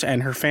hunters,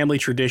 and her family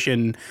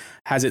tradition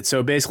has it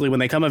so basically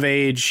when they come of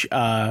age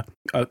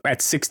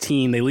at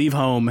 16, they leave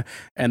home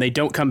and they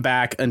don't come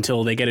back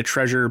until they get a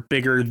treasure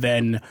bigger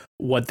than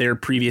what their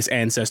previous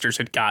ancestors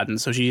had gotten.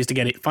 So she used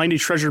to find a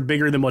treasure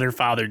bigger than what her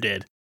father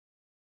did.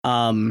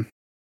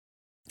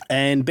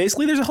 And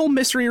basically there's a whole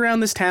mystery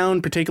around this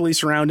town, particularly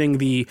surrounding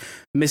the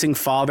missing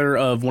father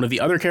of one of the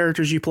other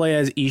characters you play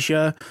as,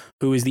 Isha,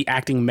 who is the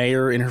acting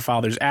mayor in her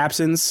father's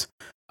absence.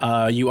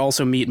 You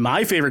also meet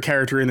my favorite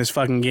character in this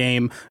fucking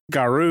game,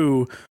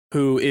 Garou,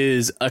 who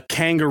is a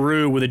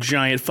kangaroo with a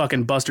giant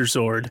fucking buster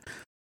sword.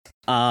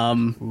 That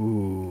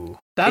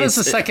is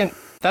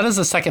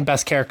the second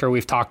best character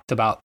we've talked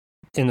about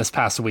in this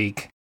past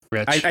week,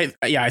 Rich.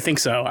 I think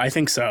so.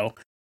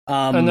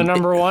 And the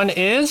number one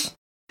is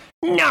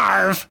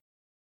Narv.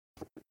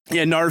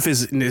 Yeah, Narv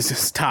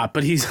is top,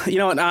 but he's,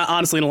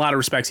 honestly, in a lot of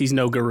respects, he's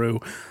no Garou.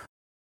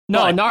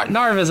 No,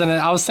 Narv isn't it.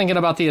 I was thinking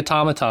about the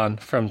automaton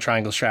from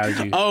Triangle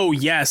Strategy. Oh,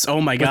 yes. Oh,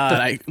 my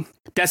God.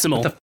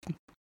 Decimal.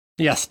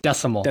 Yes,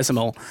 Decimal.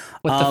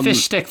 With the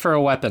fish stick for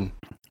a weapon.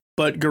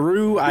 But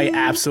Garou,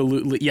 a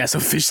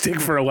fish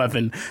stick for a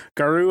weapon.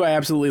 Garou, I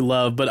absolutely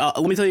love. But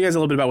let me tell you guys a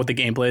little bit about what the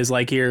gameplay is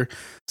like here.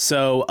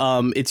 So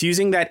it's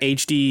using that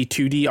HD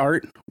 2D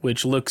art,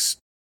 which looks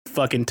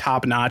fucking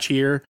top notch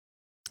here.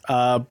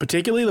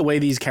 Particularly the way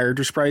these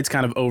character sprites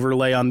kind of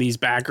overlay on these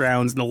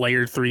backgrounds and the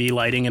layered 3D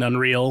lighting in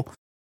Unreal.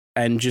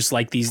 And just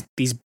like these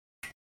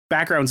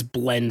backgrounds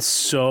blend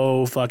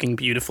so fucking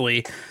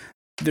beautifully.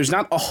 There's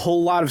not a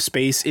whole lot of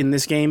space in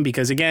this game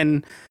because,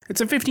 again,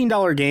 it's a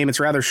 $15 game. It's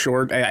rather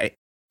short. I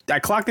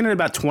clocked in at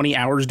about 20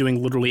 hours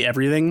doing literally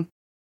everything.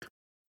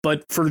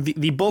 But for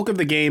the bulk of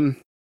the game,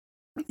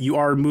 you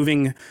are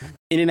moving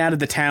in and out of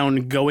the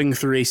town, going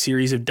through a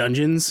series of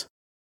dungeons.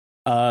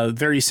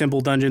 Very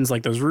simple dungeons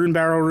like those rune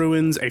barrow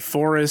ruins, a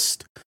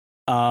forest,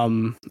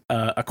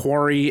 a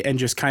quarry, and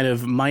just kind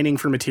of mining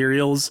for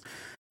materials.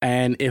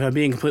 And if I'm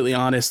being completely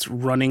honest,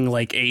 running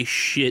like a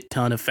shit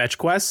ton of fetch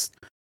quests.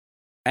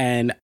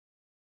 And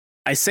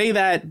I say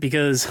that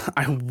because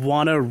I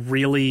want to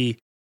really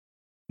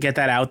get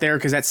that out there,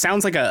 because that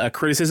sounds like a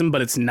criticism, but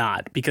it's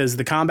not, because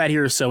the combat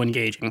here is so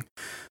engaging.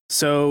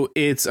 So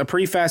it's a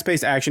pretty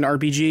fast-paced action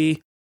RPG.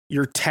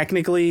 You're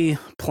technically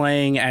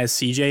playing as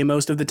CJ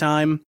most of the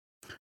time,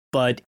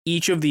 but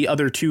each of the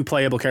other two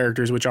playable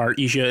characters, which are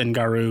Isha and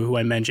Garou, who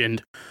I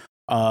mentioned,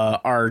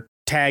 are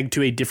tagged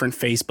to a different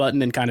face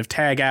button and kind of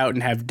tag out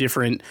and have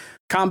different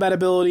combat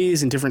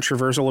abilities and different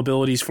traversal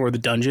abilities for the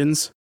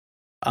dungeons.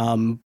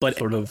 But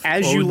sort of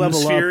as you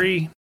level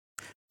up,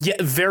 yeah,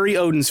 very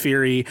Odin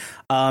Sphere.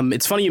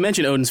 It's funny you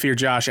mentioned Odin Sphere,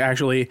 Josh,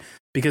 actually,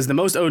 because the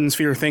most Odin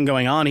Sphere thing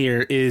going on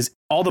here is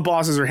all the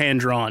bosses are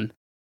hand drawn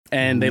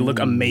and they look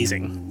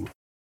amazing.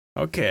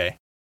 Okay.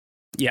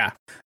 Yeah,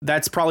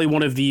 that's probably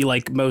one of the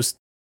most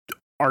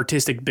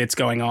artistic bits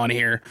going on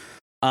here.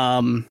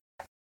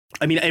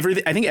 I mean, I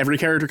think every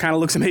character kind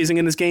of looks amazing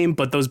in this game,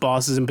 but those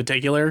bosses in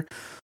particular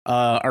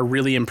are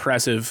really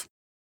impressive.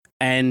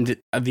 And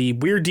the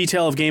weird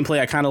detail of gameplay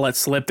I kind of let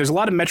slip. There's a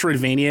lot of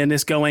Metroidvania in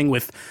this going,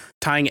 with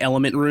tying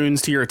element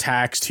runes to your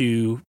attacks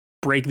to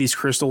break these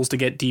crystals to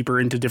get deeper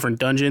into different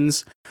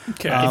dungeons.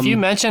 Okay. If you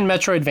mention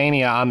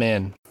Metroidvania, I'm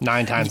in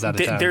 9 times out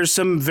of 10. There's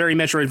some very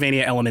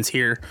Metroidvania elements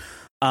here.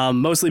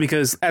 Mostly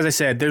because, as I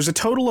said, there's a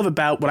total of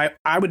about what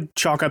I would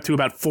chalk up to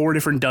about 4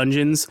 different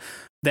dungeons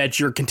that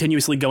you're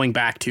continuously going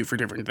back to for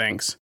different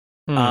things.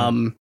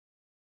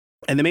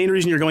 And the main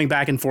reason you're going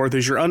back and forth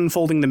is you're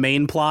unfolding the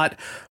main plot,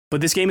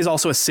 but this game is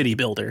also a city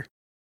builder.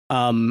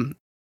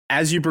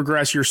 As you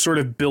progress, you're sort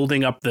of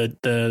building up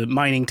the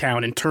mining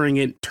town and turning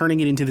it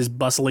into this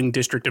bustling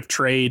district of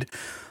trade,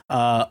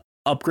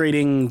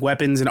 upgrading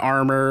weapons and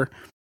armor.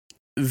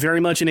 Very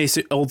much in a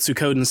old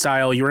Suikoden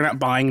style. You're not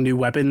buying new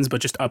weapons,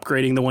 but just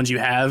upgrading the ones you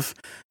have,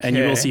 and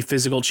you will see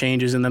physical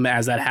changes in them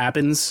as that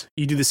happens.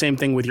 You do the same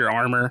thing with your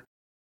armor.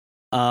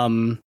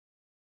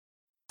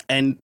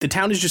 And the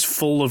town is just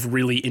full of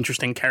really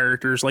interesting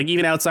characters. Like,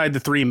 even outside the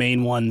 3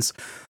 main ones,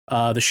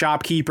 the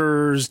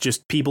shopkeepers,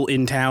 just people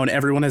in town,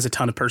 everyone has a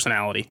ton of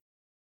personality.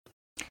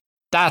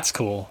 That's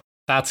cool.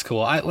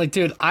 I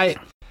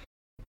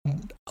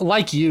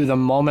like you, the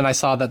moment I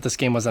saw that this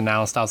game was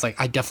announced, I was like,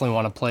 I definitely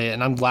want to play it.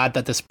 And I'm glad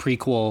that this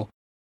prequel,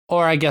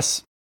 or I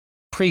guess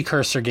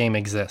precursor game,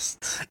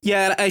 exists.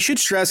 Yeah, I should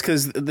stress,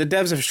 because the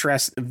devs have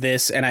stressed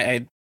this,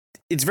 and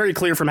it's very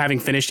clear from having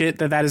finished it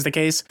that is the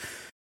case.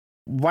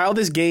 While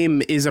this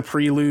game is a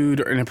prelude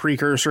and a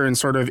precursor and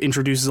sort of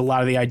introduces a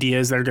lot of the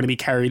ideas that are going to be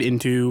carried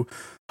into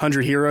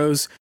 100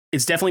 Heroes,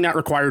 it's definitely not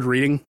required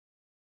reading.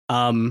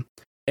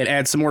 It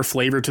adds some more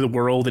flavor to the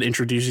world. It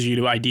introduces you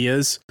to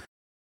ideas.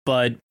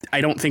 But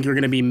I don't think you're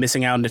going to be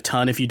missing out on a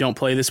ton if you don't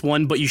play this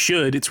one, but you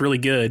should. It's really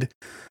good.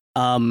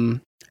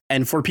 And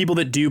for people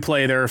that do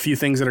play, there are a few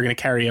things that are going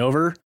to carry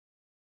over.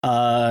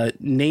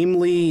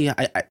 Namely,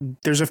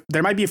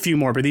 there might be a few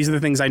more, but these are the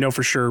things I know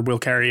for sure will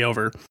carry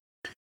over.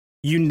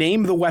 You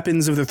name the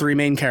weapons of the three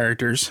main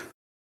characters,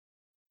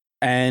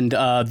 and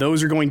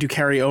those are going to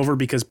carry over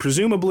because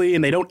presumably,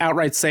 and they don't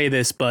outright say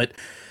this, but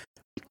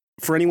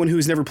for anyone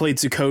who's never played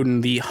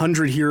Suikoden, the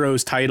 100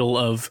 Heroes title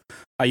of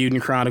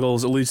Eiyuden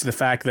Chronicles alludes to the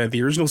fact that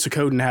the original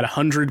Suikoden had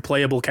 100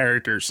 playable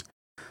characters,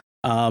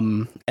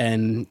 and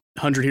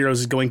 100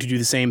 Heroes is going to do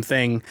the same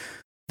thing.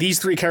 These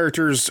three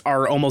characters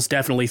are almost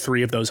definitely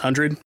 3 of those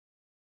 100.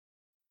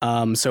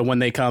 So when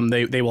they come,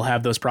 they will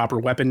have those proper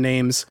weapon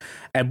names.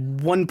 At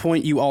one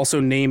point, you also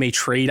name a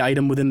trade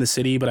item within the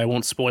city, but I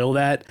won't spoil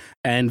that.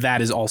 And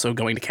that is also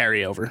going to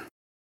carry over.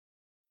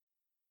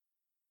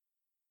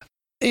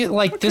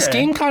 This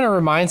game kind of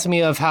reminds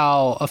me of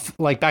how,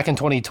 like back in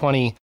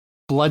 2020,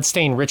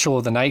 Bloodstained Ritual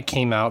of the Night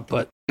came out,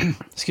 but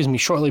excuse me,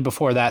 shortly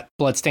before that,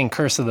 Bloodstained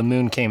Curse of the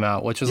Moon came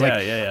out, which was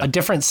a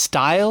different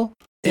style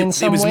in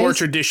some ways. It was more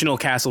traditional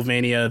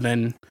Castlevania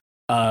than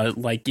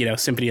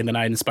Symphony of the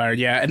Night inspired.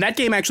 Yeah. And that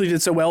game actually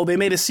did so well, they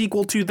made a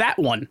sequel to that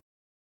one.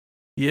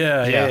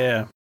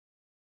 Yeah.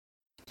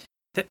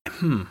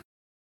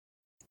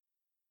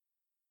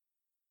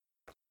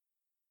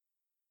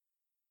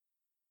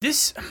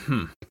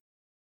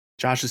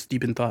 Josh is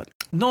deep in thought.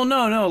 No.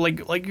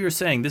 Like you were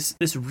saying,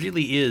 this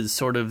really is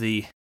sort of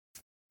the...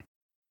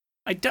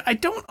 I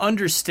don't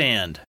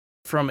understand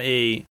from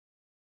a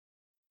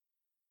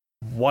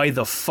why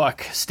the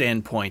fuck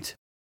standpoint.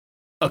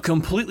 A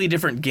completely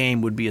different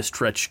game would be a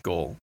stretch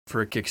goal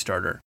for a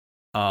Kickstarter.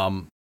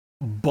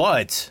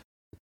 But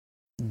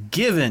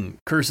given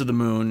Curse of the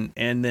Moon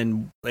and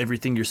then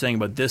everything you're saying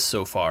about this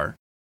so far,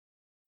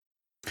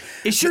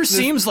 it sure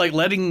seems like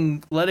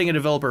letting a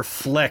developer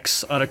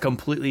flex on a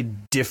completely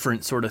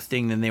different sort of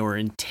thing than they were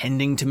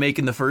intending to make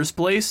in the first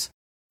place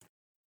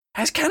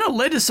has kind of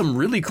led to some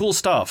really cool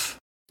stuff.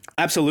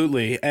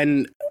 Absolutely.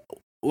 And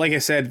like I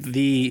said,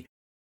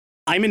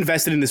 I'm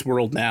invested in this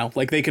world now.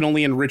 Like, they can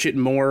only enrich it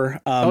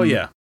more.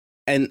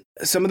 And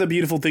some of the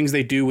beautiful things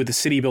they do with the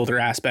city builder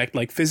aspect,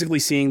 like physically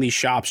seeing these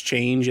shops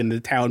change and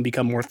the town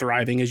become more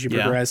thriving as you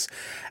progress.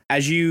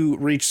 As you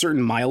reach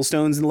certain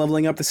milestones in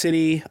leveling up the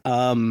city,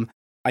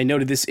 I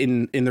noted this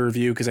in the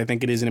review because I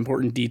think it is an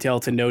important detail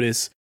to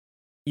notice.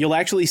 You'll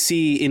actually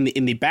see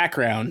in the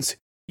backgrounds,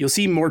 you'll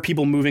see more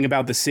people moving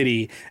about the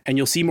city, and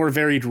you'll see more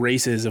varied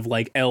races of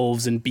like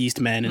elves and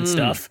beastmen and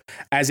stuff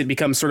as it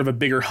becomes sort of a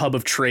bigger hub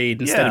of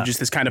trade instead of just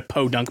this kind of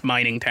podunk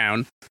mining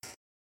town.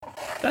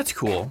 That's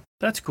cool.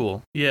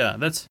 Yeah,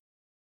 that's...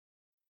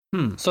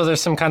 So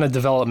there's some kind of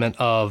development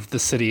of the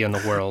city and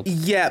the world.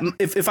 Yeah,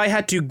 if I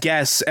had to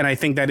guess, and I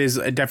think that is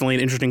definitely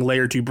an interesting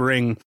layer to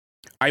bring,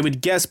 I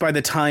would guess by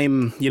the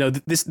time,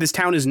 this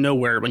town is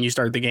nowhere when you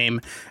start the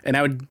game, and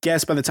I would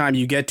guess by the time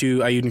you get to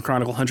Eiyuden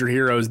Chronicle 100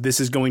 Heroes,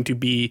 this is going to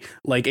be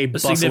like a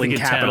bustling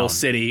capital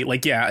city.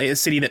 Like, a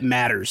city that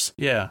matters.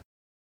 Yeah.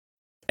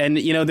 And,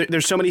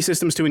 there's so many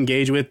systems to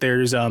engage with.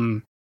 There's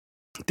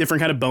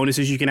different kind of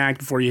bonuses you can act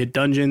before you hit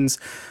dungeons.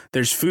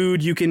 There's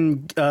food you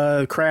can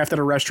craft at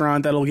a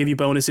restaurant that'll give you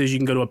bonuses. You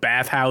can go to a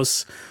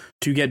bathhouse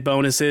to get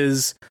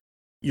bonuses.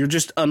 You're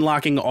just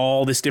unlocking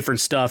all this different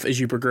stuff as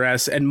you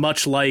progress. And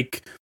much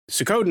like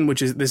Suikoden,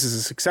 this is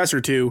a successor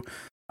to,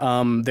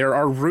 there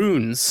are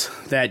runes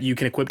that you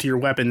can equip to your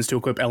weapons to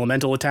equip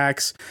elemental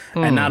attacks.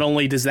 And not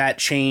only does that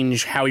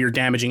change how you're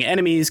damaging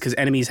enemies, because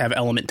enemies have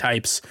element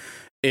types,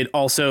 it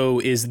also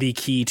is the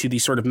key to the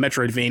sort of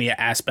Metroidvania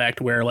aspect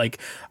where, like,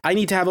 I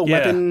need to have a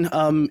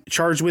weapon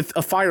charged with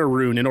a fire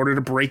rune in order to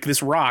break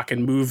this rock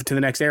and move to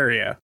the next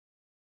area.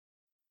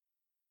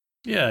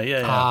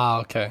 Yeah.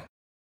 Ah, okay.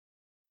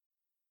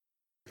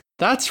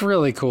 That's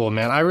really cool,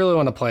 man. I really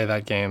want to play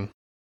that game.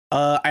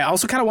 I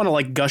also kind of want to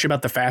like gush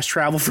about the fast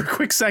travel for a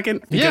quick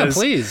second. Because, yeah,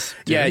 please.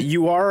 Yeah,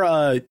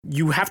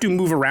 you have to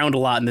move around a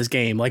lot in this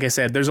game. Like I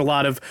said, there's a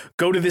lot of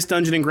go to this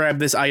dungeon and grab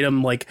this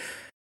item. Like,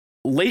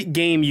 late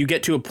game, you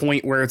get to a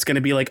point where it's going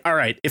to be like, all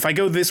right, if I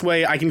go this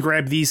way, I can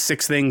grab these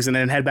 6 things and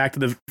then head back to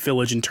the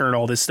village and turn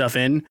all this stuff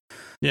in.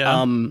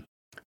 Yeah.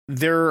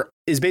 There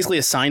is basically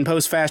a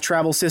signpost fast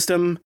travel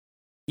system.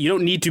 You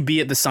don't need to be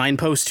at the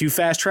signpost to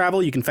fast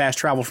travel. You can fast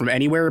travel from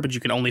anywhere, but you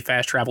can only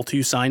fast travel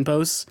to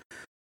signposts.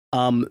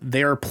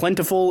 They are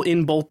plentiful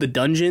in both the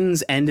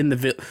dungeons and in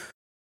the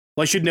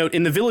Well, I should note,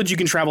 in the village, you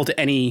can travel to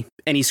any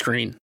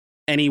screen,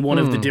 any one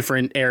of the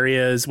different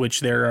areas,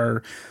 which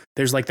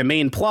there's like the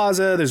main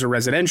plaza, there's a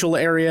residential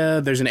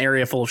area, there's an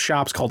area full of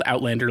shops called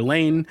Outlander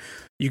Lane.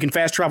 You can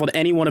fast travel to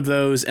any one of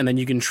those, and then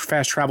you can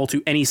fast travel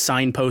to any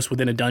signpost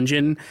within a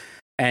dungeon.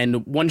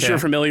 And once you're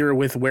familiar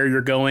with where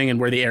you're going and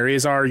where the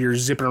areas are, you're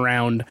zipping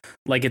around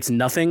like it's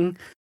nothing.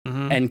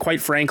 And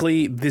quite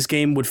frankly, this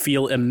game would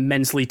feel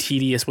immensely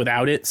tedious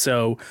without it.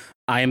 So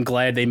I am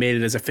glad they made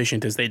it as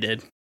efficient as they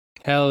did.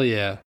 Hell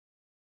yeah.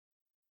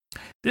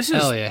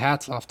 Hell yeah.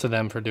 Hats off to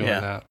them for doing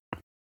that.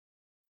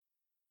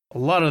 A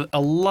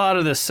lot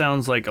of this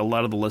sounds like a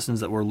lot of the lessons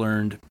that were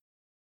learned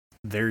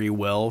very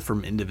well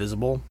from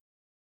Indivisible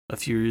a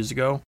few years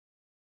ago.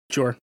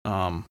 Sure.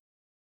 Kind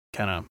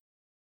of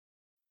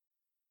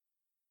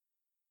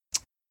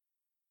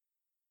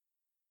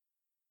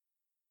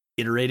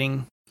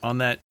iterating on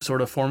that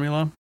sort of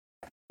formula,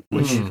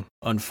 which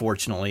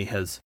unfortunately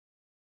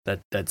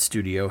that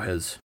studio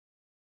has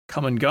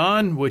come and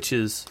gone, which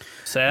is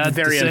sad.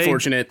 Very to say.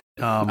 Unfortunate.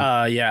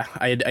 I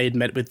had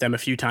met with them a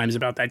few times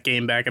about that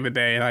game back in the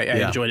day, and I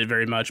enjoyed it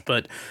very much.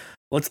 But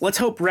let's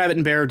hope Rabbit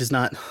and Bear does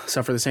not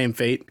suffer the same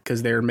fate,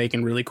 because they're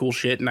making really cool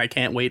shit, and I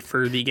can't wait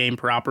for the game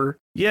proper.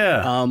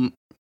 Yeah.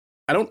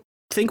 I don't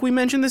think we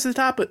mentioned this at the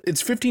top, but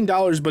it's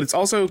 $15, but it's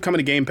also coming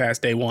to Game Pass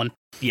day one.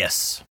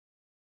 Yes.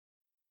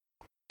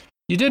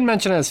 You did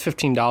mention it as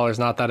 $15,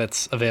 not that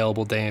it's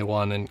available day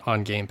one and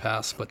on Game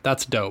Pass, but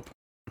that's dope.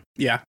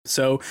 Yeah,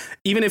 so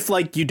even if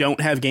you don't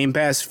have Game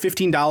Pass,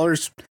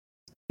 $15,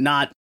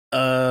 not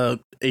a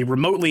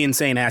remotely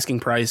insane asking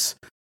price,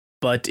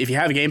 but if you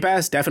have a Game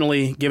Pass,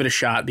 definitely give it a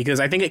shot, because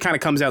I think it kind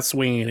of comes out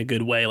swinging in a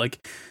good way.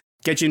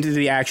 Get you into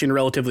the action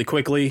relatively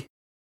quickly,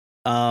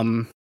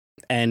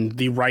 and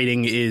the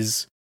writing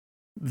is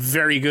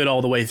very good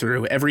all the way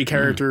through. Every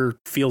character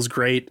feels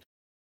great.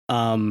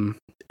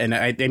 And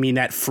I mean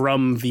that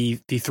from the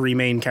three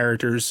main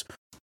characters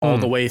all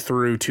the way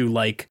through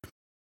to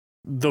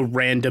the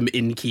random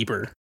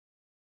innkeeper.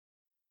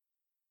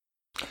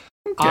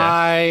 Okay.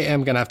 I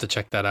am gonna have to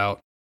check that out.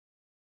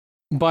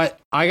 But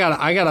I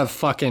gotta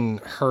fucking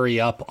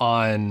hurry up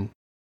on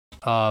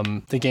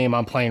the game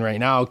I'm playing right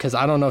now, because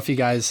I don't know if you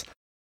guys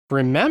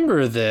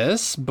remember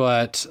this,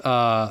 but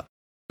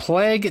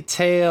Plague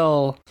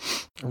Tale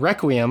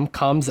Requiem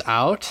comes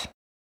out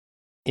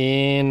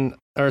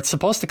or it's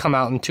supposed to come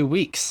out in 2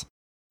 weeks.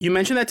 You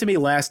mentioned that to me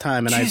last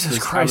time, and Jesus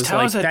Christ,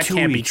 how is that 2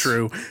 can't be weeks?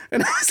 true.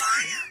 And I was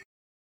like,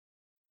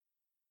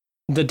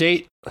 the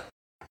date.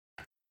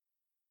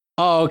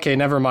 Oh, okay,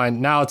 never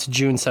mind. Now it's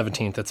June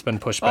 17th. It's been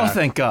pushed back. Oh,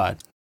 thank God.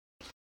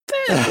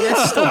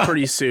 It's still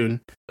pretty soon.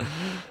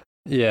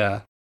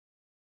 Yeah.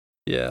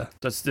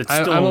 That's still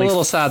I'm only a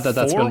little sad that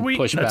that's been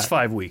pushed back. That's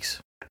 5 weeks.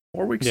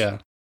 4 weeks? Yeah.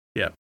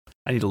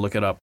 I need to look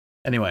it up.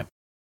 Anyway.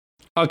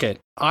 Okay.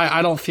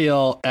 I don't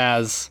feel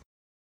as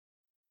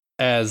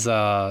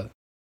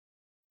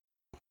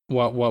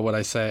what would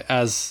I say?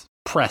 As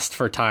pressed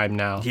for time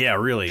now. Yeah,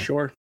 really.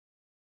 Sure.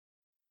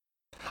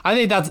 I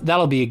think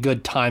that'll be a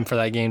good time for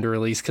that game to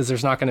release, because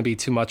there's not going to be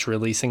too much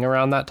releasing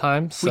around that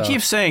time. So. We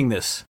keep saying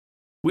this.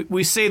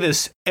 We say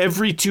this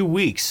every 2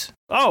 weeks.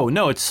 Oh,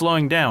 no, it's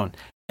slowing down.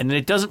 And then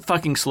it doesn't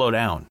fucking slow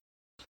down.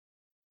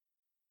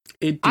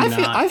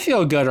 I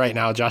feel good right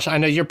now, Josh. I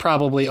know you're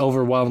probably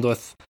overwhelmed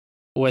with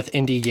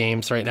indie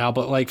games right now,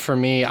 but for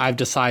me, I've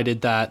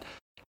decided that,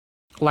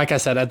 like I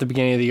said at the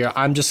beginning of the year,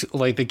 I'm just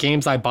the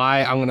games I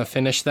buy, I'm going to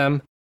finish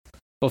them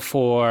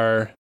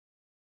before.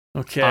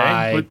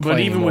 Okay,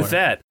 but even with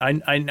that,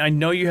 I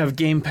know you have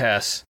Game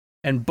Pass,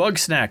 and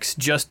Bugsnax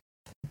just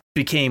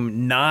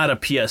became not a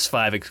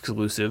PS5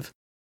 exclusive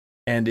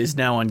and is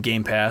now on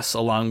Game Pass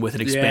along with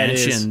an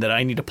expansion that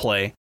I need to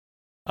play.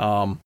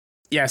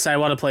 Yes, I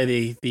want to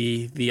play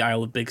the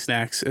Isle of Big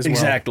Snacks as well.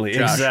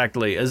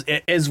 Exactly.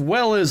 As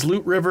well as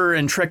Loot River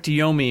and Trek to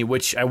Yomi,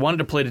 which I wanted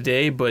to play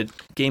today, but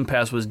Game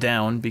Pass was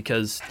down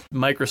because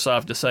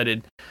Microsoft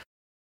decided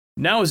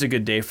now is a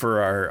good day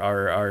for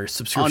our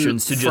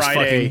subscriptions to just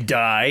fucking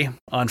die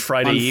on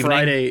Friday evening.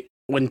 Friday,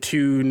 when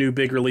 2 new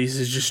big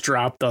releases just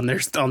dropped on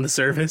the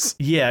service.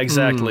 Yeah,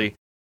 exactly.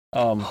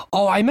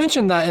 I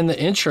mentioned that in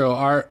the intro.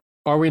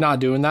 Are we not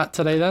doing that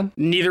today then?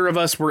 Neither of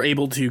us were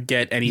able to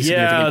get any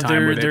significant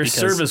time with it their because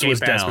service Game was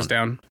Pass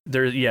down.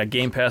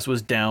 Game Pass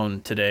was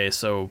down today,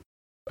 so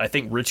I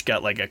think Rich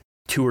got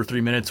 2 or 3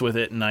 minutes with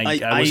it, and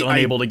I was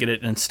unable to get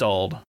it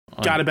installed.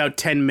 Got about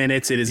 10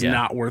 minutes. It is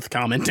not worth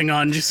commenting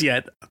on just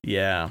yet.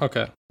 Yeah.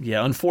 Okay.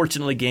 Yeah,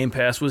 unfortunately, Game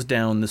Pass was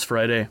down this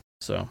Friday,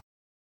 so.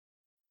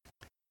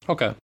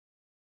 Okay.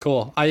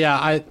 Cool.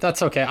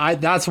 That's okay.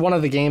 That's one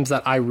of the games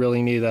that I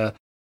really need to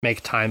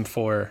make time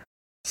for.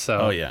 So.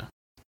 Oh yeah.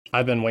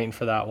 I've been waiting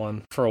for that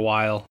one for a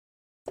while.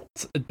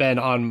 It's been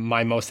on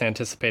my most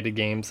anticipated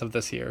games of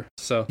this year.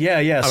 So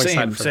yeah,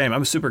 same.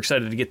 I'm super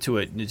excited to get to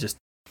it. It just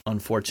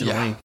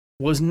unfortunately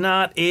was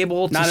not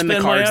able to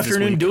spend my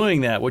afternoon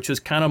doing that, which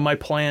was kind of my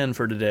plan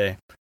for today.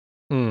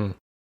 So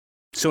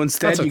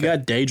instead, you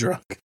got day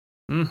drunk.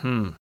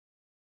 Mm-hmm.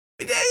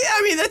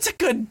 I mean, that's a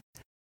good.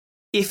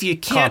 If you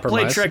can't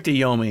play Trek to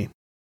Yomi,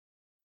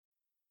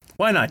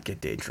 why not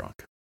get day drunk?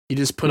 You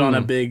just put on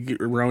a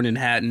big Ronin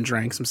hat and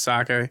drank some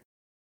sake.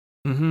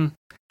 Mm-hmm.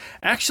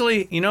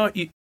 Actually,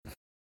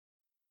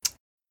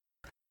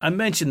 I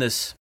mentioned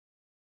this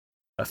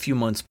a few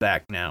months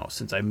back now,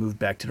 since I moved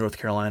back to North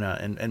Carolina,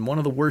 and one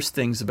of the worst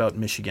things about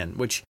Michigan,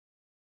 which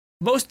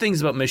most things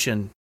about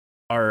Michigan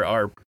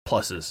are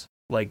pluses.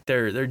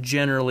 They're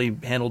generally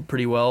handled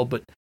pretty well,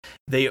 but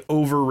they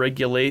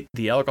overregulate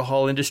the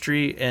alcohol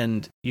industry,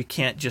 and you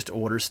can't just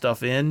order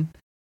stuff in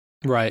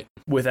Right.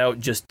 without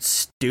just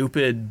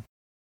stupid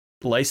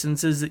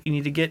licenses that you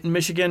need to get in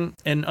Michigan.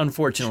 And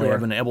unfortunately, Sure.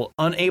 I've been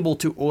unable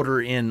to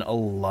order in a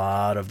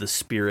lot of the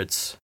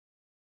spirits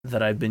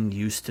that I've been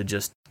used to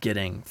just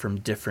getting from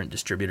different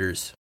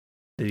distributors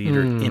that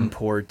either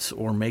import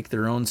or make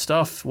their own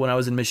stuff when I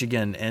was in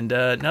Michigan. And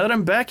now that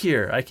I'm back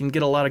here, I can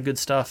get a lot of good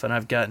stuff, and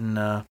I've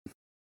gotten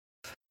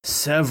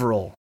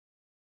several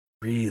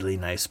really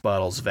nice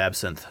bottles of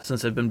absinthe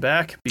since I've been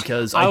back,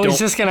 because I was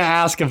just going to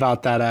ask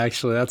about that,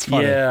 actually. That's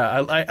funny. Yeah,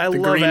 I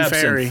love Green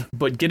absinthe, Fairy.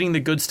 but getting the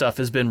good stuff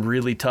has been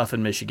really tough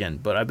in Michigan.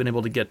 But I've been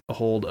able to get a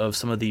hold of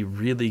some of the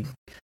really,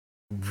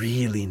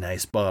 really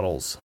nice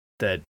bottles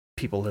that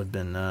people have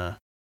been.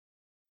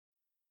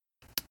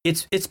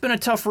 It's been a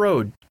tough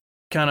road,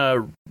 kind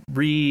of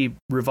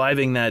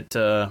reviving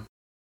that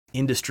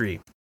industry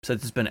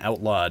since it's been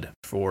outlawed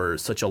for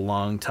such a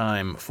long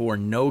time for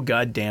no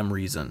goddamn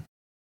reason.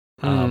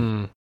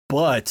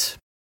 But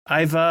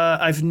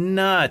I've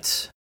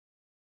not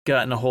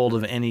gotten a hold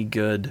of any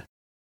good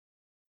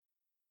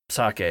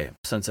sake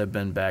since I've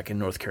been back in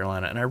North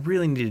Carolina, and I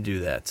really need to do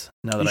that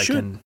now that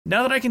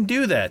I can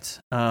do that.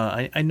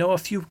 I know a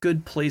few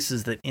good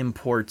places that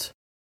import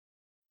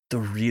the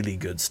really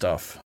good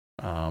stuff,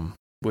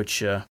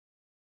 which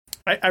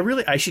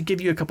I should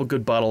give you a couple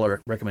good bottle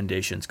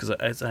recommendations,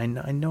 because I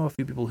know a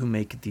few people who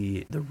make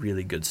the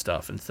really good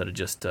stuff instead of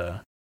just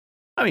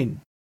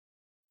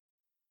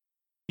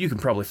you can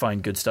probably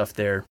find good stuff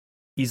there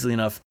easily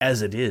enough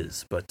as it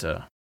is, but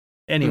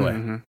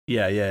anyway,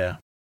 yeah.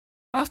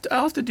 I'll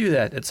have to do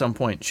that at some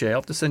point, Shay. I'll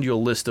have to send you a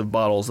list of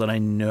bottles that I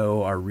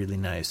know are really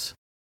nice.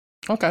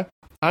 Okay,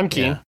 I'm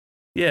keen.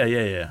 Yeah.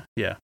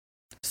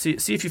 See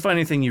if you find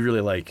anything you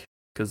really like,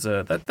 because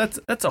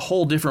that's a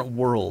whole different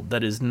world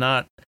that is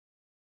not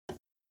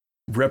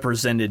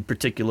represented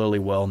particularly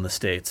well in the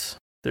States.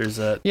 There's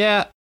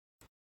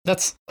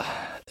that's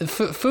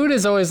food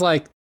is always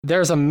like,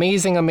 there's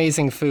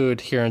amazing food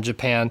here in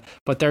Japan,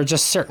 but there are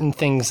just certain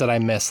things that I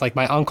miss. Like,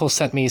 my uncle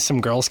sent me some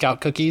Girl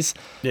Scout cookies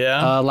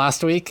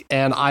last week,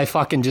 and I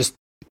fucking just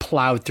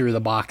plowed through the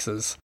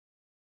boxes.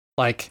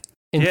 Like,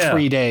 in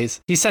 3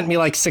 days. He sent me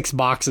like 6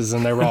 boxes,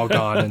 and they were all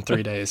gone in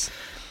 3 days.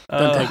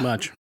 Doesn't take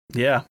much.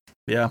 Yeah.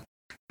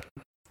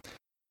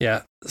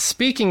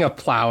 Speaking of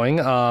plowing,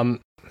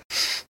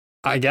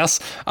 I guess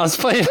I was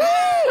playing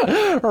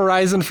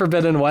Horizon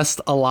Forbidden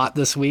West a lot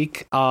this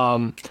week.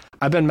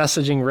 I've been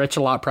messaging Rich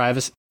a lot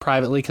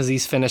privately because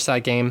he's finished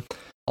that game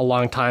a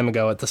long time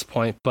ago at this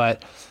point.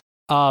 But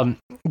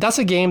that's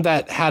a game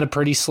that had a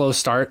pretty slow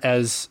start,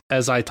 as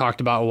I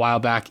talked about a while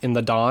back in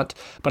the Daunt.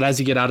 But as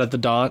you get out of the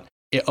Daunt,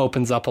 it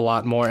opens up a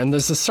lot more. And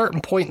there's a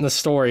certain point in the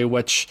story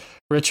which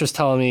Rich was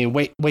telling me,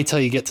 wait till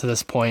you get to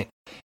this point.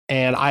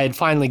 And I had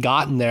finally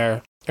gotten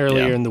there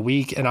earlier in the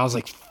week, and I was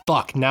like,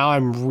 fuck, now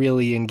I'm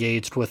really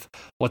engaged with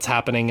what's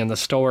happening in the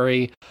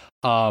story.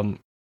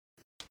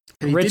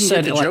 Rich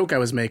said the joke I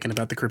was making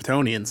about the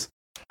Kryptonians.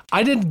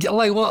 I didn't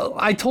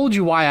I told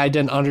you why I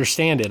didn't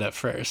understand it at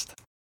first.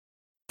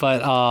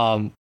 But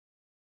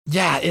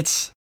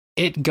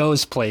it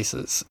goes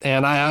places,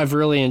 and I've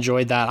really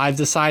enjoyed that. I've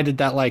decided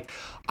that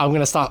I'm going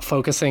to stop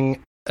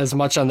focusing as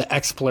much on the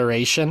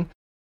exploration,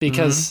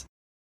 because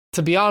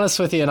to be honest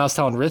with you, and I was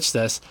telling Rich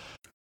this,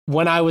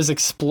 when I was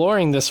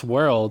exploring this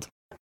world,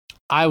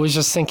 I was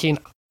just thinking,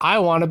 I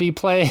want to be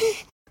playing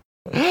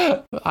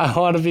Breath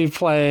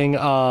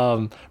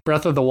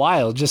of the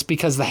Wild, just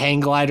because the hang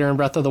glider in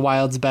Breath of the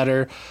Wild's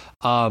better.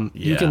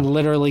 You can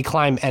literally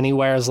climb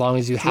anywhere as long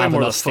as you have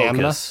enough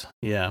stamina.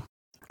 Yeah.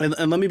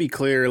 And let me be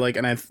clear,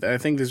 and I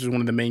think this is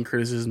one of the main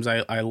criticisms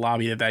I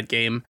lobbied at that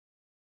game.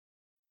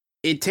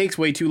 It takes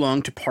way too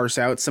long to parse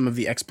out some of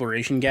the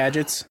exploration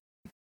gadgets.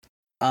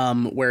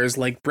 Whereas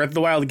Breath of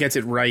the Wild gets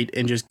it right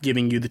in just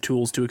giving you the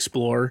tools to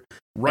explore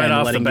right and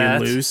off letting the bat.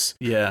 you loose.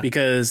 Yeah.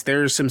 Because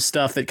there's some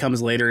stuff that comes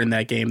later in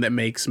that game that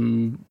makes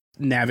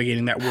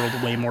navigating that world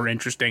way more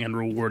interesting and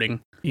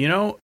rewarding. You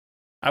know,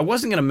 I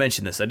wasn't going to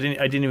mention this. I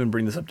didn't even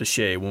bring this up to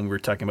Shay when we were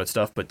talking about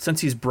stuff, but since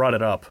he's brought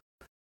it up,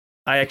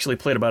 I actually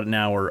played about an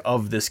hour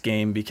of this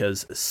game,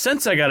 because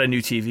since I got a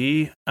new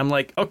TV, I'm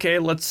like, okay,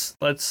 let's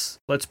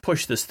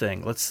push this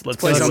thing. Let's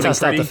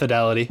test out the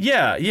fidelity.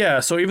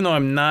 Yeah. So even though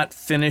I'm not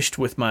finished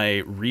with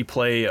my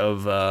replay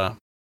of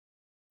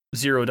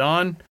Zero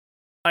Dawn,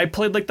 I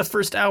played the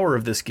first hour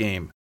of this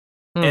game.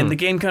 And the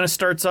game kind of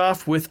starts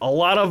off with a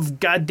lot of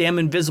goddamn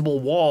invisible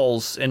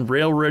walls and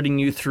railroading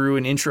you through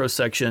an intro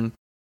section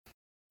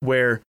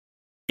where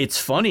it's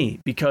funny,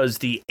 because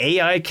the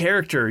AI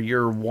character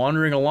you're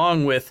wandering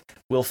along with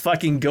will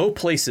fucking go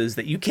places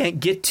that you can't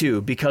get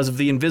to because of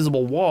the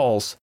invisible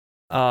walls,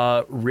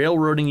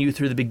 railroading you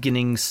through the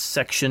beginning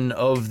section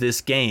of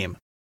this game.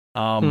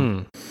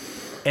 And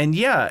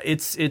yeah,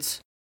 it's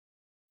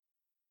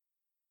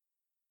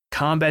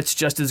combat's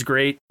just as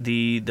great.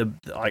 The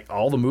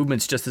all the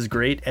movement's just as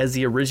great as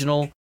the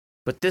original,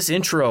 but this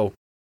intro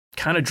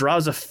kind of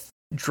draws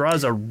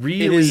a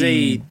really it is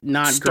a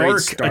not stark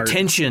great start.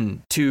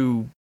 attention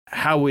to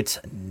how it's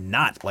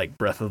not like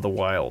Breath of the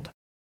Wild,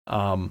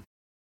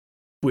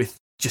 with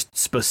just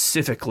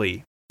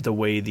specifically the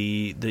way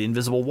the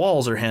invisible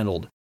walls are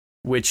handled,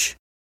 which,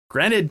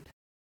 granted,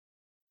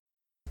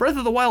 Breath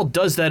of the Wild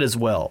does that as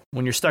well.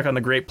 When you're stuck on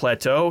the Great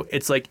Plateau,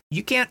 it's like,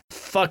 you can't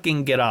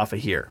fucking get off of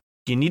here.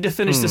 You need to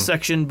finish the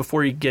section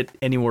before you get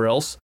anywhere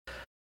else.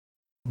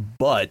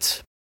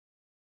 But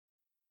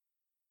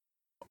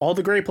all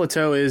the Great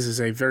Plateau is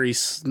a very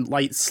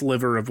light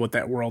sliver of what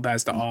that world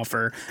has to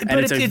offer, and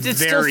but it's it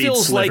still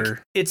feels like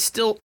it's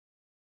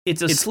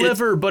a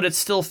sliver, but it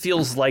still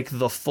feels like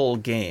the full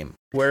game.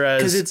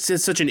 Whereas, because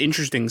it's such an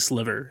interesting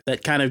sliver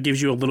that kind of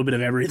gives you a little bit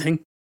of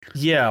everything.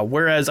 Yeah.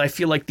 Whereas I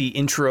feel like the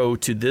intro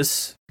to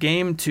this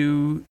game,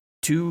 to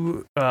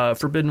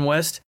Forbidden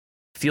West,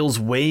 feels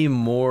way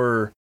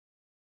more.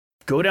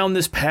 Go down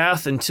this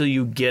path until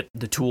you get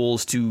the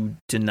tools to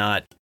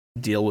not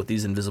deal with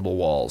these invisible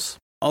walls.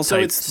 Also,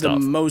 it's the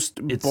most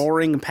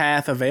boring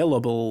path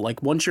available.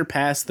 Like, once you're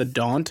past the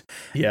Daunt,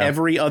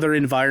 every other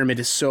environment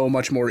is so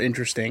much more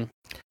interesting.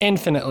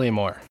 Infinitely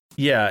more.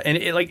 Yeah, and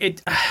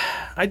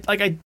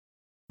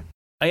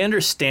I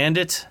understand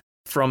it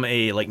from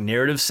a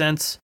narrative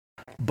sense,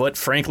 but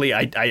frankly,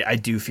 I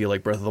do feel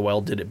like Breath of the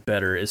Wild did it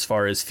better as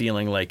far as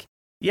feeling like,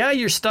 yeah,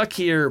 you're stuck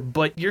here,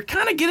 but you're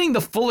kind of getting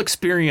the full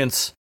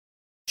experience,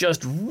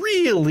 just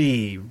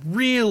really,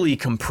 really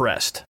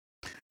compressed.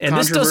 And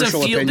this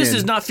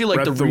does not feel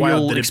like the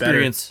real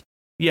experience.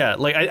 Yeah,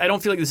 like I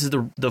don't feel like this is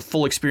the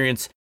full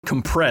experience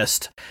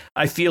compressed.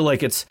 I feel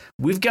like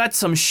we've got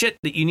some shit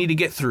that you need to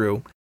get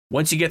through.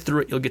 Once you get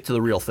through it, you'll get to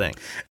the real thing.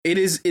 It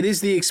is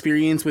the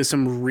experience with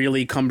some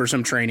really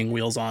cumbersome training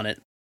wheels on it.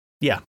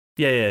 Yeah.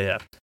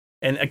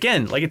 And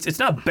again, like it's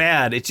not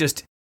bad. It's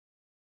just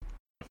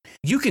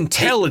you can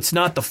tell it's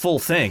not the full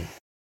thing.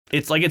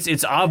 It's like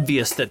it's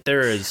obvious that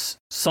there is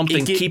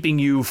something keeping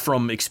you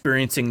from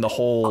experiencing the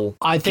whole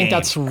I think game.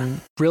 That's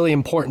really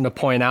important to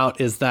point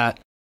out, is that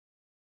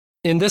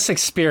in this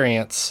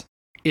experience,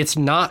 it's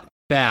not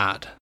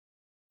bad.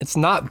 It's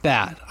not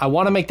bad. I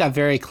want to make that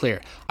very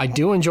clear. I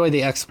do enjoy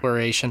the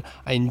exploration.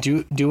 I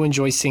do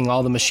enjoy seeing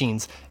all the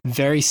machines.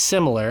 Very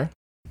similar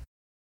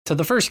to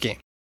the first game.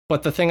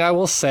 But the thing I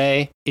will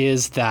say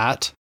is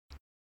that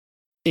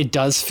it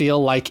does feel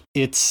like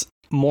it's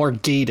more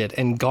gated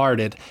and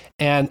guarded,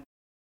 and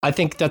I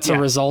think that's a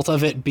result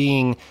of it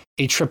being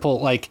a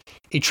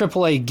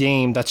AAA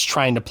game that's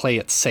trying to play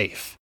it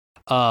safe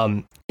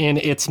in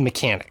its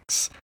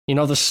mechanics. You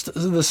know, the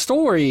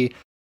story,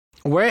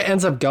 where it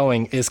ends up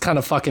going is kind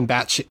of fucking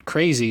batshit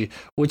crazy,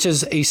 which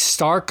is a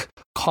stark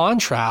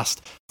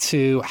contrast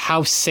to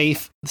how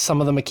safe some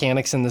of the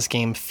mechanics in this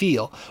game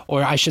feel,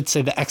 or I should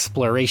say the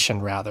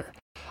exploration rather.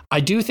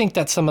 I do think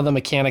that some of the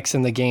mechanics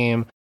in the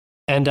game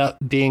end up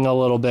being a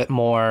little bit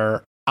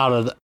more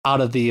out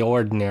of the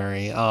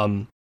ordinary.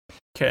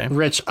 Okay,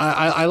 Rich,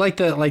 I like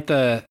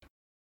the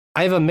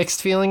I have a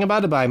mixed feeling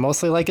about it, but I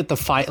mostly like it. The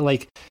fight,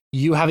 like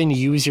you having to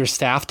use your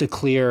staff to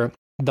clear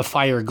the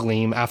fire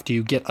gleam after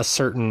you get a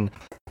certain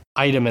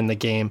item in the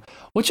game,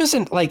 which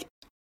isn't like,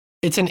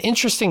 it's an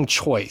interesting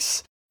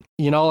choice.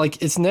 You know,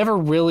 like it's never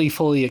really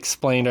fully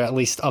explained, or at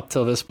least up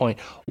till this point,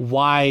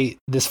 why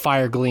this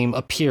fire gleam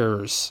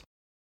appears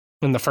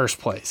in the first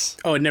place.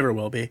 Oh, it never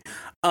will be.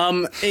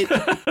 Well,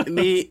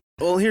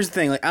 here's the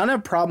thing. Like, I don't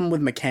have a problem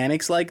with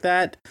mechanics like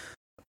that,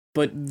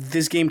 but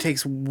this game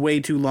takes way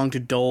too long to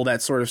dole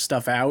that sort of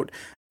stuff out.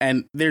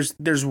 And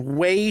there's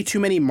way too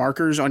many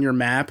markers on your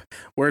map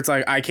where it's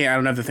like, I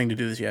don't have the thing to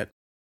do this yet.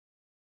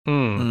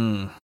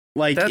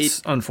 Like,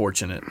 that's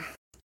unfortunate.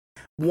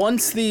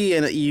 Once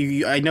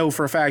I know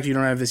for a fact you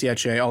don't have this yet,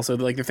 Shay. Also,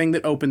 like, the thing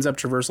that opens up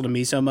traversal to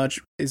me so much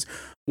is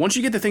once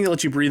you get the thing that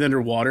lets you breathe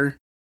underwater,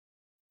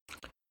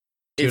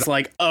 it's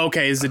like,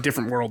 okay, it's a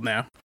different world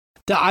now.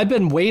 I've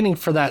been waiting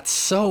for that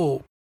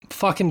so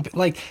fucking,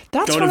 like,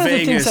 that's one of the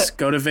things that...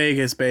 Go to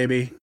Vegas,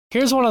 baby.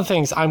 Here's one of the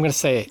things I'm going to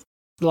say.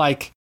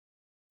 Like,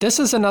 this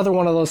is another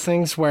one of those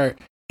things where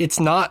it's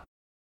not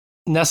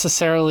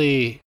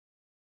necessarily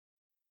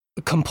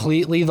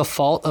completely the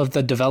fault of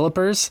the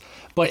developers,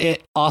 but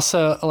it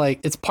also, like,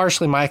 it's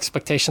partially my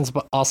expectations,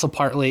 but also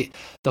partly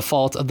the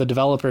fault of the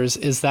developers,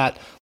 is that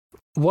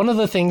one of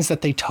the things that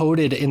they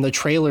toted in the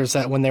trailers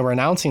that when they were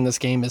announcing this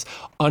game is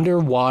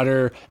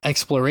underwater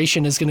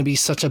exploration is going to be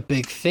such a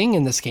big thing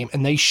in this game.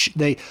 And they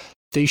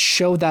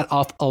showed that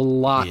off a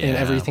lot in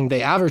everything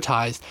they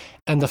advertised.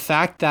 And the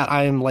fact that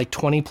I am like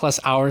 20 plus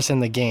hours in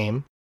the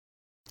game,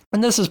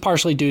 and this is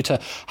partially due to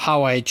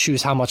how I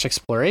choose how much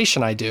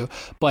exploration I do,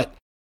 but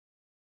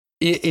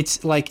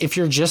it's like, if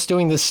you're just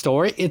doing this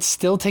story, it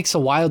still takes a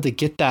while to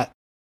get that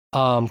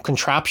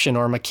contraption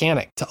or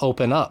mechanic to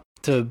open up,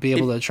 to be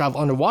able to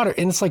travel underwater.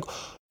 And it's like,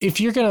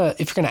 if you're gonna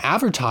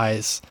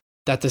advertise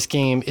that this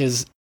game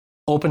is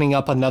opening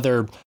up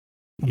another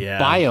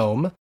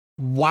biome,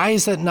 why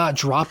is that not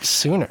dropped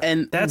sooner?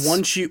 And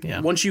once you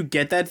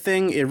get that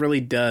thing, it really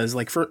does.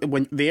 Like,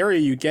 when the area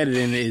you get it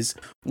in is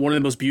one of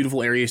the most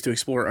beautiful areas to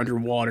explore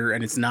underwater,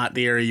 and it's not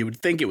the area you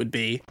would think it would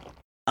be.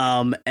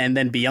 And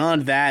then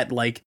beyond that,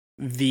 like,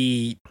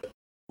 the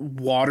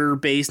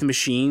water-based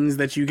machines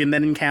that you can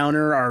then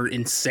encounter are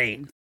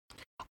insane.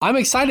 I'm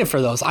excited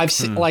for those. I've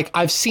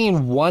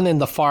seen one in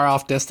the far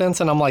off distance,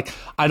 and I'm like,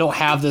 I don't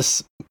have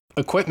this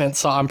equipment,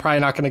 so I'm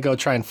probably not going to go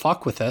try and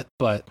fuck with it.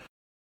 But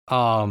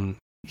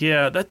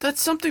yeah,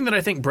 that's something that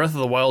I think Breath of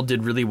the Wild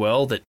did really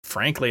well. That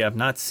frankly, I've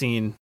not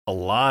seen a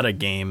lot of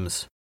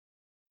games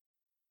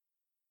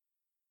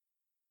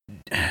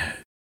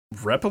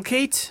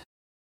replicate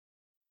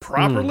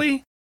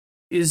properly.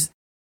 Is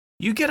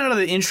you get out of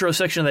the intro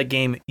section of that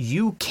game,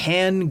 you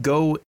can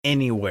go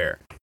anywhere.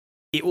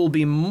 It will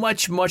be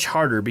much, much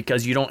harder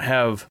because you don't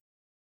have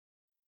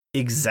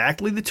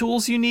exactly the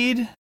tools you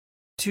need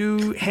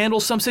to handle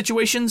some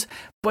situations,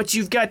 but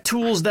you've got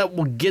tools that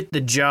will get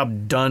the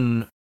job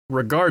done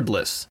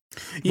regardless.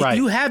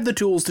 You have the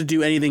tools to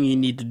do anything you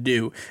need to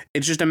do.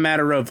 It's just a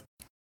matter of,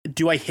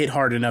 do I hit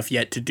hard enough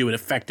yet to do it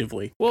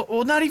effectively?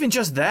 Well, not even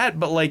just that,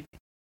 but like,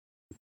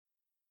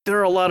 there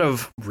are a lot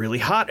of really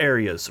hot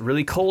areas,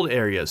 really cold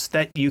areas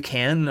that you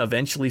can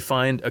eventually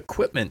find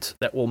equipment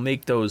that will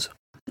make those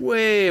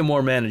way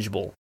more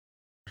manageable.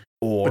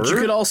 Or but you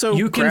could also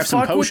you can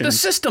some fuck with potions. the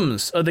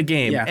systems of the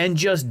game and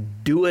just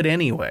do it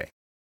anyway.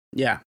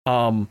 Yeah.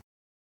 And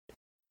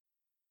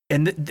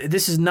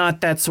this is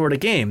not that sort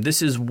of game.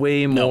 This is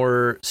way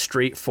more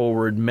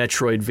straightforward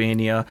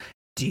Metroidvania.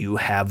 Do you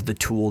have the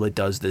tool that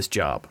does this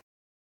job?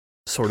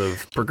 Sort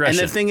of progression.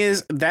 And the thing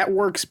is, that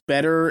works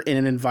better in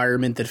an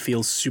environment that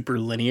feels super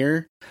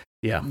linear.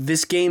 Yeah.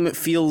 This game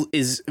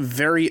is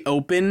very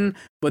open,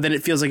 but then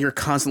it feels like you're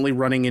constantly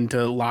running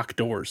into locked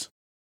doors.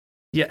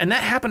 Yeah, and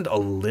that happened a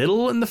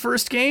little in the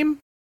first game,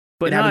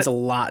 but it happens a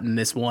lot in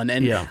this one.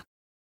 And yeah.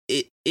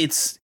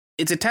 It's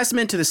a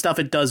testament to the stuff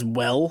it does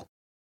well,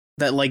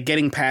 that like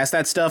getting past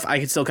that stuff, I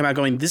could still come out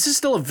going, this is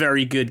still a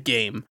very good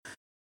game.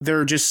 There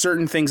are just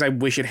certain things I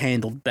wish it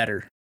handled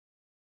better.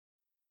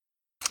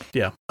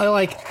 Yeah.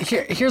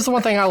 Here's the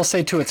one thing I will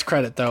say to its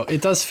credit, though.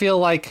 It does feel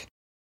like,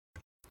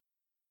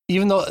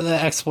 even though the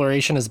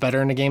exploration is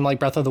better in a game like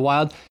Breath of the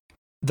Wild,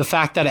 the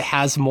fact that it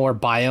has more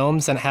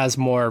biomes and has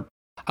more,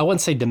 I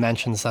wouldn't say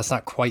dimensions, that's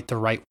not quite the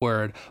right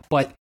word,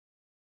 but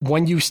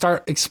when you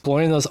start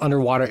exploring those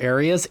underwater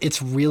areas,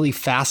 it's really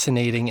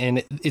fascinating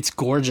and it's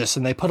gorgeous,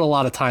 and they put a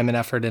lot of time and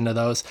effort into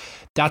those.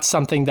 That's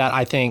something that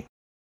I think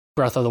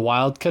Breath of the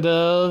Wild could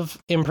have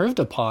improved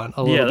upon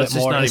a little bit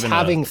more, is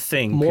having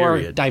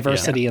more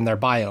diversity in their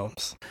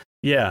biomes.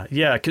 Yeah.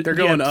 They're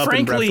going up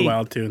in Breath of the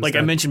Wild too. Like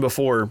I mentioned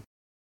before,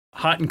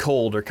 hot and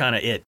cold are kind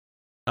of it.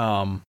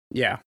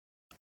 Yeah.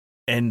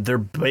 And they're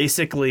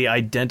basically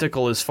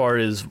identical as far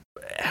as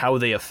how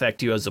they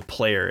affect you as a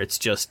player. It's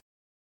just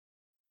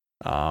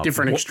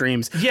different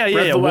extremes.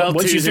 Yeah.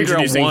 Once you figure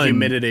out one,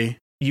 humidity,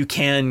 you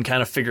can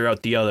kind of figure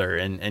out the other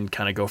and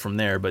kind of go from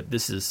there. But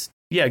this is,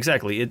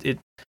 exactly. It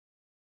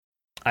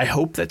I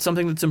hope that's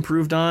something that's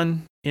improved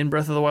on in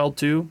Breath of the Wild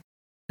 2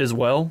 as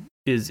well.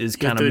 Is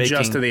kind of making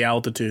adjust to the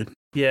altitude.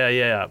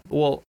 Yeah.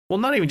 Well,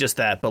 not even just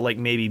that, but like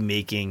maybe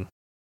making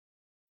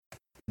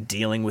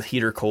dealing with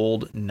heat or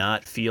cold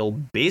not feel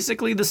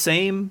basically the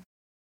same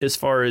as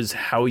far as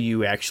how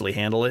you actually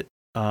handle it.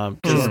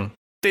 Because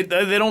they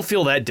don't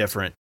feel that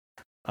different.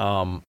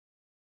 Like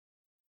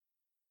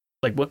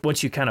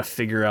once you kind of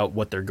figure out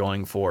what they're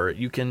going for,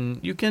 you can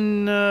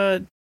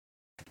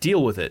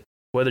deal with it,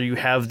 whether you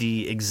have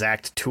the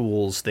exact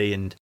tools they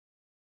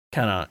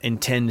kind of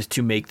intend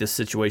to make this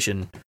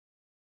situation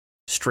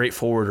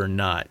straightforward or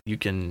not. You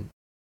can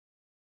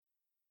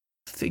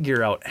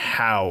figure out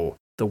how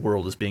the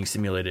world is being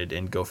simulated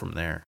and go from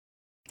there.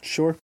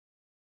 Sure.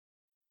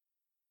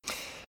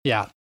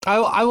 Yeah.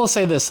 I will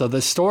say this, though.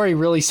 The story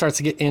really starts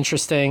to get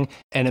interesting,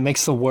 and it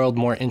makes the world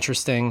more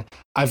interesting.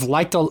 I've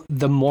liked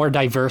the more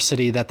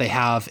diversity that they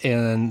have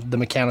in the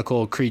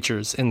mechanical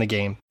creatures in the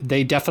game.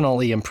 They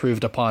definitely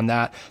improved upon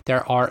that.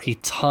 There are a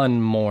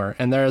ton more,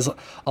 and there's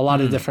a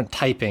lot of different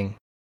typing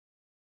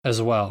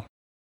as well.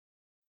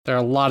 There are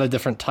a lot of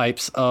different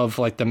types of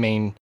like the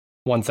main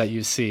ones that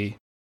you see.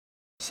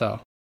 So.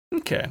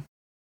 Okay.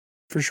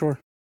 For sure.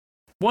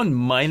 One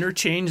minor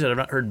change that I've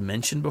not heard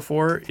mentioned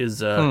before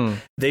is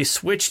they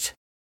switched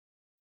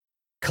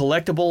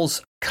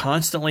collectibles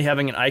constantly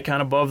having an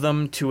icon above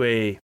them to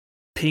a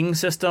ping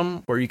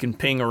system where you can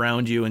ping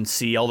around you and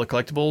see all the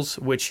collectibles,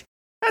 which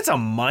that's a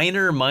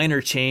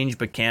minor change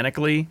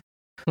mechanically,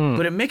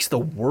 but it makes the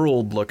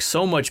world look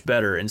so much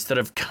better instead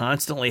of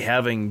constantly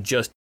having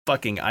just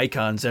fucking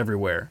icons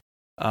everywhere.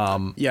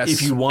 Yes,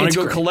 if you want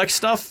to go collect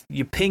stuff,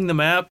 you ping the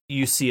map,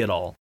 you see it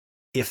all.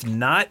 If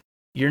not,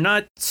 you're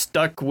not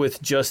stuck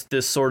with just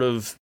this sort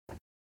of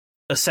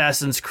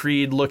Assassin's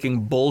Creed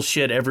looking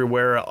bullshit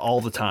everywhere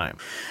all the time.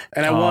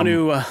 And I want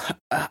to,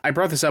 I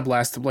brought this up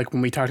last, like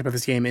when we talked about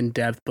this game in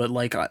depth, but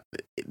like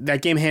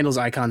that game handles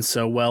icons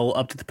so well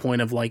up to the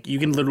point of like, you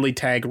can literally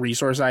tag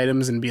resource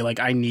items and be like,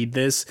 I need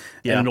this.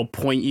 And it'll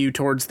point you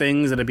towards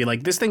things. It'll be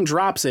like, this thing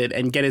drops it,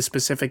 and get as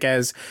specific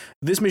as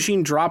this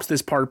machine drops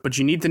this part, but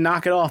you need to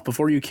knock it off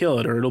before you kill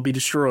it or it'll be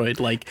destroyed.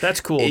 Like, that's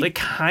cool. They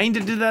kind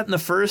of did that in the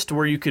first,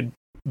 where you could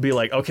be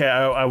like, okay,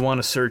 I want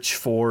to search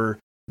for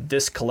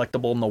this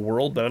collectible in the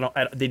world, but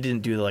they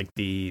didn't do like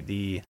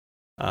the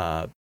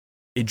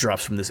it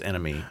drops from this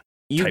enemy.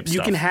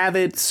 You can have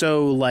it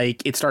so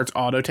like it starts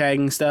auto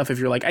tagging stuff. If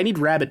you're like, I need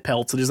rabbit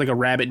pelts, so there's like a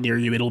rabbit near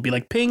you, it'll be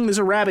like, ping, there's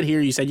a rabbit here.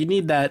 You said you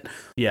need that.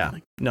 Yeah,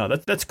 no,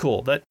 that's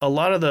cool. That a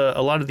lot of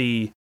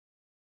the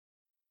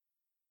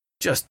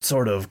just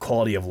sort of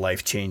quality of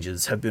life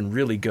changes have been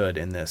really good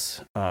in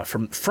this.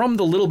 From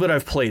the little bit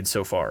I've played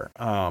so far.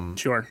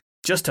 Sure.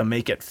 Just to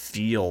make it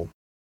feel,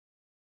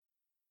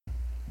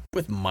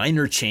 with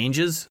minor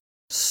changes,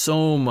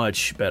 so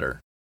much better.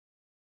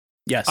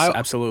 Yes,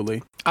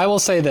 absolutely. I will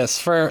say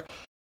this,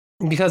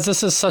 because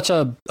this is such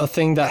a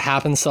thing that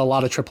happens to a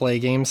lot of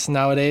AAA games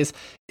nowadays,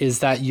 is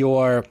that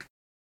your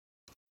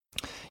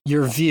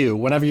view,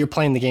 whenever you're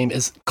playing the game,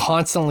 is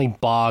constantly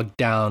bogged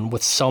down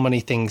with so many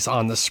things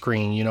on the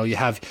screen. You know, you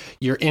have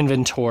your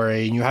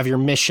inventory, and you have your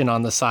mission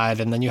on the side,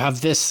 and then you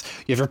have you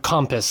have your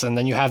compass, and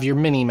then you have your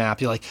mini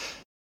map. You're like,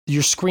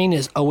 your screen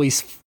is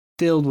always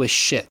filled with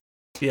shit.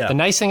 Yeah. The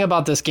nice thing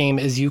about this game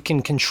is you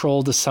can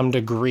control to some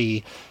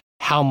degree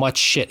how much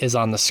shit is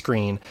on the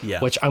screen,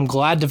 which I'm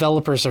glad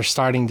developers are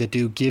starting to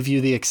do, give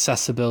you the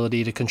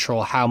accessibility to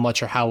control how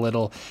much or how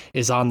little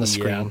is on the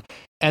screen.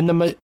 And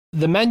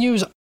the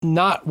menus,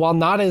 while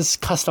not as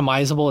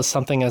customizable as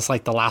something as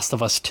like The Last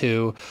of Us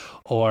 2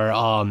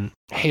 or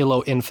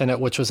Halo Infinite,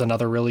 which was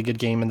another really good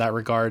game in that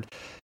regard,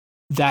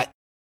 that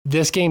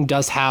this game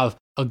does have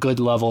a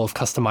good level of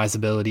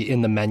customizability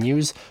in the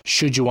menus,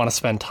 should you want to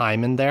spend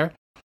time in there.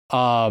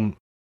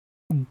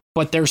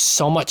 But there's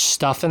so much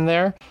stuff in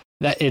there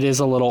that it is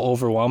a little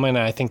overwhelming,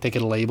 and I think they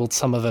could have labeled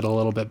some of it a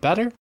little bit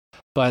better.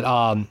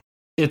 But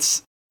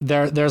it's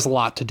there's a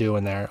lot to do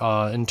in there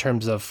in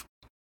terms of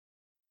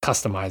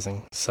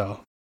customizing. So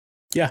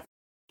yeah,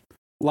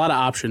 a lot of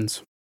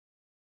options.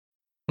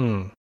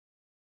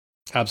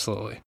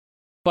 Absolutely.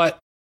 But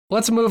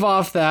let's move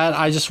off that.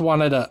 I just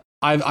wanted to.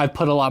 I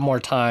put a lot more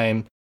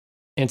time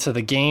into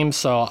the game,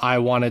 so I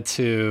wanted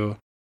to,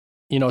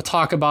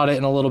 talk about it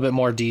in a little bit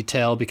more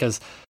detail, because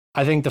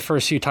I think the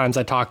first few times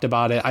I talked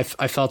about it, I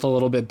felt a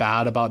little bit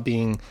bad about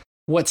being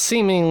what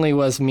seemingly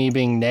was me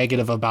being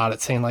negative about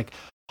it, saying like,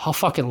 how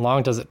fucking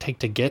long does it take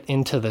to get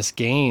into this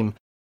game?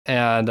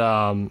 And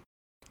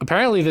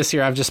apparently this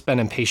year I've just been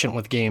impatient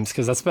with games,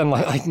 because that's been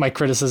like my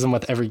criticism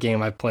with every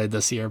game I've played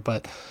this year.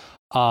 But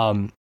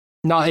no,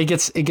 it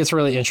gets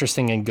really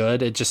interesting and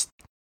good. It just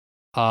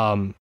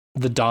the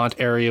Daunt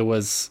area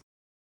was,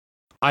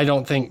 I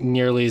don't think,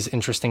 nearly as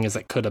interesting as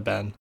it could have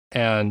been.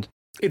 And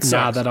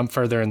now that I'm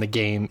further in the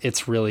game,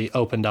 it's really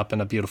opened up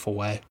in a beautiful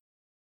way.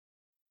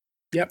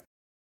 Yep.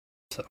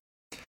 So,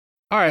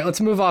 all right,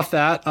 let's move off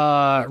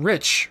that.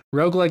 Rich,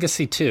 Rogue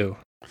Legacy 2.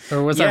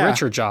 Or was that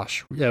Rich or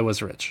Josh? Yeah, it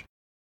was Rich.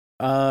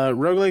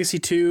 Rogue Legacy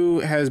 2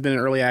 has been in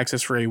early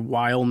access for a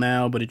while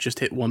now, but it just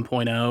hit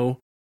 1.0.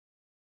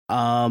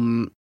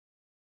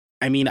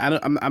 I mean,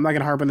 I'm not going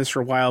to harp on this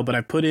for a while, but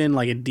I put in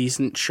like a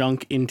decent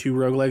chunk into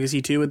Rogue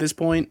Legacy 2 at this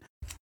point.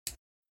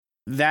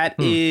 That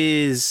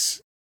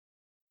is...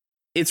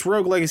 It's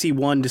Rogue Legacy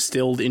 1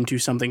 distilled into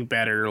something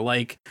better.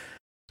 Like,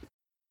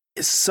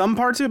 some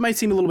parts of it might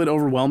seem a little bit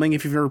overwhelming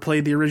if you've ever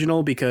played the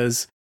original,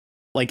 because,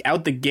 like,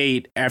 out the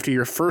gate, after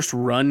your first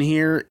run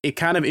here, it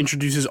kind of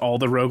introduces all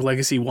the Rogue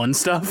Legacy 1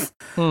 stuff.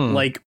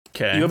 Like,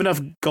 you have enough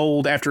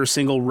gold after a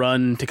single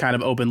run to kind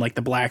of open, like,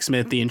 the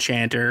blacksmith, the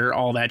enchanter,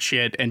 all that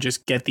shit, and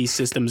just get these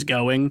systems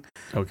going.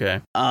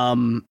 Okay.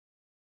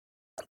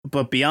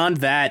 But beyond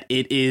that,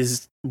 it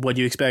is what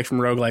you expect from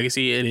Rogue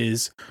Legacy. It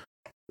is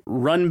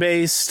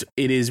run-based.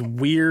 It is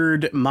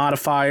weird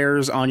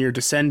modifiers on your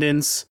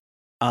descendants.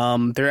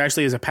 There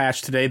actually is a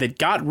patch today that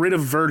got rid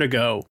of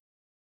vertigo,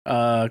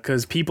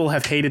 because people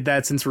have hated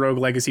that since Rogue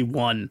Legacy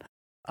 1.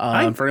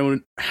 For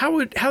anyone, how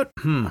did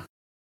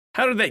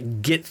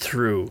that get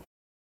through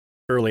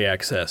early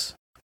access?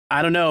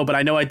 I don't know, but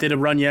I know I did a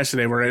run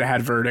yesterday where it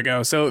had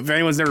vertigo. So if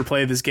anyone's never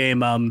played this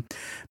game,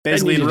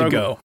 basically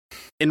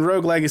in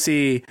Rogue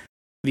Legacy,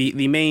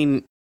 the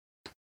main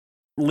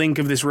link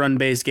of this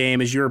run-based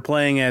game is you're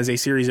playing as a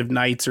series of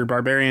knights or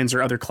barbarians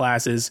or other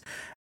classes,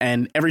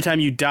 and every time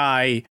you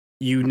die,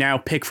 you now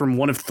pick from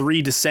one of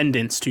 3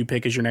 descendants to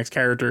pick as your next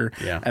character.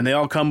 And they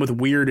all come with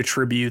weird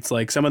attributes.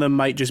 Like, some of them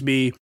might just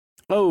be,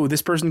 oh,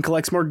 this person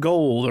collects more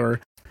gold, or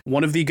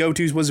one of the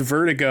go-tos was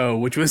vertigo,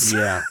 which was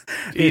the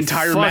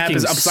entire map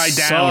is upside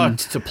down.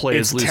 To play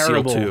as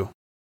Lucille too.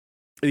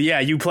 Yeah,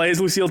 you play as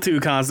Lucille 2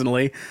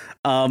 constantly.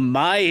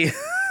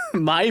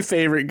 My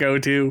favorite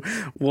go-to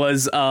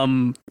was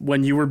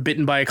when you were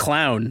bitten by a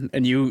clown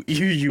and you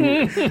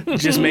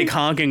just make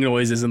honking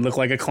noises and look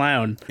like a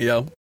clown.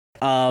 Yeah.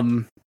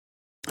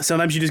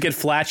 Sometimes you just get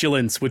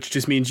flatulence, which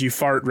just means you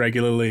fart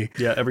regularly.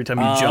 Yeah, every time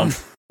you jump.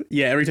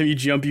 Yeah, every time you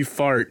jump, you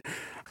fart.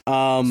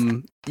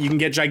 You can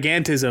get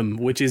gigantism,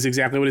 which is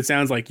exactly what it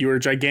sounds like. You are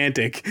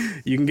gigantic.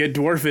 You can get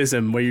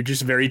dwarfism, where you're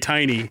just very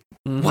tiny.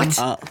 What?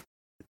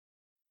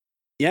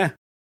 Yeah.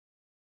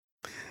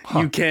 Huh.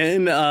 You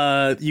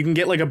can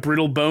get like a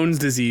brittle bones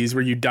disease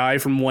where you die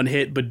from one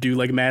hit but do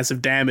like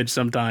massive damage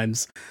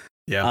sometimes.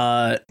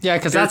 Yeah. Yeah,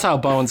 because that's how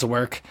bones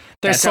work.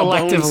 They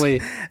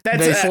selectively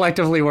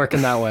work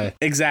in that way.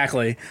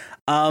 Exactly.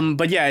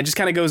 But yeah, it just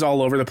kind of goes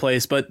all over the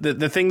place. But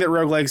the thing that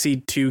Rogue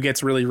Legacy 2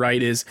 gets really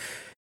right is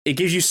it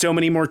gives you so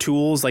many more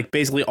tools, like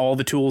basically all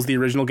the tools the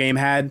original game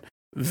had,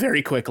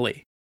 very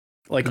quickly.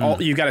 Like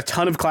you've got a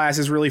ton of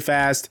classes really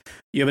fast.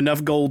 You have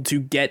enough gold to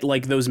get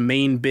like those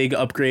main big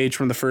upgrades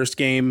from the first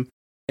game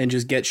and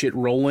just get shit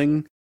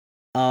rolling.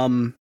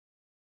 And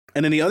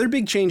then the other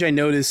big change I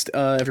noticed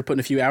after putting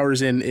a few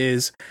hours in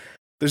is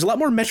there's a lot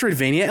more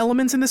Metroidvania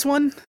elements in this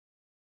one.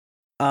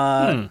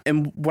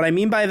 And what I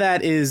mean by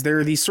that is there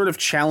are these sort of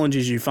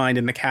challenges you find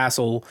in the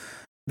castle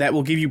that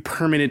will give you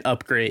permanent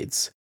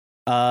upgrades,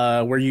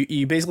 where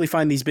you basically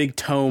find these big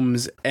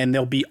tomes and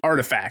they'll be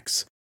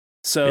artifacts.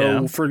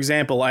 So, for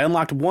example, I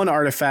unlocked one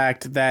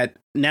artifact that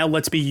now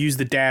lets me use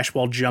the dash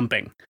while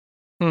jumping.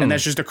 And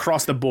that's just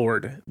across the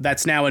board.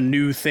 That's now a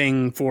new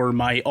thing for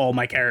all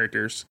my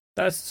characters.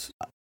 That's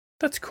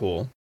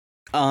cool.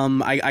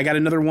 I got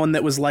another one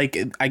that was like,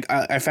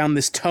 I found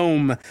this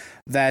tome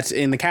that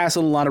in the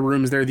castle, in a lot of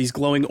rooms, there are these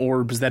glowing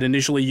orbs that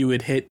initially you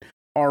would hit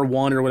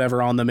R1 or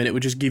whatever on them, and it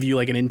would just give you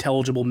like an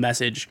intelligible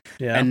message.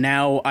 Yeah. And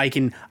now I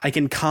can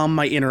calm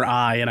my inner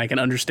eye and I can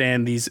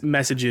understand these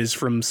messages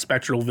from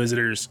spectral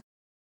visitors.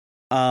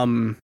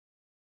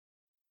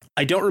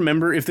 I don't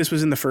remember if this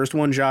was in the first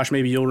one, Josh.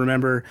 Maybe you'll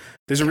remember.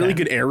 There's a really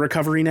good air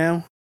recovery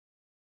now.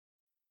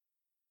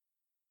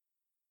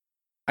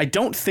 I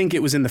don't think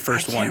it was in the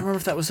first one. I can't remember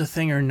if that was a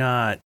thing or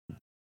not.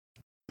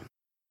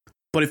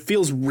 But it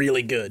feels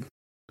really good.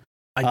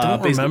 I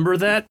don't remember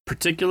that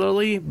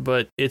particularly,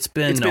 but it's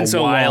been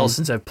a while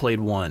since I've played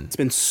one. It's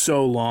been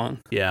so long.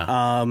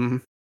 Yeah.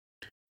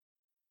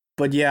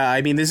 But yeah,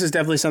 I mean, this is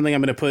definitely something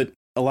I'm going to put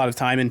a lot of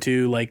time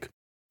into. Like,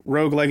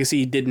 Rogue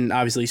Legacy didn't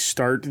obviously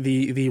start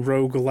the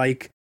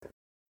roguelike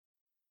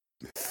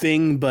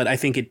thing, but I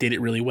think it did it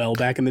really well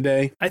back in the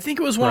day. I think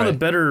it was one of the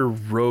better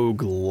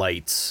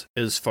roguelites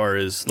as far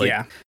as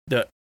like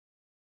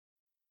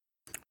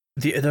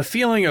the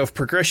feeling of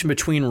progression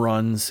between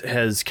runs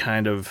has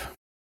kind of,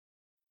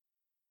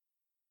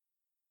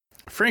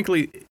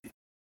 frankly,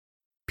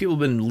 people have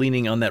been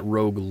leaning on that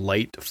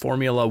roguelite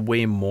formula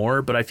way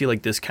more, but I feel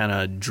like this kind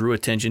of drew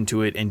attention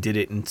to it and did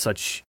it in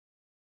such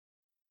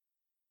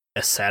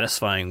a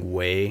satisfying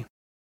way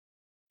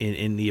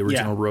in the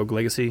original Rogue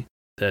Legacy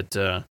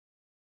that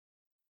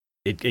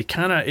it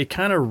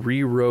kind of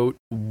rewrote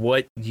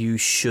what you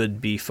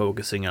should be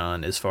focusing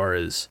on as far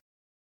as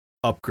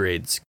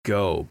upgrades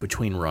go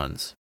between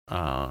runs.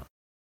 Like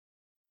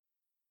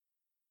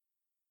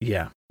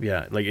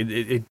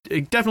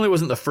it definitely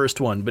wasn't the first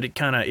one, but it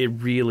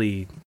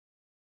really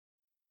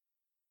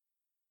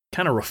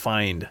kind of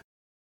refined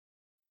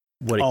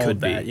what it could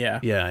be.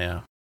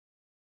 Yeah.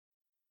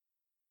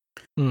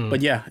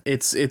 But yeah,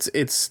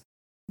 it's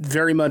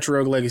very much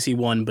Rogue Legacy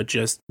 1, but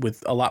just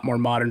with a lot more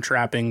modern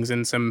trappings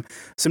and some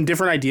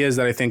different ideas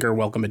that I think are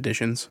welcome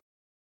additions.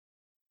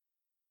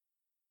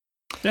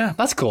 Yeah,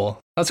 that's cool.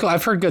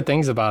 I've heard good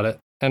things about it.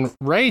 And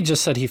Ray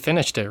just said he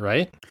finished it,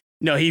 right?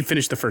 No, he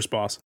finished the first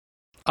boss.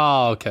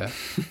 Oh, okay.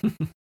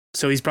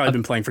 So he's probably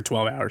been playing for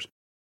 12 hours.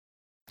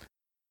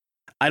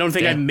 I don't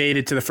think I've made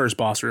it to the first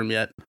boss room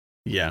yet.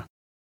 Yeah.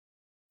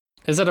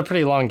 Is it a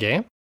pretty long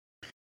game?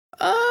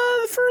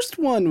 The first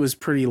one was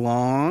pretty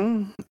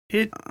long.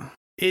 It's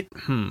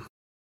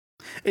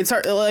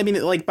hard. I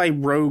mean, like by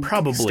Rogue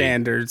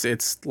standards,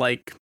 it's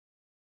like,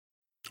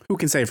 who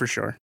can say for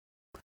sure?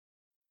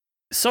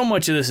 So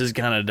much of this is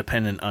kind of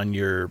dependent on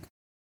your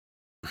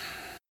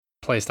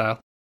playstyle.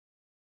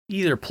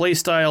 Either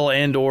playstyle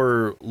and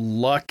or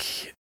luck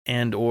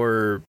and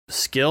or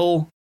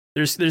skill.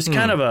 There's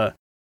kind of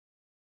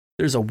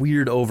there's a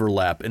weird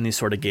overlap in these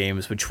sort of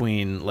games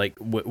between like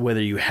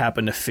whether you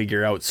happen to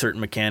figure out certain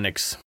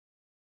mechanics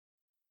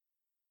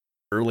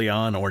early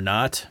on or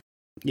not.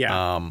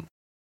 Yeah.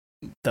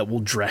 That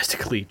will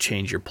drastically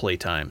change your play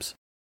times.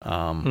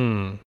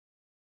 In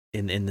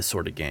this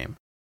sort of game.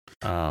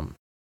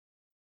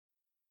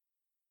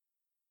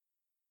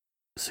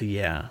 So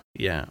yeah.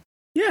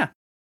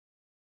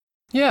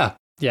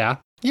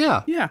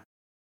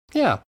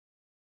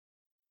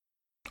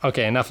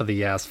 Okay, enough of the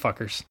yes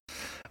fuckers.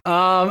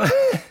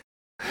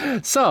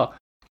 So,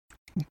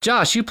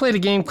 Josh, you played a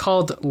game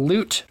called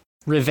Loot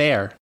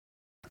Riviere.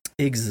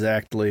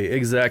 Exactly.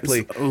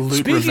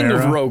 Speaking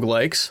of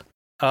roguelikes,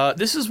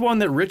 this is one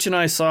that Rich and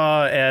I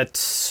saw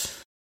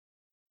at...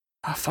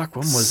 when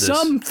was this?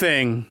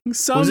 Something.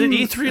 Was it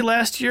E3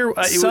 last year?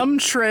 Some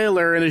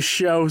trailer in a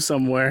show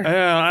somewhere.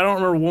 I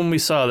don't remember when we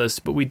saw this,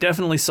 but we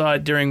definitely saw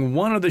it during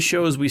one of the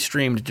shows we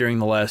streamed during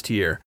the last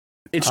year.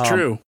 It's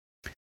true.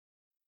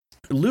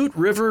 Loot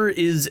River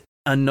is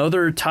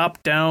another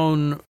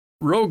top-down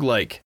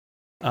roguelike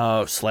 /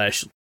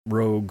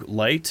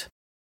 roguelite.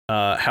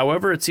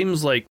 However, it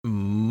seems like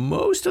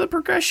most of the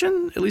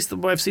progression, at least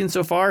what I've seen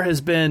so far,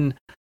 has been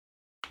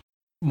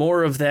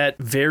more of that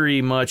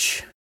very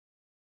much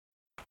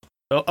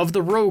of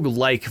the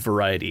roguelike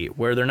variety,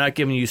 where they're not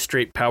giving you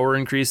straight power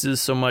increases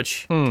so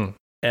much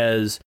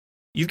as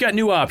you've got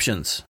new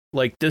options.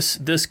 Like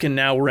this can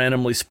now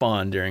randomly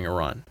spawn during a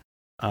run,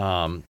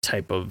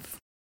 type of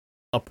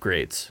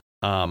upgrades.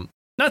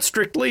 Not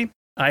strictly.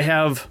 I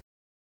have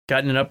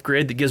gotten an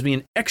upgrade that gives me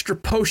an extra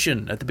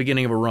potion at the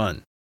beginning of a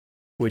run,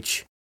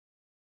 which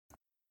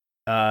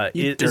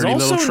it is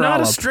also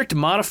not a strict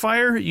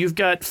modifier. You've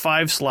got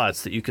 5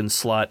 slots that you can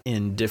slot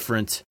in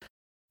different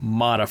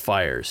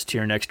modifiers to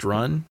your next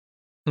run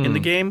in the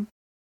game,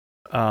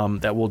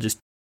 that will just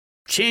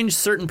change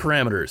certain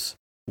parameters.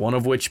 One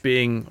of which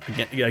being,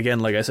 again,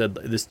 like I said,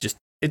 it's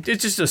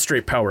just a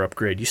straight power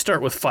upgrade. You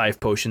start with 5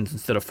 potions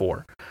instead of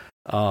 4.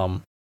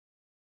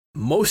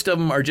 Most of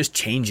them are just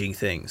changing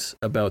things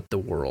about the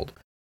world,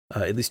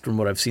 at least from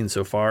what I've seen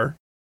so far.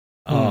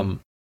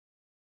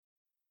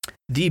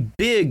 The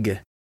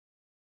big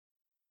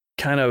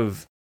kind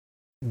of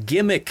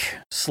gimmick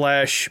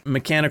 /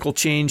 mechanical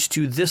change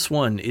to this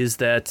one is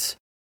that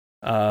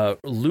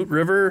Loot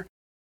River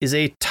is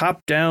a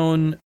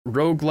top-down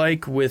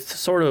roguelike with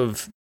sort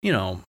of,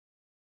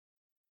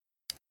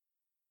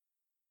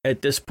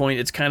 at this point,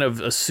 it's kind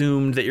of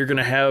assumed that you're going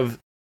to have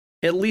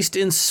at least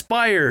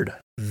inspired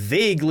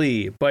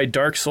vaguely by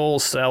Dark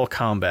Souls style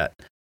combat,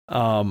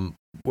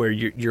 where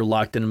you're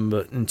locked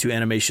into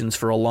animations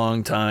for a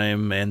long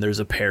time and there's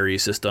a parry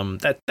system,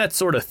 that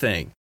sort of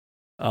thing.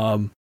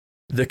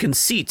 The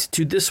conceit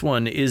to this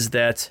one is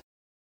that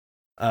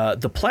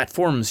the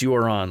platforms you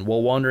are on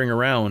while wandering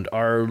around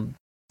are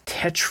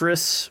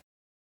Tetris.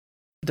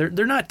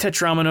 They're not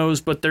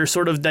Tetrominoes, but they're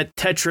sort of that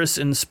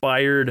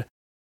Tetris-inspired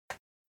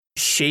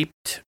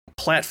shaped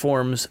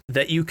platforms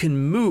that you can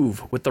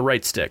move with the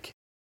right stick.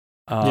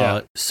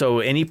 So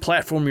any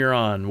platform you're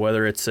on,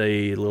 whether it's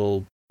a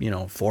little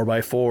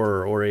 4x4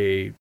 or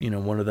a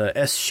one of the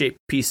S-shaped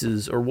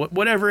pieces or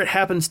whatever it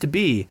happens to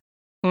be,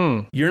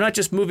 you're not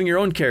just moving your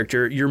own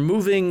character, you're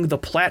moving the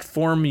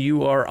platform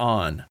you are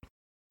on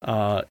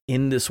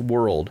in this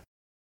world,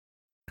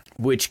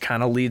 which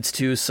kind of leads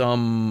to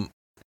some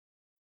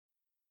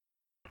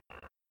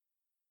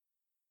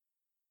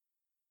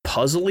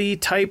puzzly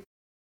type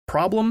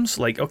problems.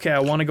 Like, okay, I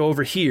want to go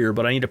over here,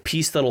 but I need a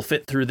piece that'll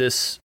fit through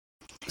this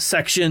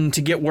section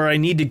to get where I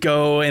need to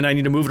go, and I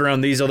need to move it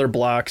around these other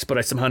blocks, but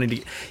I somehow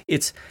need to.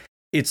 It's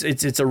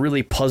a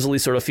really puzzly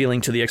sort of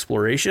feeling to the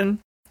exploration,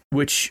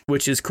 which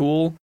is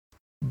cool.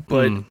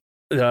 But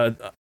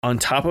on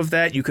top of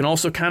that, you can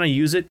also kind of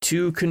use it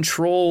to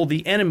control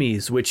the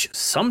enemies, which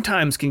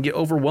sometimes can get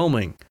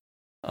overwhelming.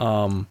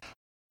 To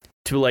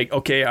like,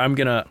 okay, I'm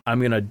gonna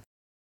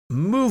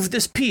move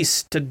this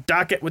piece to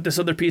dock it with this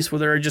other piece where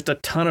there are just a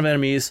ton of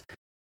enemies.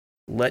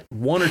 Let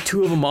 1 or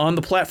 2 of them on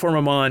the platform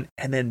I'm on,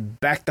 and then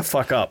back the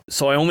fuck up.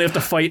 So I only have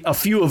to fight a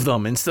few of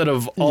them instead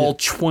of all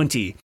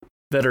 20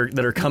 that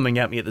are coming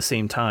at me at the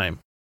same time.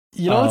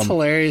 What's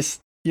hilarious?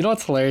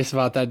 What's hilarious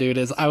about that, dude,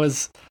 is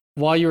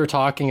while you were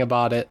talking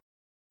about it,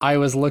 I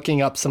was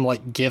looking up some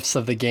like GIFs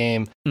of the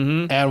game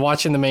and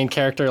watching the main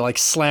character like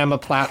slam a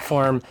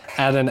platform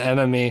at an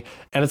enemy,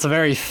 and it's a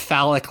very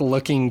phallic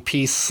looking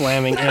piece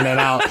slamming in and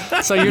out.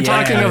 So you're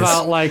talking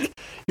about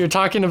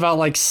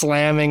like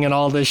slamming and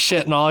all this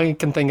shit, and all you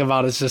can think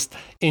about is just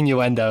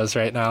innuendos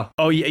right now.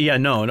 Oh yeah,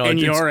 no,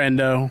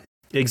 innuendo.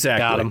 Exactly.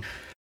 Got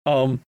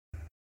him.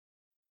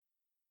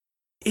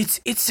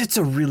 It's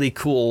a really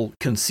cool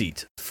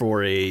conceit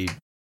for a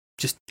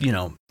just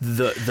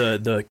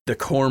the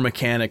core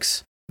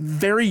mechanics.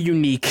 Very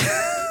unique.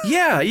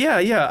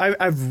 Yeah.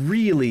 I've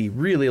really,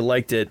 really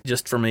liked it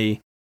just from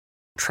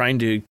trying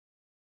to,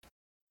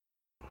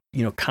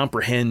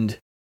 comprehend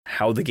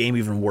how the game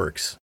even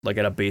works, like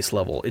at a base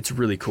level. It's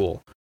really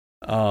cool.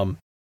 I've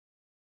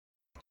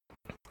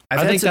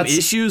had some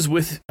issues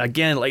with,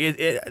 again, like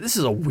this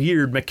is a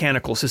weird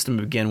mechanical system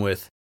to begin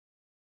with.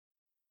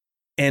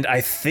 And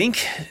I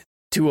think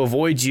to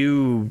avoid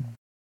you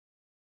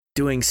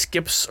doing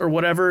skips or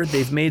whatever,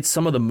 they've made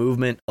some of the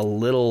movement a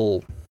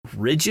little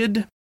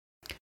rigid,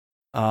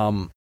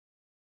 and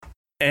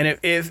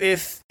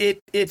if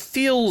it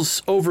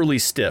feels overly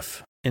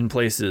stiff in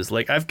places.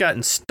 Like I've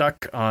gotten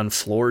stuck on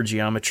floor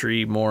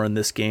geometry more in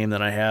this game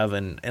than I have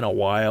in a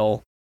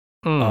while,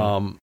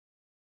 and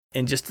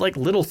just like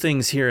little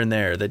things here and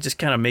there that just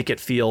kind of make it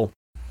feel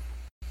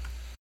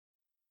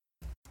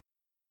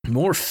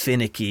more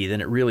finicky than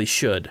it really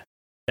should.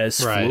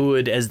 As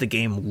fluid as the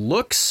game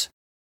looks,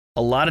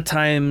 a lot of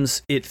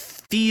times it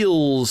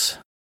feels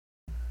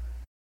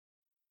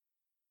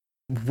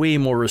way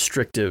more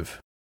restrictive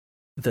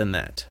than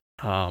that,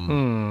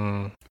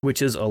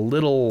 which is a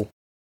little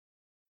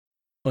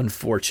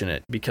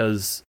unfortunate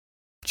because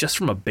just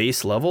from a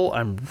base level,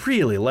 I'm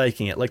really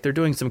liking it. Like they're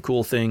doing some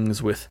cool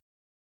things with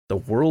the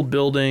world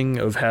building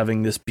of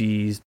having this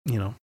be,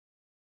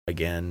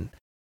 again,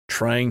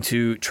 trying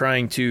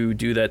to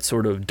do that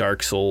sort of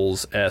Dark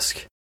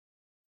Souls-esque.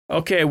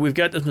 Okay, we've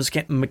got this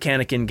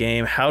mechanic in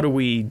game. How do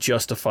we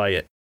justify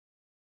it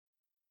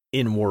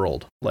in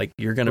world? Like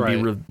you're going to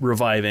be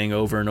reviving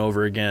over and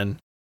over again.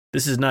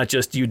 This is not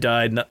just you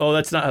died. Oh,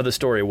 that's not how the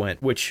story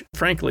went, which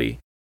frankly,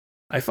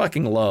 I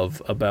fucking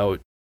love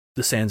about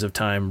the Sands of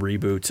Time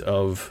reboot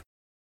of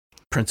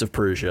Prince of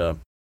Persia.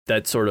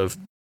 That sort of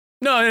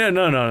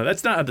No.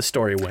 That's not how the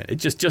story went.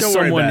 It's just Don't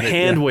worry someone about it,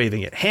 hand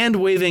waving it. Hand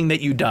waving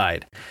that you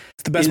died.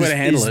 It's the best way to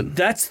handle it.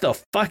 That's the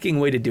fucking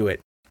way to do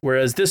it.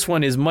 Whereas this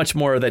one is much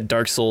more of that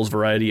Dark Souls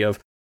variety of,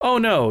 oh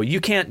no, you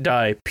can't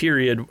die,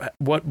 period.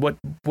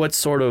 What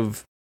sort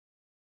of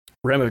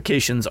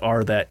ramifications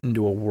are that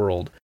into a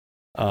world?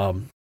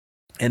 And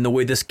the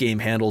way this game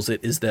handles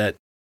it is that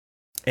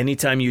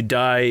anytime you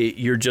die,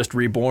 you're just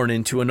reborn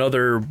into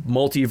another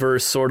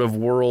multiverse sort of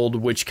world,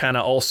 which kind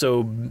of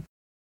also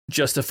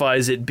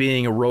justifies it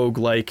being a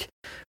roguelike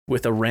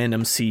with a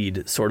random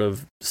seed sort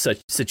of such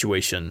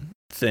situation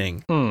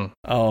thing.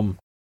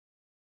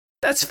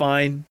 That's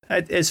fine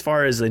as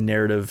far as the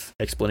narrative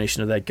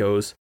explanation of that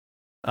goes.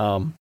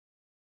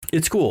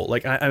 It's cool.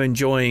 Like I'm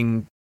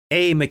enjoying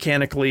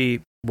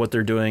mechanically what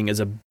they're doing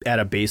as at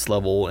a base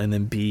level, and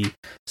then B,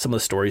 some of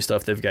the story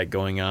stuff they've got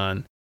going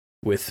on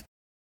with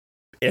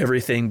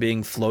everything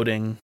being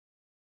floating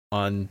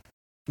on,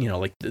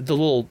 like the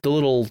little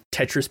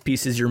Tetris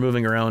pieces you're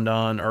moving around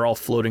on are all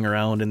floating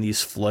around in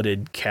these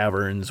flooded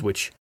caverns,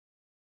 which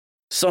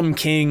some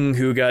king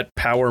who got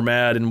power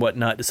mad and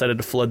whatnot decided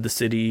to flood the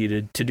city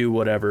to do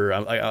whatever.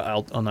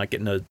 I'll not get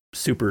into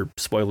super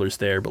spoilers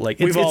there, but like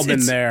we've all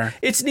been there.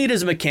 It's neat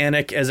as a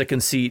mechanic, as a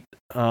conceit.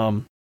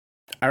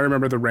 I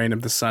remember the reign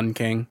of the Sun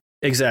King.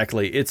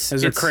 Exactly. It's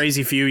a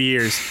crazy few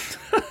years.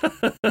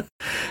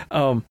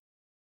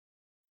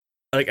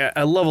 Like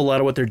I love a lot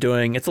of what they're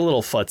doing. It's a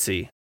little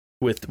futzy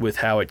with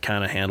how it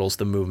kind of handles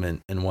the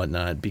movement and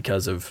whatnot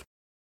because of,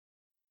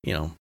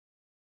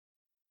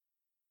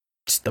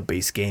 just the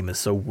base game is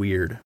so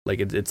weird. Like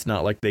it's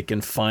not like they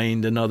can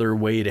find another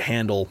way to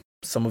handle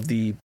some of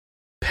the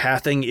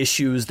pathing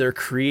issues they're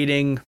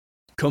creating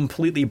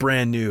completely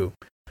brand new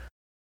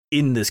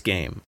in this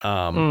game.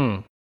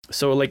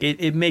 So like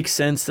it makes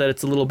sense that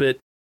it's a little bit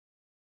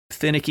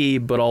finicky,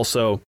 but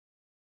also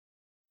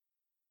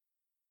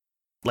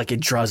like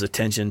it draws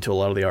attention to a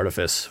lot of the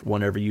artifice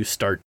whenever you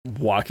start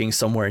walking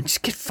somewhere and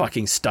just get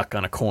fucking stuck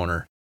on a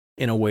corner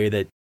in a way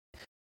that,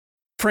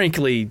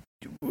 frankly,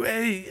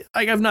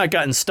 I've not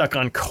gotten stuck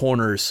on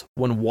corners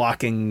when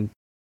walking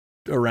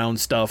around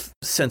stuff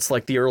since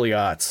like the early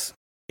aughts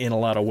in a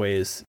lot of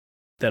ways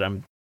that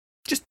I'm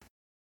just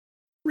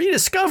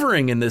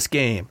rediscovering in this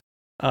game.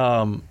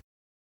 What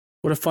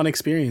a fun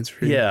experience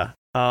for you. Yeah.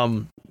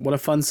 What a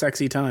fun,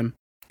 sexy time.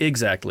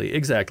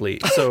 Exactly.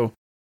 So,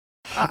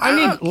 I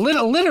mean,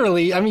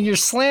 literally, you're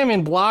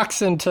slamming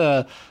blocks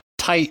into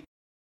tight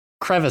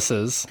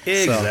crevices.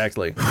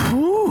 Exactly.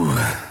 So.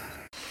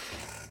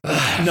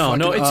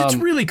 No, it's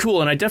really cool,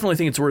 and I definitely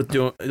think it's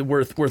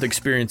worth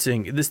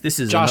experiencing. This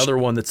is Josh, another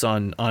one that's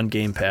on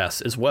Game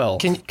Pass as well,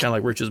 kind of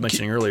like Rich was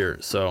mentioning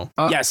earlier. So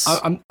yes,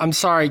 I'm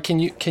sorry.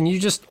 Can you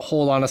just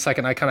hold on a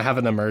second? I kind of have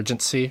an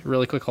emergency.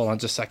 Really quick, hold on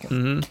just a second.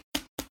 Mm-hmm.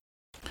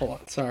 Hold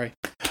on, sorry.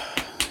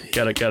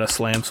 Gotta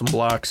slam some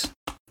blocks.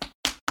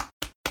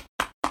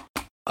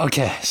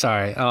 Okay,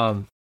 sorry.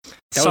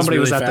 Somebody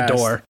was really at the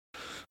door.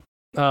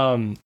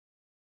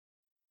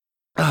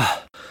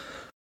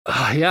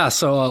 Yeah,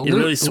 so you're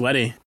really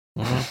sweaty.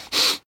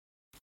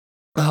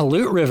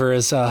 Loot River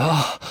is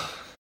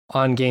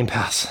on Game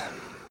Pass.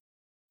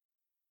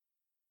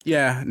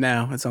 Yeah,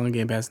 now it's on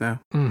Game Pass now.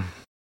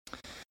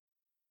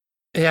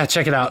 Yeah,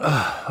 check it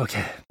out.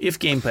 Okay, if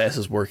Game Pass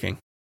is working,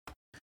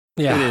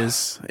 yeah,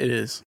 it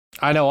is.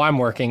 I know I'm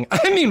working.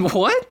 I mean,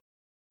 what?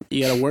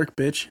 You gotta work,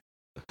 bitch.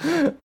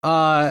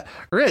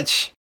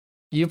 Rich,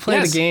 you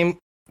played a game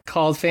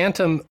called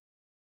Phantom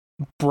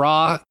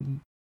Brigade.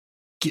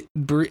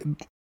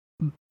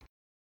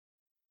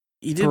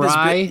 You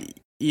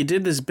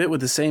did this bit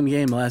with the same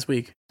game last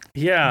week.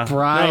 Yeah.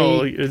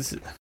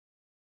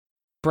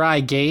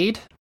 Brigade.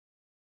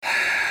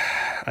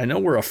 I know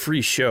we're a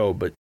free show,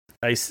 but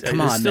it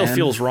still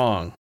feels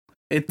wrong.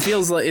 It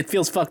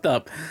feels fucked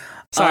up.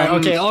 Sorry.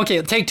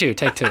 Okay. Take two.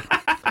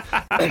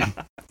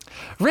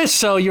 Rich,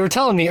 so you were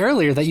telling me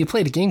earlier that you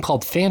played a game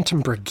called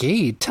Phantom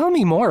Brigade. Tell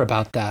me more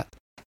about that.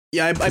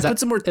 Yeah, I put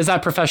some more. Is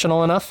that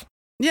professional enough?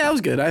 Yeah, it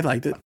was good. I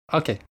liked it.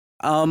 Okay.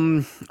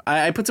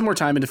 I put some more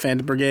time into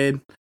Phantom Brigade.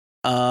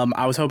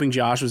 I was hoping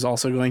Josh was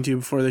also going to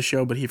before the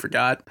show, but he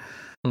forgot.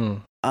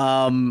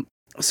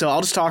 So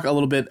I'll just talk a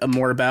little bit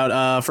more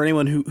about, for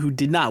anyone who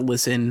did not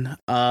listen,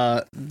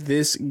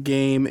 this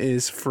game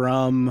is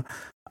from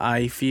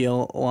I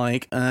Feel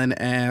Like an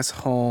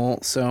Asshole,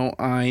 so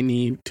I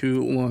need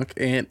to look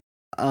it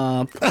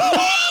up. What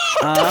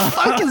the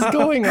fuck is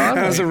going on?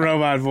 That was a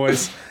robot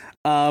voice.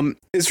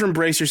 It's from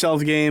Brace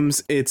Yourself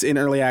Games. It's in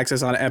early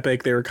access on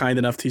Epic. They were kind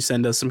enough to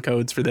send us some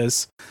codes for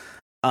this.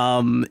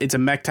 It's a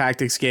mech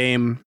tactics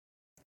game.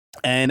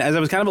 And as I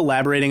was kind of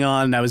elaborating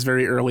on, that was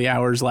very early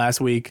hours last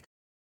week.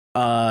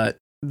 The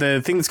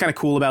thing that's kind of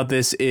cool about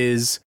this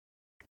is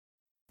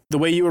the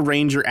way you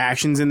arrange your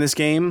actions in this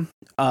game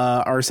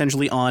are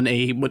essentially on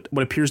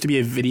what appears to be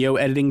a video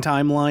editing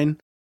timeline.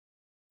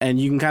 And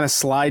you can kind of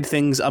slide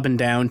things up and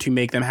down to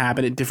make them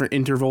happen at different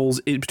intervals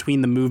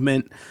between the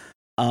movement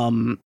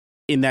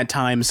in that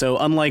time. So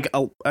unlike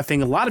a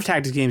thing a lot of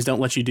tactics games don't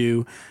let you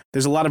do,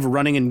 there's a lot of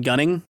running and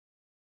gunning.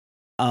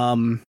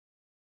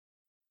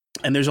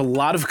 and there's a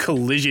lot of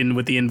collision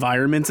with the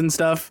environments and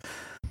stuff.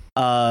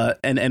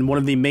 And one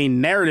of the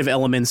main narrative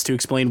elements to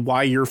explain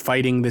why you're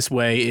fighting this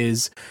way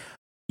is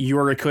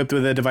you're equipped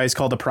with a device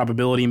called the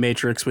probability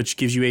matrix, which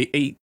gives you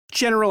a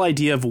general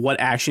idea of what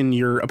action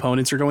your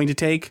opponents are going to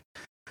take.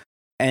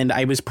 And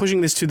I was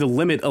pushing this to the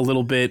limit a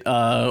little bit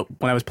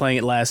when I was playing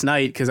it last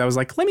night, because I was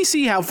like, let me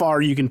see how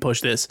far you can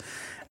push this.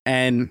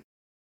 And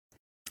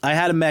I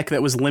had a mech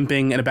that was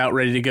limping and about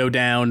ready to go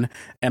down,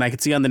 and I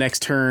could see on the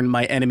next turn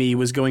my enemy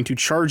was going to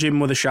charge him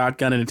with a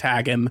shotgun and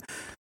attack him.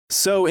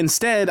 So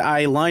instead,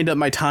 I lined up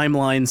my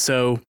timeline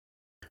so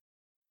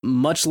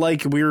much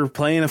like we were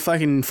playing a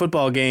fucking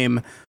football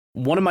game,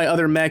 one of my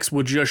other mechs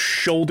would just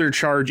shoulder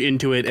charge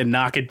into it and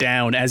knock it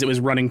down as it was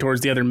running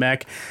towards the other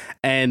mech.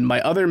 And my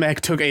other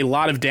mech took a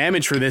lot of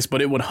damage for this,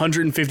 but it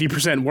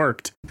 150%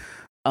 worked.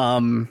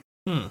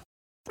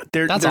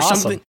 That's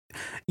awesome.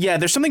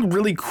 There's something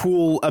really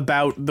cool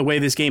about the way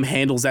this game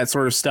handles that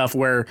sort of stuff,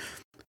 where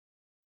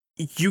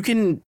you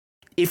can,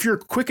 if you're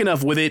quick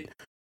enough with it,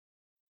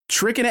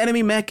 trick an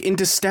enemy mech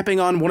into stepping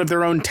on one of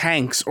their own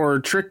tanks, or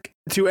trick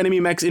two enemy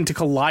mechs into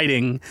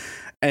colliding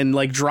and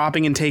like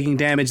dropping and taking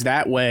damage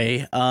that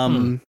way.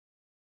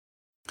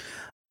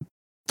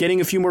 Getting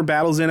a few more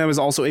battles in, I was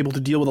also able to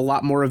deal with a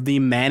lot more of the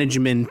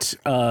management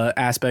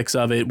aspects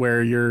of it,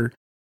 where you're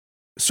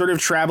sort of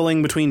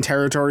traveling between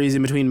territories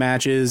in between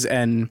matches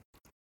and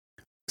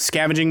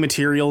scavenging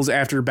materials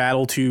after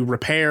battle to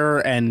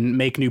repair and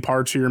make new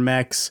parts for your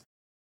mechs.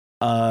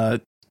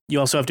 You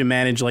also have to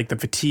manage like the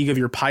fatigue of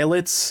your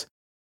pilots.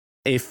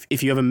 If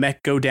you have a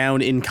mech go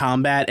down in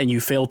combat and you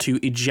fail to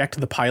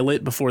eject the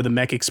pilot before the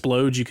mech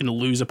explodes, you can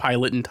lose a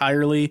pilot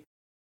entirely.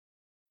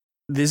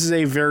 This is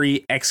a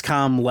very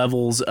XCOM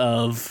levels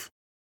of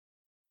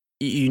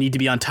you need to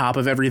be on top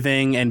of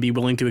everything and be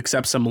willing to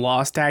accept some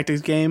loss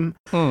tactics game,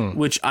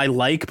 which I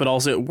like, but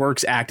also it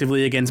works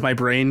actively against my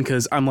brain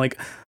because I'm like,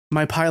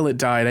 my pilot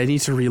died. I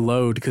need to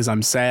reload because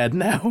I'm sad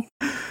now.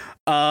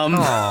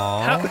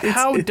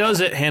 How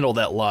does it handle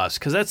that loss?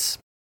 Because that's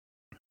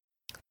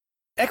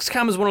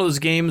XCOM is one of those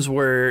games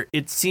where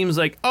it seems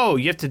like, oh,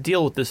 you have to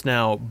deal with this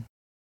now,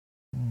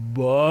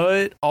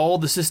 but all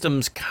the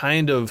systems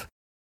kind of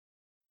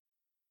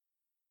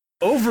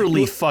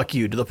overly fuck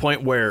you to the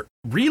point where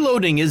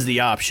reloading is the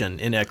option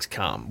in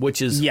XCOM,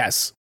 which is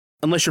yes,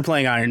 unless you're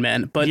playing Iron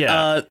Man. But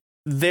yeah.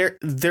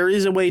 There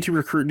is a way to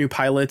recruit new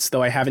pilots,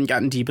 though I haven't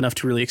gotten deep enough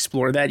to really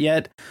explore that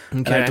yet. Okay.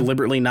 And I've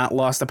deliberately not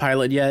lost a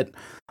pilot yet.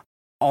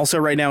 Also,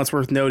 right now, it's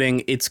worth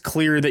noting, it's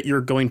clear that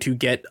you're going to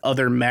get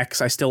other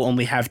mechs. I still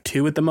only have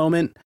 2 at the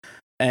moment,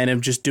 and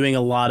I'm just doing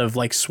a lot of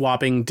like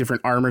swapping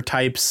different armor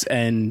types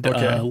and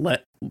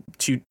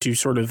to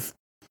sort of,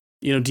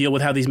 you know, deal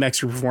with how these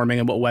mechs are performing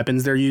and what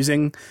weapons they're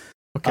using.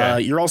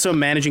 Okay. You're also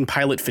managing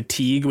pilot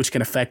fatigue, which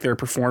can affect their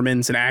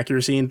performance and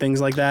accuracy and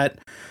things like that.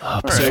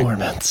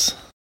 Performance. So,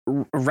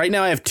 right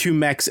now, I have 2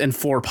 mechs and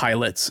 4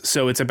 pilots,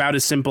 so it's about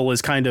as simple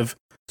as kind of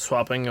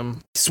swapping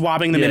them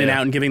in and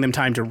out and giving them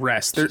time to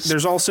rest.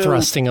 There's also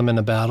thrusting them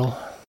into battle.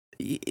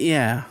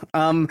 Yeah.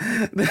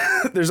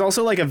 There's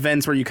also like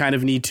events where you kind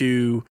of need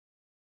to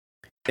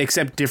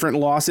accept different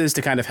losses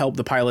to kind of help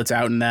the pilots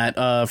out in that.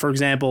 For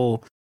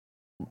example,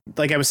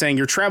 like I was saying,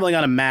 you're traveling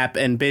on a map,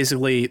 and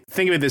basically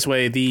think of it this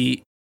way: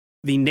 the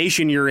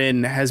nation you're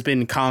in has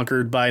been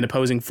conquered by an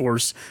opposing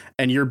force,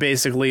 and you're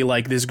basically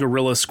like this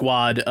guerrilla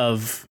squad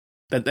of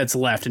that's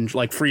left, and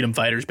like freedom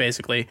fighters,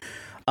 basically.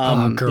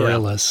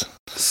 Guerrillas.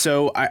 Yeah.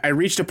 So I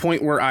reached a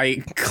point where I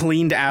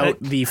cleaned out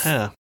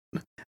yeah,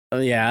 I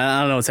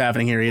don't know what's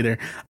happening here either.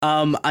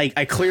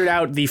 I cleared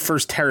out the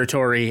first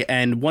territory,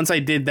 and once I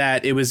did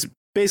that, it was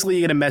basically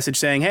you get a message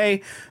saying,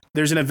 "Hey,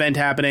 there's an event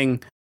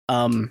happening.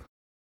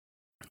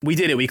 We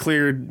did it. We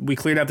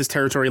cleared out this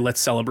territory.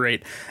 Let's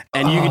celebrate."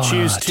 And you could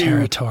choose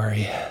to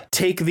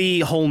take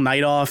the whole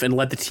night off and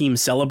let the team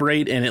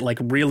celebrate, and it like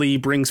really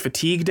brings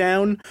fatigue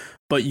down,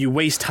 but you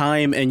waste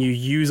time and you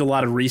use a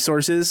lot of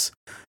resources.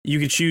 You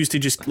could choose to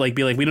just like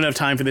be like, we don't have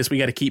time for this. We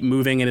got to keep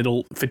moving, and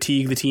it'll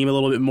fatigue the team a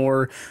little bit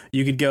more.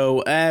 You could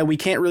go, we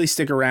can't really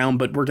stick around,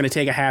 but we're going to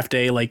take a half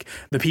day. Like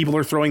the people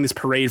are throwing this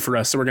parade for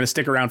us, so we're going to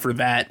stick around for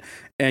that.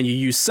 And you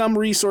use some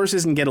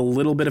resources and get a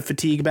little bit of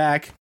fatigue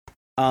back.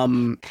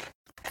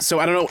 So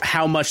I don't know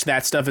how much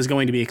that stuff is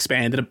going to be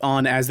expanded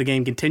on as the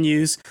game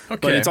continues,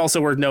 but it's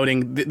also worth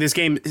noting this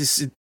game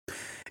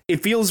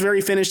it feels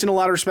very finished in a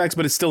lot of respects,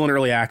 but it's still in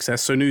early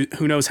access. So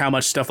who knows how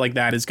much stuff like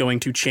that is going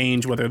to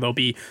change, whether there'll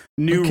be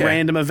new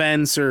random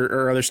events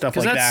or other stuff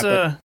like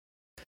that.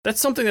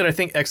 That's something that I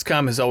think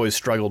XCOM has always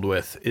struggled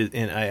with.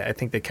 And I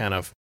think they kind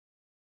of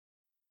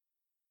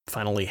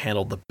finally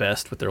handled the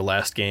best with their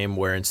last game,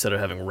 where instead of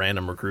having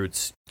random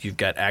recruits, you've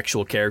got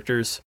actual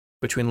characters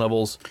between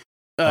levels.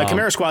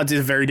 Chimera Squads is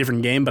a very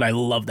different game, but I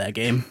love that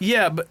game.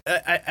 Yeah, but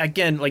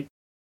again, like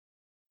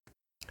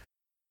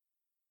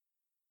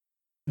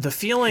the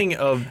feeling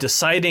of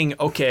deciding,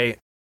 okay,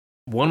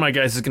 one of my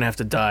guys is going to have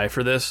to die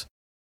for this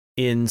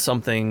in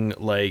something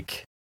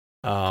like,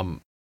 fuck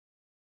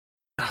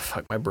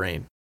my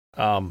brain.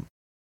 I'll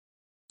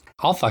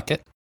fuck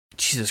it.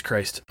 Jesus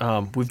Christ.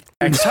 We've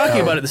been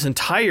talking about it this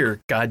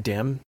entire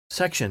goddamn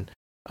section.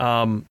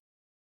 What's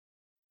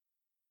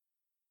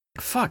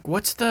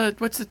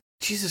the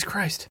Jesus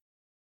Christ?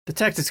 The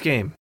tactics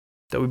game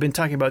that we've been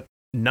talking about.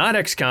 Not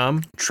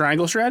XCOM.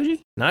 Triangle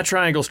strategy? Not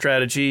triangle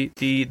strategy.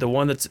 The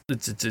one it's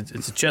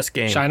a chess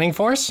game. Shining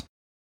Force?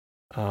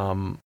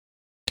 Oh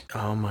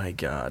my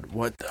God.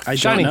 What the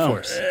Shining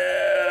Force.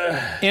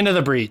 Into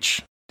the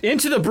Breach.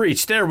 Into the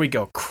Breach. There we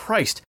go.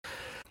 Christ.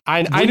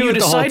 I knew you it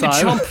the whole decide to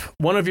time. chump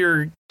one of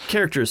your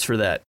characters for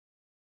that,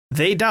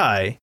 they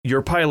die,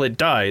 your pilot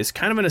dies,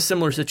 kind of in a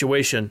similar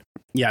situation.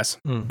 Yes.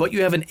 But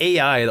you have an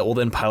AI that will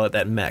then pilot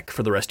that mech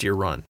for the rest of your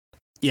run.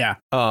 Yeah.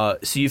 So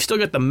you've still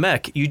got the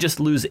mech, you just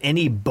lose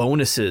any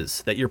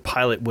bonuses that your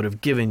pilot would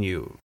have given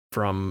you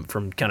from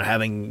kind of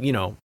having,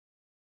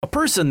 a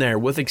person there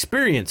with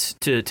experience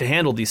to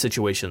handle these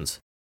situations.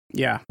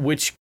 Yeah.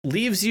 Which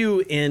leaves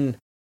you in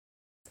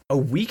a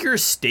weaker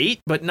state,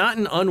 but not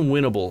an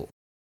unwinnable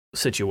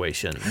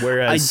situation.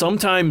 Whereas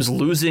sometimes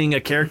losing a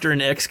character in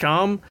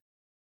XCOM,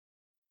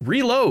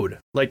 reload,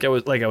 like I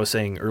was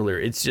saying earlier,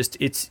 it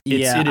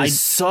is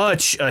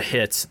such a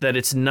hit that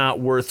it's not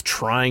worth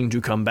trying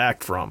to come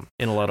back from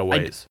in a lot of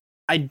ways.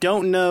 I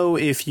don't know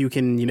if you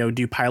can,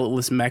 do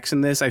pilotless mechs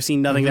in this. I've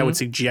seen nothing that would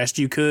suggest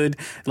you could.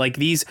 Like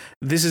this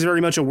is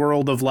very much a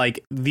world of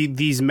like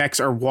these mechs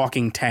are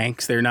walking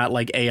tanks. They're not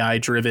like AI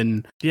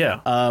driven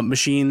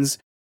machines.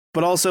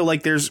 But also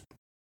like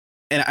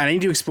and I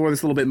need to explore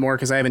this a little bit more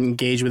because I haven't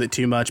engaged with it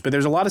too much, but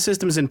there's a lot of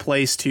systems in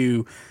place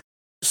to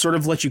sort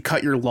of let you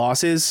cut your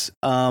losses.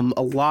 A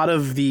lot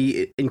of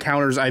the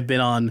encounters I've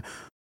been on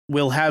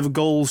will have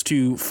goals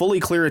to fully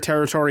clear a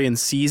territory and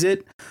seize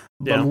it.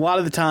 But a lot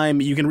of the time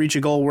you can reach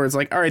a goal where it's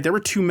like, all right, there were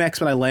 2 mechs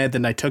when I landed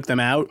and I took them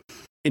out.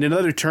 In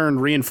another turn,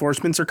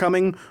 reinforcements are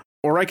coming,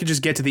 or I could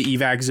just get to the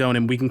evac zone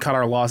and we can cut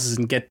our losses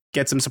and get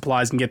some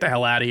supplies and get the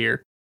hell out of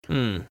here.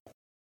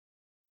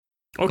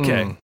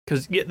 Okay.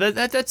 Because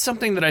that's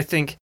something that I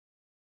think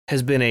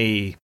has been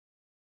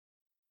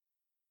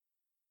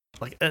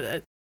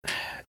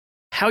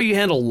how you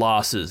handle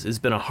losses has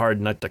been a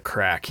hard nut to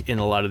crack in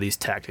a lot of these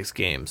tactics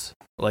games,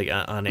 like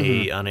on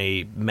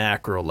a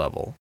macro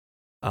level.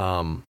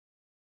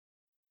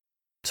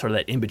 Sort of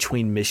that in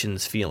between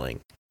missions feeling.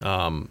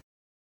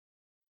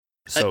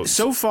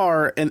 So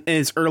far in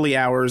its early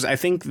hours, I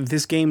think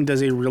this game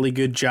does a really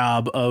good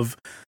job of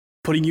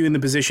putting you in the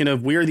position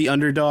of we're the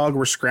underdog,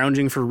 we're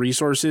scrounging for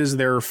resources.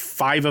 There are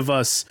 5 of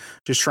us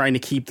just trying to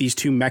keep these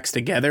 2 mechs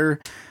together.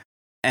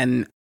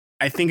 And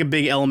I think a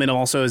big element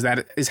also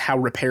is how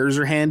repairs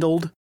are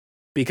handled,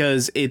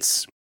 because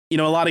it's, a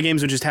lot of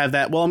games would just have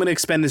that, well, I'm going to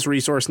expend this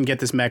resource and get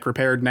this mech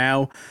repaired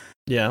now.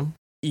 Yeah.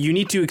 You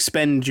need to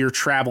expend your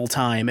travel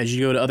time as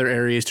you go to other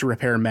areas to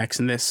repair mechs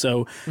in this.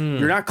 So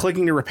you're not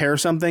clicking to repair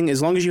something.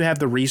 As long as you have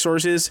the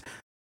resources,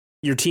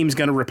 your team's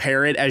going to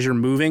repair it as you're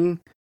moving.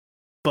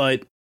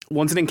 But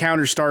once an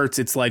encounter starts,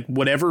 it's like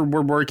whatever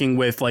we're working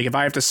with, like if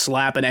I have to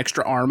slap an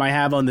extra arm I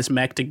have on this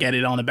mech to get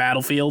it on the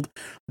battlefield,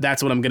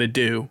 that's what I'm going to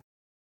do.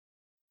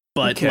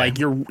 But like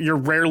you're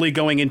rarely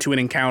going into an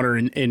encounter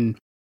in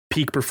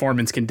peak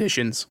performance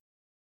conditions.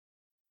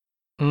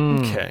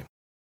 Okay.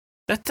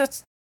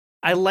 That's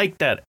I like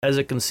that as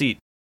a conceit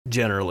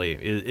generally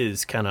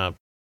is kind of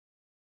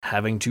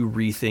having to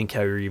rethink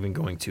how you're even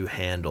going to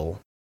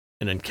handle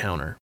an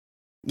encounter.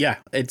 Yeah,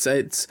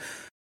 it's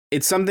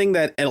something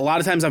that a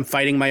lot of times I'm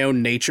fighting my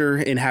own nature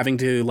in having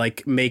to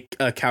like make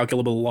a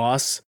calculable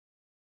loss.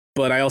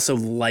 But I also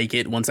like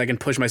it once I can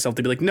push myself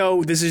to be like,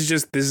 no, this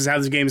is how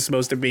this game is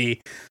supposed to be.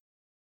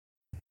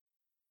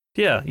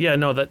 Yeah,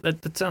 no,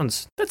 that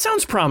sounds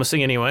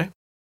promising anyway.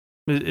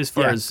 As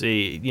far as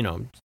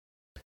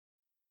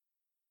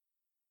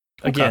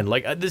again,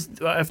 like this,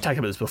 I've talked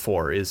about this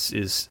before.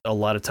 Is a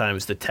lot of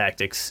times the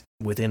tactics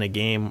within a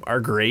game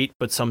are great,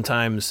 but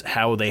sometimes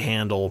how they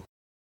handle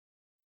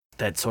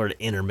that sort of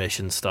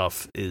intermission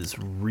stuff is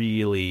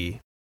really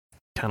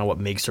kind of what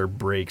makes or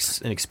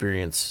breaks an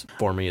experience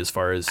for me. As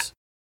far as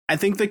I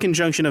think the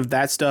conjunction of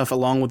that stuff,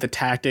 along with the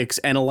tactics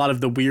and a lot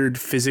of the weird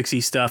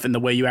physicsy stuff, and the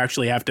way you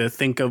actually have to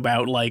think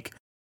about like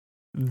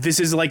this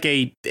is like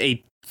a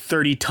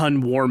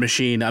 30-ton war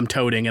machine I'm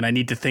toting, and I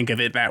need to think of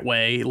it that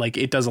way. Like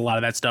it does a lot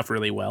of that stuff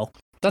really well.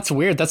 That's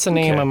weird. That's the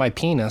name of my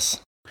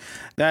penis.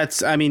 But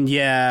that's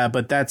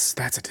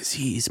a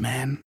disease,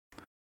 man.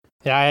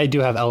 Yeah, I do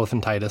have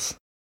elephantitis.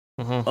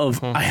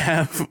 I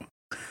have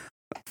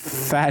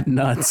fat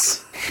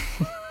nuts.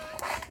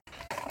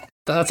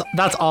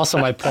 That's also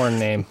my porn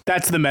name.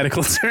 That's the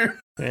medical term.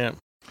 Yeah.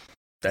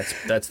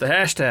 That's the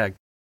hashtag.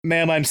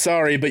 Ma'am, I'm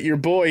sorry, but your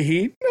boy,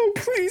 no,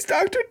 please,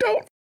 doctor,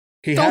 don't.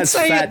 He Don't has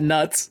say fat it.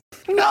 nuts.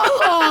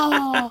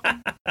 No!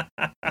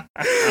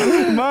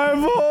 My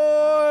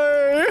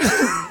boy!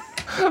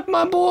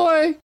 My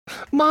boy!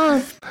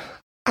 Mom,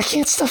 I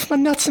can't stuff my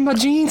nuts in my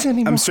jeans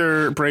anymore. I'm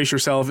sure Brace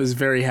Yourself is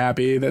very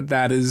happy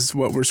that is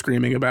what we're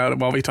screaming about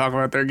while we talk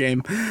about their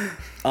game.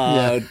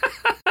 Yeah.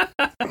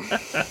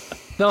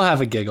 They'll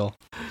have a giggle.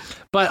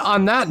 But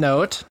on that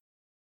note,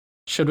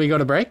 should we go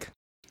to break?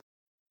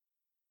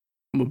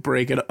 We'll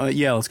break it.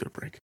 Yeah, let's go to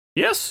break.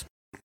 Yes.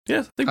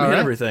 I think we All hit right.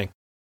 everything.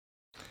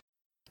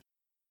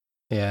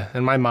 Yeah,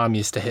 and my mom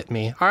used to hit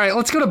me. All right,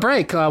 let's go to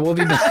break. We'll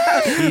be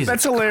back.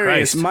 That's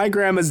hilarious. Christ. My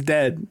grandma's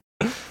dead.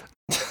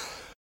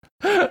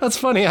 That's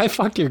funny. I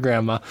fuck your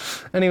grandma.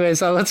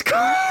 Anyways, let's go.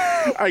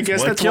 I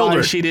guess What that's killed why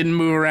her? she didn't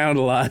move around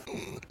a lot.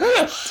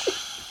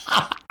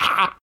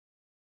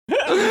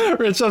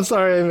 Rich, I'm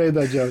sorry I made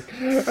that joke.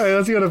 All right,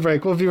 let's go to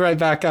break. We'll be right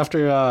back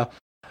after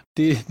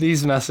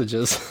these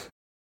messages.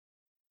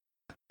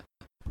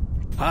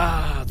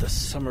 Ah, the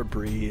summer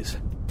breeze.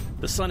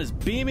 The sun is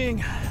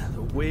beaming.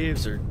 The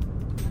waves are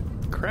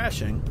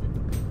crashing.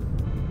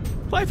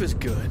 Life is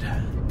good.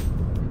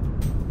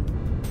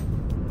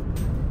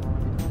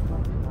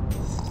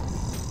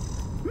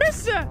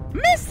 Mister!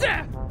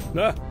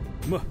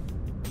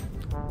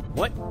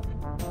 What?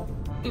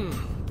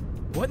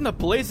 What in the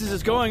blazes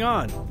is going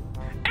on?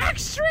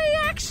 Extra!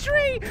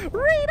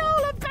 Read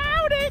all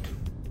about it!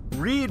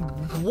 Read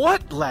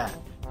what, lad?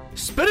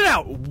 Spit it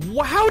out!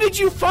 How did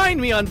you find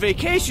me on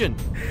vacation?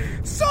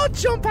 Sword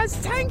Jump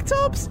has tank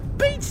tops,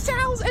 beach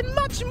towels, and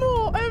much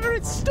more over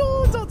at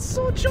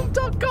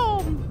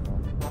store.swordjump.com.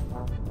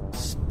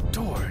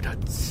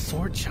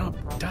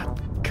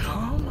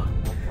 Store.swordjump.com?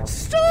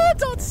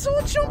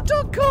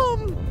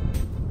 Store.swordjump.com.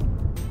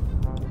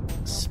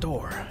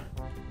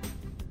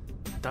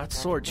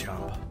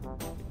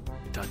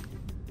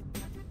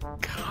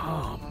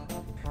 Store.swordjump.com.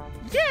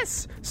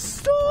 Yes,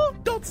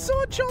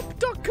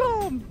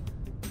 store.swordjump.com.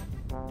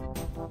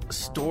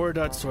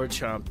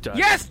 Store.swordjump.com.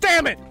 Yes,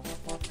 damn it!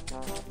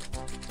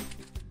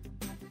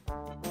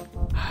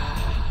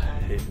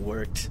 It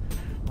worked.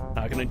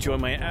 I can enjoy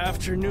my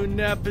afternoon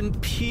nap in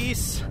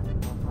peace.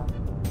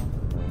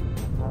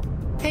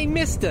 Hey,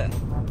 mister.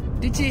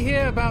 Did you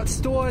hear about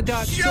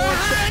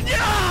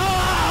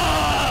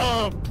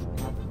store.swordjump?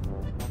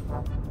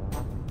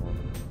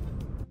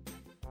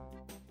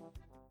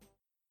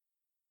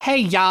 Hey,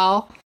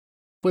 y'all.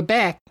 We're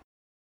back.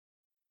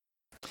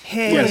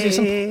 Hey,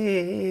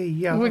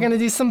 We're gonna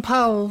do some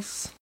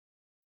polls.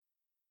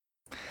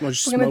 We'll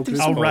just We're gonna smoke do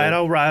this some- bowl. all right.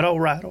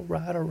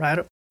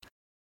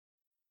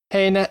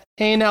 Hey,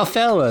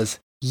 fellas.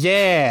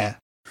 Yeah.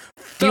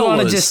 Do you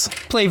want to Fellas. just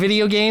play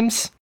video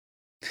games?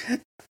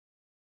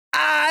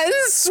 I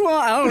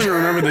don't even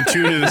remember the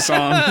tune of the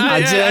song.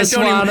 I just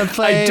want to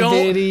play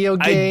video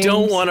I games.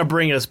 don't want to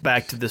bring us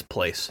back to this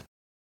place.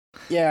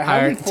 Yeah, All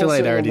right, too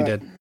late. I already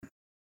did.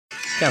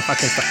 Can't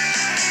fucking stop.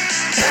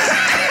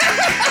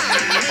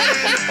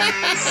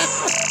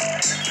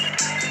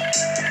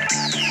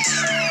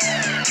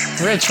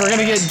 Rich, we're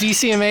gonna get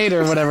DCM8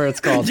 or whatever it's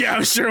called. Yeah,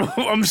 I'm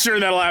sure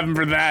that'll happen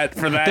for that.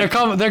 They're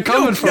coming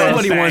for us.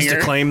 Nobody wants to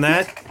banger. claim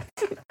that.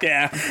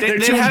 Yeah, they're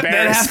They'd too have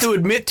embarrassed. to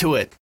admit to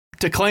it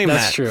to claim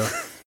That's that. true.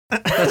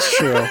 That's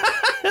true.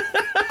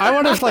 I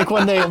wonder if, like,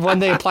 when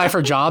they apply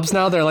for jobs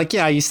now, they're like,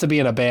 yeah, I used to be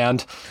in a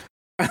band.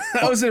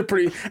 I was in a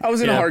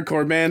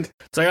hardcore band.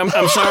 It's like I'm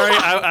sorry,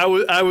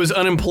 I was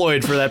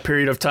unemployed for that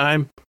period of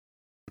time.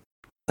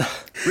 And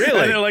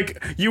Really? they're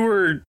like, you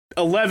were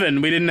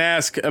 11. We didn't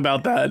ask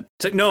about that.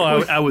 It's like, no,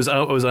 I was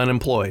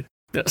unemployed.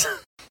 Yes.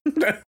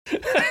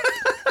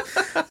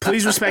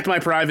 Please respect my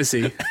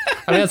privacy.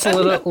 I mean, that's a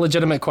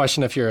legitimate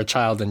question if you're a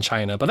child in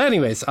China. But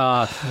anyways,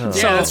 Yeah,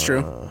 that's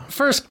true.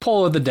 First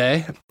poll of the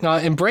day.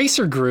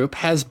 Embracer Group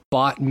has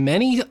bought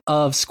many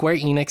of Square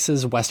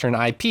Enix's Western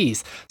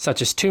IPs,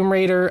 such as Tomb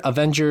Raider,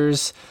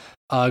 Avengers,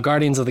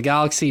 Guardians of the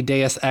Galaxy,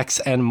 Deus Ex,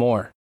 and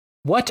more.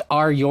 What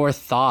are your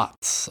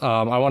thoughts?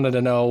 I wanted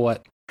to know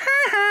what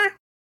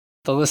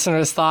the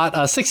listeners thought.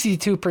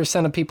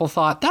 62% of people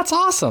thought, that's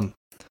awesome.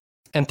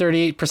 And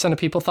 38% of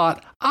people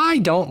thought, I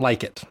don't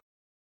like it.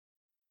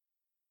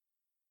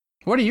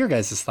 What are your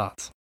guys'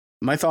 thoughts?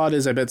 My thought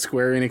is I bet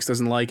Square Enix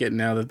doesn't like it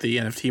now that the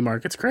NFT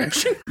market's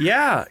crashing.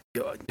 Yeah.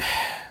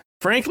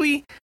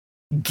 Frankly,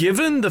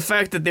 given the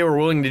fact that they were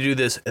willing to do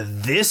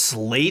this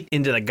late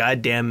into the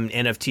goddamn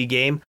NFT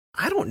game,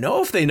 I don't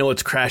know if they know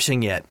it's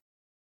crashing yet.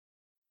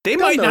 They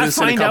might not notice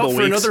in a find out couple for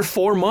weeks. another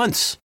 4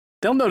 months.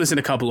 They'll notice in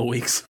a couple of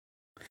weeks.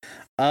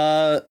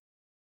 But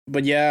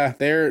yeah,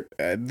 they're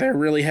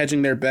really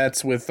hedging their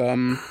bets with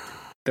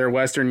their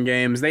Western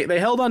games. They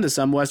held on to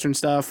some Western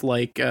stuff,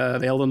 like they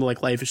held on to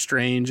like Life is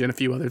Strange and a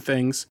few other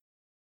things.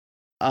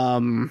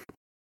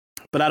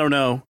 But I don't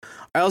know.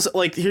 I also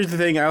here's the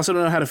thing. I also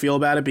don't know how to feel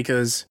about it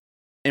because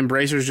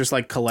Embracer's just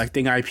like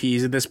collecting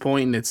IPs at this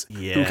point, and it's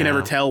who can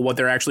ever tell what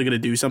they're actually going to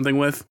do something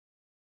with.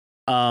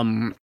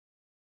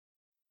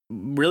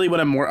 Really, what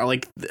I'm more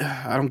like,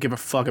 I don't give a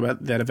fuck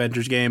about that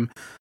Avengers game.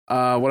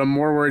 What I'm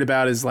more worried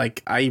about is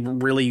like, I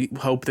really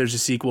hope there's a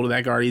sequel to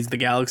that Guardians of the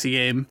Galaxy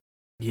game.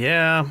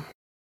 Yeah.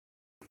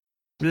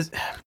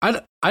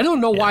 I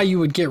don't know why you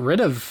would get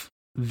rid of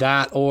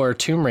that or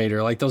Tomb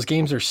Raider. Like, those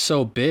games are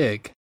so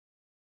big.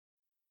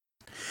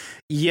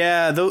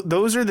 Yeah,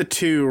 those are the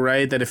two,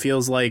 right? That it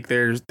feels like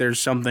there's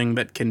something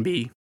that can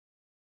be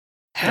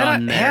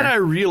done there. Had I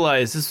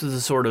realized this was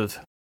the sort of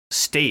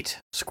state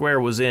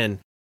Square was in,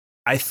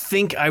 I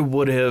think I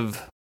would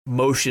have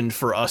motioned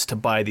for us to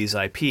buy these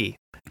IP.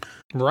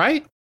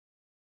 Right?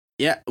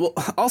 Yeah. Well,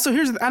 also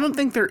I don't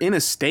think they're in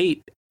a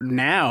state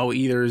now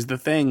either. Is the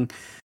thing.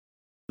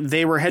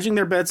 They were hedging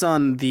their bets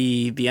on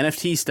the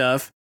NFT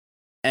stuff,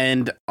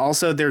 and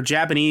also their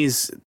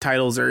Japanese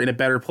titles are in a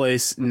better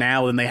place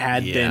now than they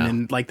had been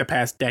in like the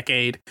past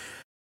decade.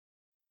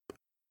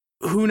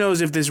 Who knows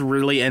if this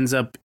really ends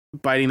up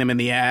biting them in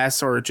the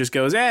ass, or it just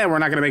goes, we're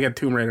not going to make a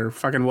Tomb Raider,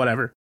 fucking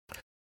whatever.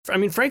 I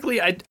mean, frankly,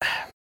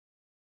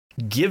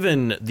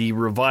 given the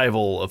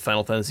revival of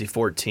Final Fantasy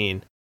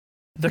XIV,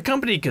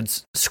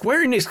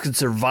 Square Enix could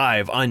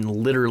survive on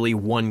literally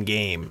one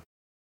game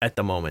at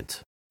the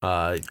moment.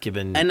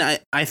 And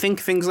I think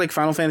things like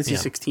Final Fantasy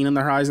 16 on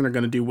the horizon are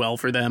going to do well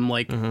for them.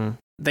 Like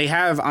they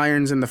have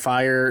irons in the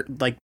fire.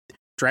 Like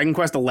Dragon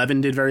Quest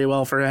 11 did very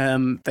well for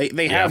them.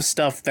 They have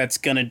stuff that's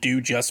going to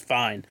do just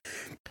fine.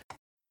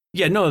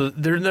 Yeah, no,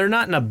 they're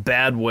not in a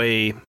bad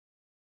way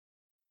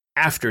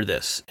after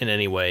this in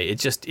any way.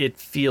 It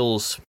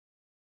feels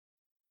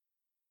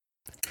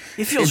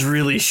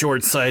really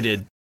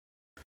short-sighted.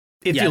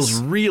 It feels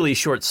really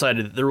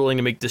short-sighted that they're willing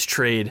to make this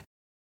trade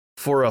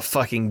for a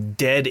fucking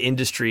dead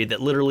industry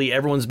that literally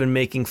everyone's been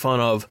making fun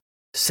of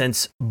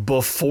since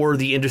before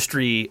the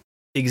industry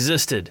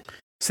existed.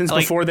 Since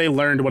before they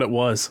learned what it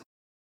was.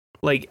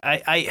 Like,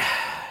 I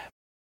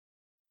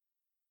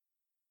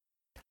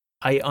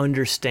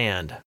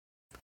understand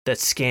that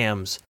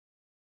scams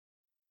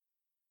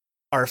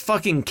are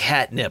fucking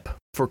catnip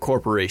for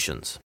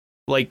corporations.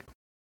 Like,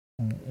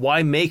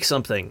 why make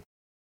something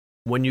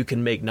when you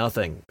can make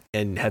nothing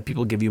and have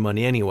people give you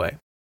money anyway?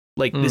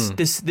 Like, this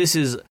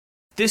is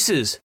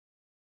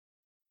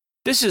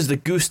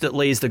the goose that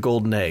lays the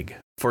golden egg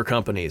for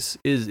companies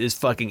is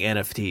fucking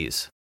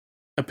NFTs.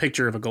 A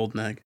picture of a golden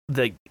egg.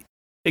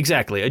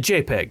 Exactly, a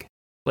JPEG.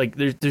 Like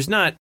there's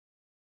not.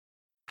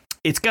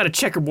 It's got a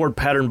checkerboard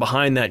pattern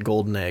behind that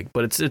golden egg,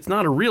 but it's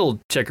not a real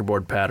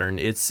checkerboard pattern.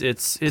 It's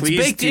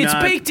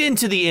baked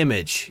into the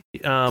image.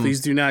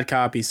 Please do not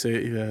copy. So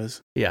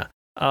yes. Yeah.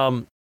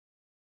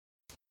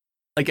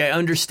 Like I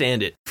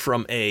understand it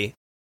from a,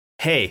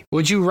 hey.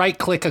 Would you right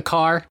click a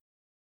car?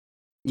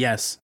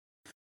 Yes.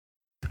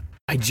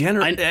 As a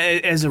rule of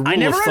thumb, I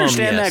never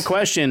understand yes. that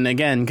question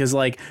again, because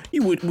like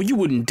you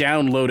wouldn't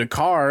download a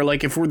car.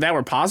 Like if that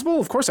were possible,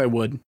 of course I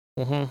would.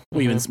 What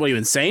are you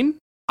insane?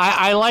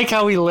 I like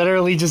how we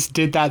literally just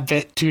did that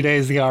bit 2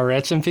 days ago,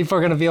 Rich, and people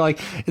are gonna be like,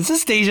 "Is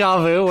this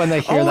deja vu?" when they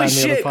hear that in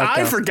the other podcast.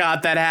 I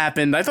forgot that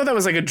happened. I thought that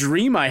was like a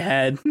dream I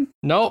had.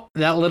 Nope,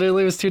 that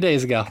literally was 2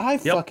 days ago.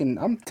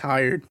 I'm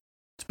tired.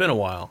 It's been a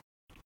while.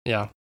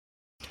 Yeah.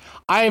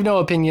 I have no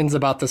opinions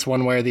about this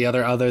one way or the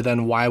other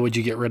than why would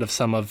you get rid of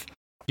some of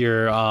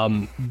your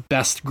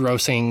best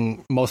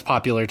grossing, most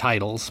popular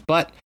titles.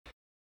 But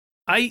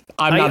I'm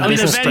not a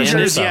business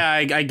person. So. Yeah,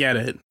 I get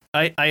it.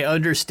 I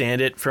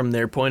understand it from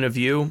their point of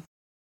view.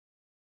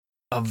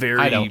 A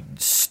very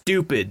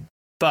stupid,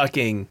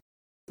 fucking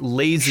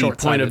lazy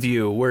point of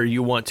view where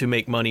you want to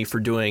make money for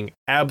doing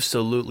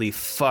absolutely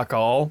fuck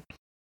all.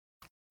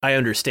 I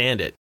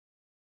understand it.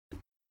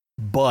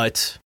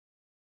 But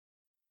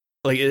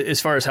like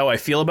as far as how I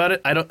feel about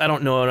it, I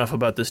don't know enough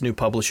about this new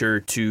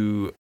publisher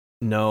to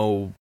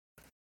know.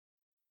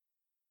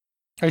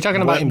 Are you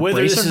talking about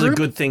whether this is Group? a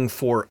good thing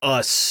for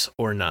us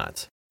or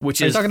not? Which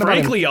is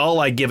frankly all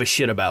I give a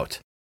shit about.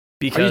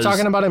 Because are you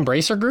talking about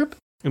Embracer Group?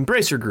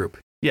 Embracer Group,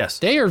 yes.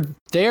 They are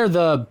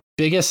the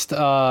biggest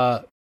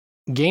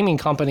gaming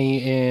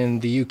company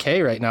in the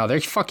UK right now.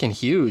 They're fucking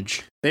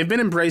huge. They've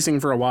been embracing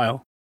for a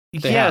while.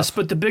 Yes,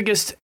 but the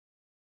biggest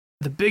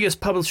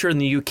publisher in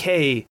the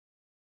UK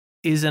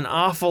is an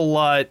awful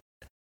lot.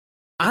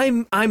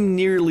 I'm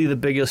nearly the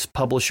biggest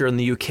publisher in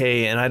the UK,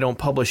 and I don't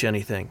publish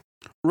anything.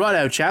 Right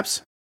out,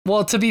 chaps.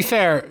 Well, to be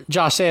fair,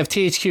 Josh, they have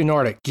THQ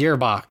Nordic,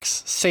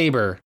 Gearbox,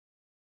 Saber,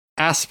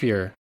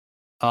 Aspyr,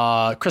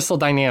 Crystal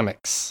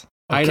Dynamics,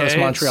 Eidos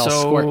Montreal,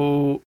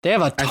 Square. They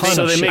have a ton of shit.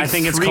 So they make I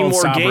think it's 3 called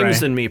more Sabre. games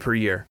than me per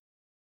year.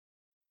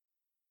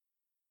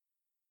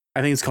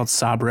 I think it's called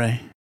Sabre.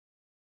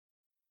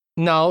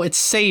 No, it's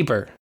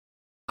Saber.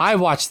 I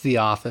watched The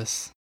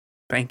Office.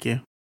 Thank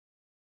you.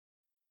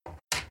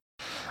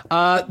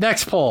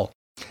 Next poll.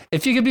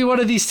 If you could be one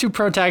of these two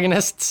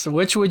protagonists,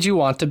 which would you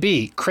want to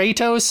be?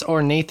 Kratos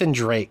or Nathan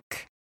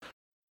Drake?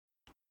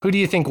 Who do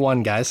you think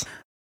won, guys?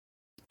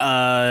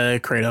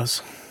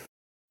 Kratos.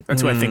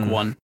 That's who I think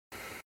won.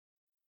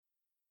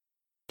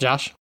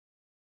 Josh?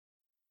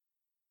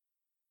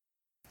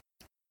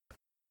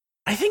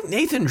 I think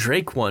Nathan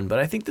Drake won, but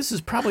I think this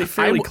is probably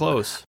fairly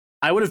close.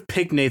 I would have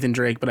picked Nathan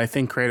Drake, but I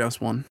think Kratos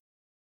won.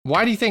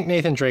 Why do you think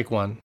Nathan Drake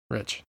won,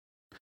 Rich?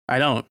 I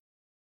don't.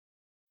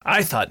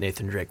 I thought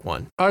Nathan Drake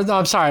won. Oh, no,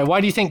 I'm sorry.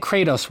 Why do you think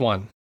Kratos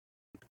won?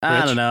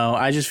 I don't know.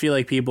 I just feel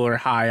like people are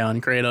high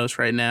on Kratos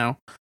right now.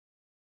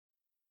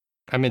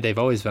 I mean, they've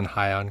always been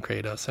high on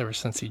Kratos ever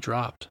since he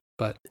dropped.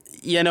 But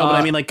yeah, no, but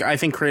I mean, like, I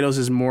think Kratos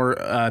is more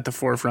at the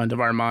forefront of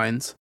our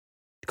minds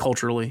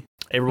culturally.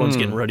 Everyone's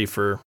getting ready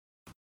for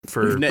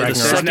the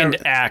second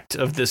act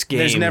of this game.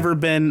 There's never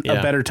been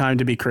a better time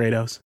to be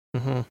Kratos.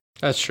 Mm-hmm.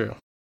 That's true.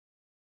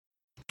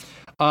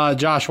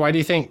 Josh, why do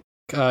you think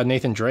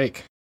Nathan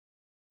Drake?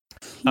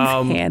 He's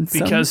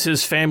handsome. Because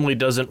his family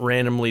doesn't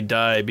randomly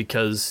die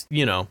because,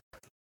 you know.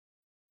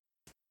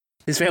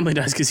 His family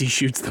dies because he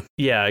shoots them.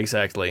 Yeah,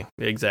 exactly.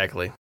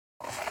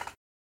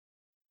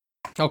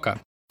 Okay.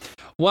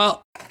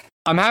 Well,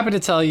 I'm happy to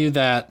tell you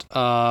that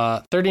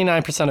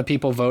 39% of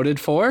people voted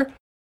for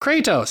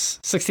Kratos.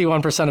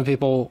 61% of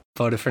people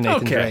voted for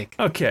Nathan Drake.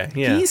 Okay,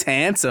 yeah. He's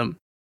handsome.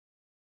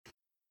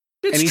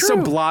 It's and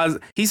true.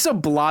 He's so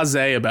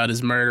blasé about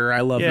his murder.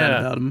 I love that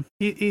about him.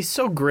 He's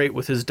so great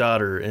with his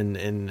daughter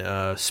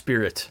in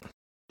Spirit.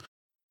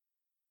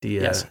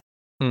 Yes.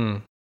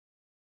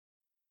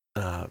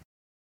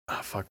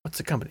 Fuck, what's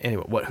the company?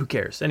 Anyway, who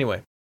cares?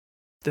 Anyway,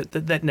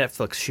 that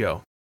Netflix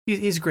show.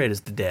 He's great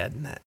as the dad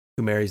in that,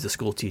 who marries the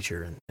school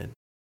teacher and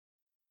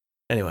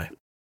anyway.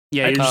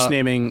 Yeah, you're just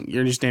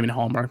naming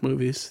Hallmark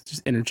movies,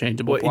 just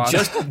interchangeable plots.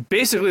 Just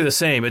basically the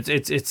same. It's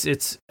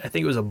I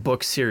think it was a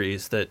book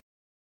series that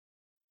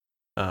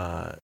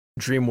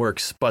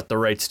DreamWorks bought the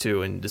rights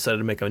to and decided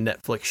to make a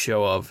Netflix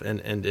show of, and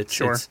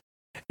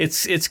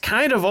it's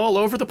kind of all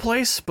over the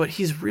place, but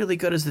he's really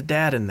good as the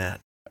dad in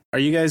that. Are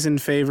you guys in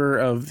favor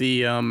of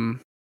the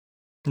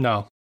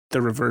No,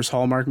 the reverse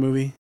Hallmark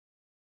movie?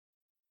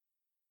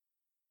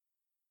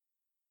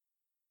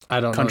 I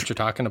don't know what you're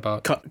talking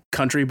about.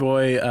 Country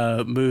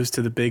boy moves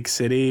to the big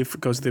city,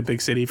 goes to the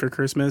big city for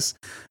Christmas,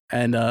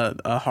 and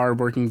a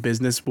hardworking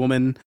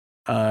businesswoman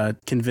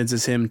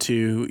convinces him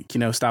to,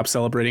 stop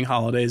celebrating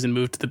holidays and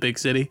move to the big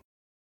city.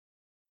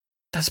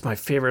 That's my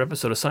favorite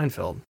episode of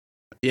Seinfeld.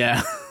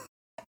 Yeah.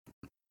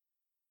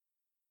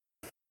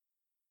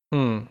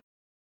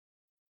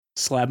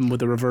 Slap him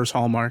with a reverse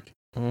Hallmark.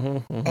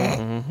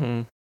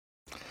 I'm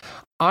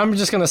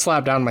just going to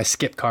slap down my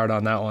skip card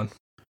on that one.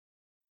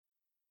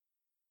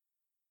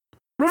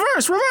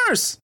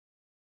 Reverse!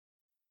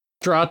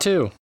 Draw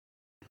 2.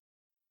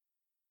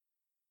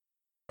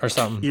 Or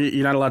something.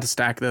 You're not allowed to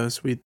stack those.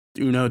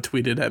 Uno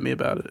tweeted at me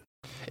about it.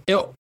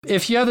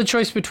 If you had the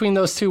choice between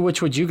those two,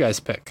 which would you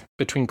guys pick?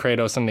 Between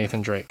Kratos and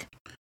Nathan Drake?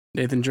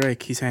 Nathan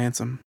Drake, he's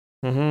handsome.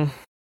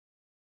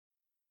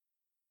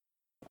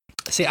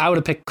 See, I would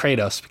have picked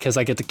Kratos because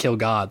I get to kill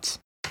gods.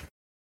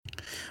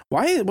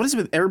 Why? What is it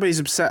with everybody's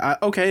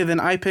upset? Okay, then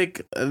I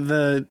pick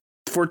the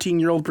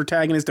 14-year-old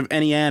protagonist of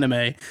any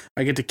anime.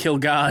 I get to kill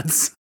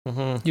gods.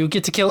 You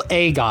get to kill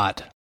a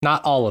god,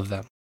 not all of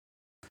them.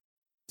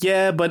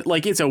 Yeah, but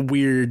it's a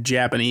weird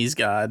Japanese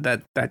god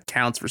that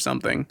counts for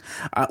something.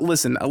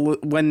 Listen,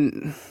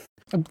 when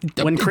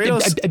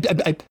Kratos,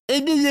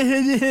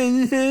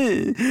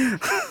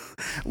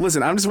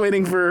 listen, I'm just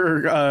waiting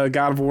for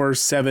God of War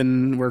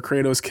 7, where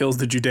Kratos kills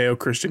the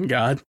Judeo-Christian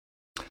god.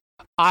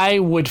 I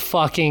would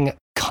fucking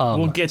come.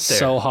 We'll get there.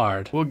 So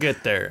hard. We'll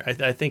get there.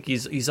 I think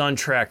he's on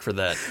track for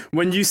that.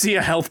 When you see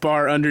a health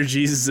bar under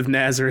Jesus of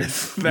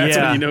Nazareth, that's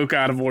when you know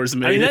God of War's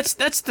made. I mean,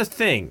 that's the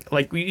thing.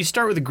 Like, you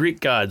start with the Greek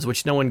gods,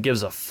 which no one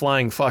gives a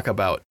flying fuck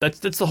about. That's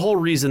the whole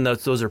reason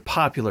that those are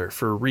popular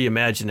for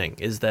reimagining,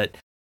 is that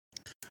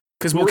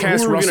because we'll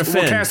cast Russell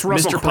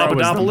Mr. Crowe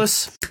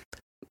Papadopoulos.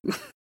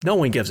 No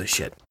one gives a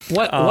shit.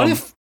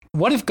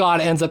 What if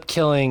God ends up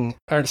killing,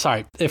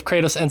 if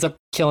Kratos ends up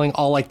killing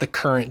all the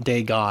current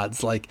day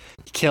gods, he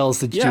kills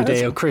the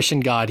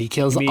Judeo-Christian god, he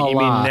kills Allah, you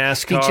mean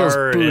NASCAR, he kills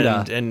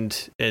Buddha,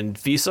 and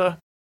Visa,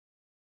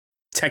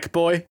 Tech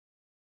Boy,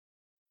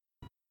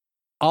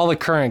 all the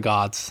current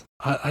gods.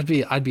 I'd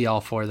be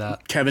all for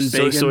that. Kevin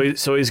Bacon.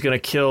 So he's gonna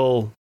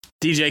kill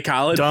DJ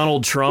Khaled,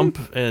 Donald Trump,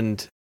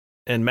 and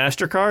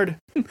MasterCard,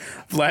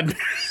 Vladimir.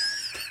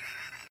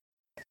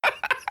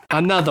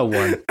 Another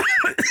one.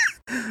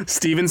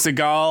 Steven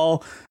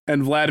Seagal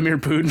and Vladimir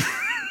Putin.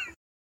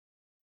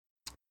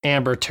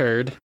 Amber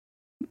Turd.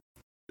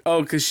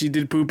 Oh, because she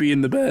did poopy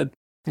in the bed.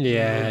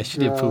 Yeah, she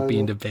did poopy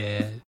in the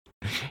bed.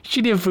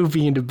 She did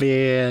poopy in the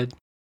bed.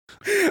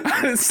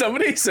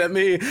 Somebody sent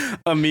me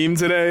a meme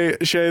today,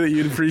 Shay, that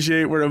you'd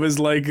appreciate, where it was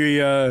like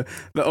the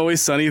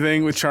Always Sunny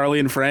thing with Charlie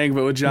and Frank,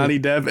 but with Johnny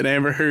Depp and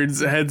Amber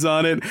Heard's heads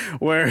on it,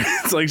 where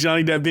it's like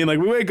Johnny Depp being like,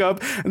 we wake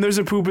up and there's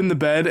a poop in the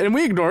bed and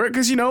we ignore it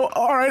because,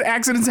 all right,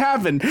 accidents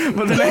happen.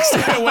 But the next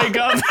day I wake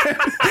up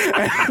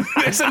and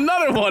there's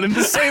another one in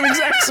the same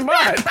exact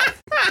spot.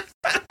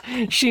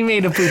 She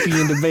made a poopy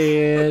in the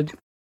bed.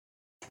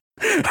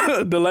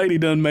 The lady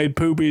done made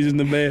poopies in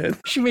the bed.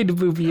 She made the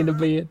poopy in the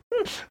bed.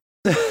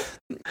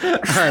 All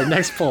right,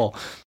 next poll.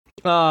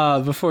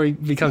 Before we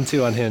become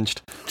too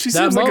unhinged. She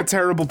seems like a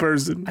terrible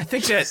person. I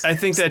think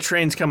that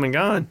train's coming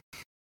on.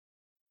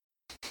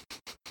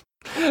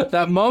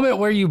 That moment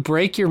where you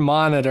break your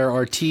monitor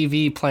or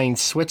TV playing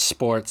Switch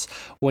Sports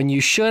when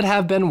you should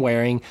have been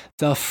wearing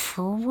the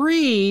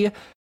free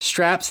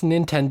straps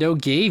Nintendo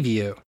gave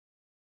you.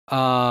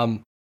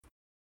 37%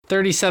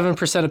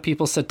 of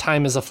people said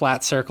time is a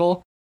flat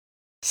circle.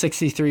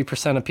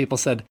 63% of people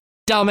said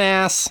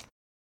dumbass.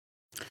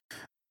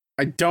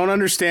 I don't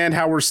understand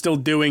how we're still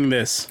doing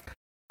this.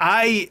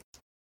 I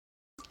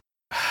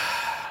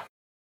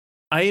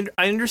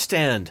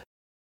understand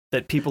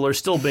that people are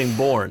still being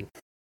born.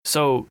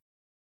 So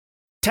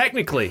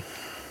technically,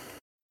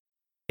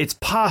 it's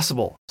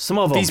possible. Some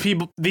of them.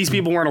 These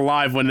people weren't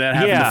alive when that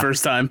happened the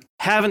first time.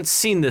 haven't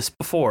seen this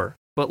before,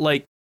 but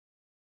like,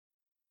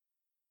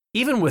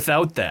 even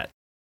without that,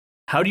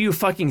 how do you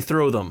fucking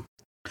throw them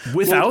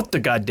without the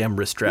goddamn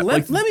wrist strap?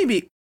 Let me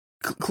be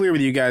clear with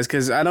you guys,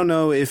 because I don't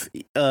know if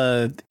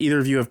either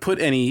of you have played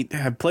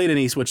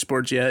any Switch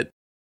sports yet,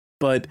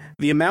 but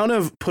the amount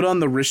of put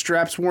on the wrist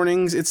straps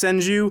warnings it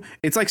sends you,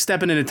 it's like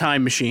stepping in a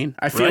time machine.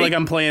 I feel like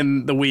I'm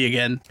playing the Wii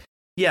again.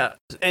 Yeah,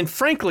 and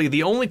frankly,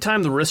 the only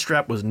time the wrist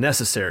strap was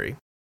necessary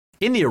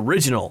in the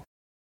original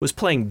was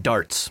playing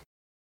darts.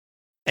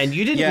 And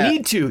you didn't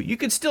need to. You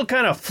could still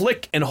kind of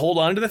flick and hold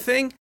on to the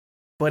thing,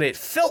 but it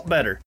felt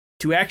better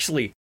to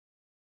actually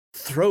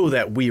throw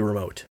that Wii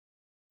remote.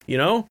 You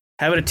know?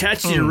 Have it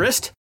attached to your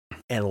wrist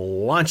and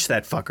launch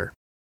that fucker.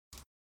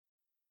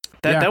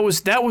 That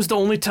was the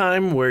only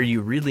time where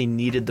you really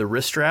needed the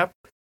wrist strap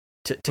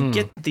to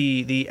get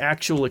the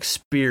actual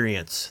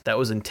experience that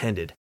was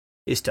intended,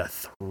 is to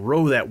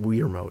throw that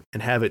Wii remote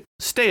and have it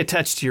stay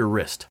attached to your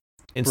wrist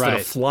instead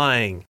of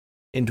flying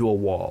into a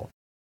wall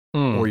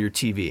or your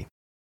TV.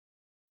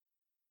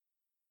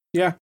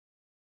 Yeah.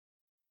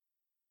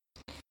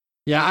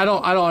 Yeah, I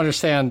don't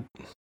understand.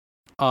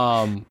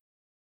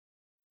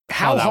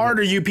 How hard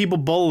are you people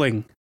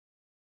bowling?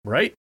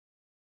 Right?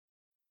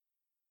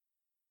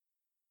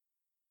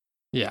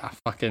 Yeah,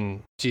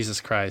 fucking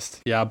Jesus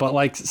Christ. Yeah, but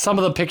like some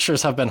of the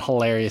pictures have been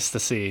hilarious to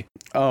see.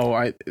 Oh,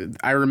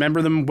 I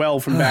remember them well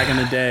from back in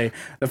the day.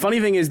 The funny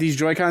thing is these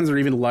Joy-Cons are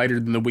even lighter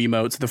than the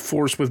Wiimotes, the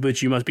force with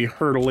which you must be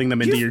hurtling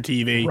them into your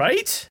TV.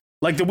 Right?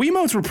 Like the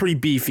Wiimotes were pretty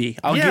beefy.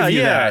 I'll give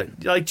you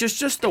that. Like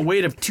just the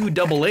weight of 2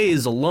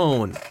 AA's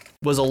alone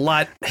was a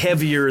lot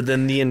heavier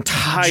than the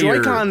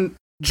entire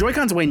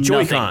Joy-Cons weigh nothing.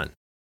 Joy-Con.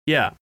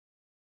 Yeah.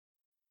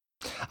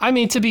 I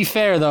mean, to be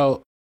fair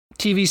though,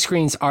 TV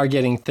screens are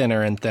getting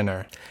thinner and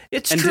thinner.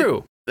 It's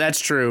true. That's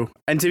true.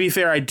 And to be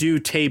fair, I do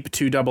tape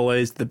 2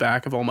 AA's to the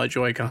back of all my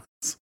Joy-Cons.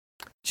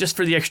 Just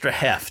for the extra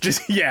heft.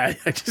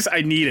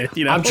 I need it.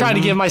 You know, I'm trying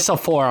to give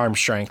myself forearm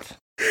strength.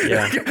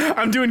 Yeah.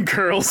 I'm doing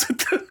curls with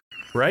the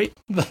right?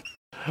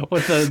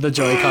 With the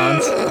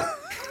Joy-Cons.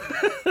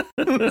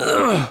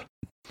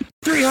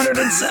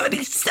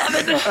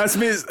 377. That's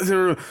me.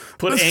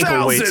 Put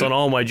ankle weights on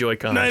all my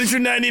Joy-Cons.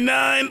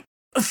 999.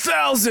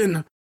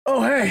 1,000.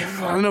 Oh, hey.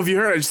 I don't know if you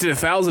heard. I just did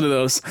 1,000 of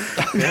those.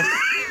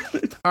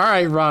 All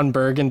right, Ron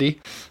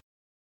Burgundy.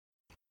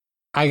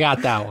 I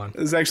got that one.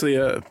 It's actually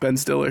Ben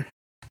Stiller.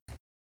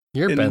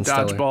 You're Ben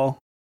Stiller. Dodgeball.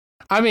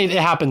 I mean, it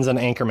happens in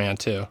Anchorman,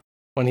 too,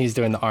 when he's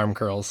doing the arm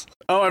curls.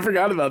 Oh, I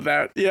forgot about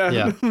that. Yeah.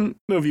 Yeah. I don't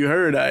know if you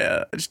heard.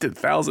 I just did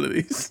 1,000 of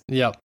these.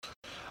 Yep.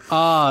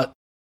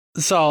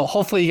 So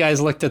hopefully you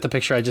guys looked at the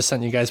picture I just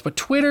sent you guys, but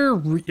Twitter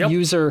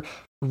user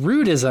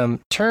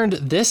Rudism turned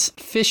this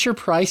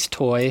Fisher-Price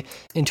toy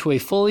into a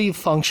fully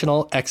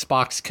functional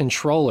Xbox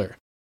controller.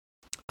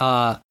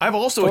 I've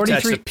also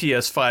attached a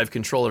PS5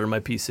 controller to my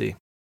PC.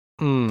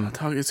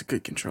 It's a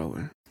good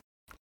controller.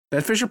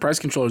 That Fisher-Price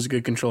controller is a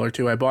good controller,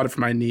 too. I bought it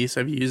for my niece.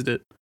 I've used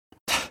it.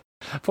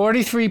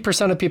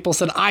 43% of people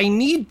said, I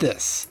need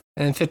this.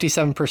 And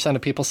 57%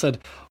 of people said,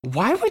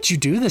 why would you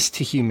do this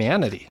to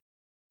humanity?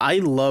 I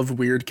love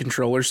weird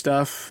controller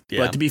stuff,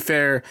 but to be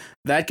fair,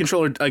 that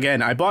controller,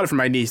 again, I bought it for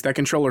my niece. That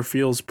controller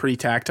feels pretty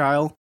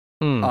tactile.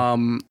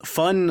 Fun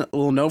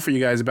little note for you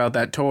guys about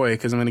that toy,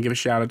 because I'm going to give a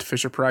shout out to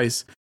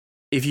Fisher-Price.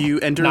 If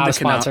you enter Not a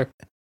sponsor.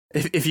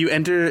 If you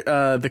enter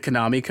the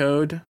Konami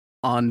code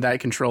on that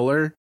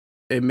controller,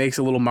 it makes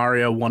a little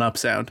Mario 1-up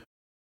sound.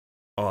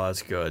 Oh,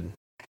 that's good.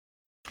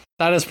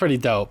 That is pretty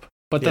dope.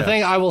 But the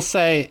thing I will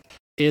say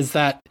is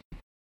that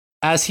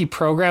as he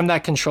programmed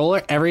that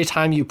controller, every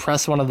time you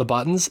press one of the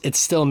buttons, it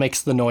still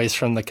makes the noise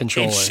from the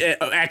controller.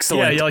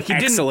 Excellent. Yeah, like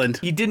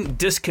he didn't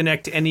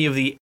disconnect any of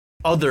the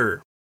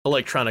other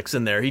electronics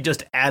in there. He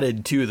just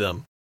added to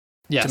them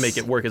to make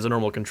it work as a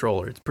normal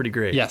controller. It's pretty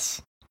great.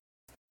 Yes.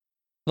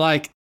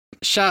 Like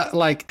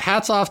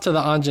hats off to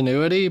the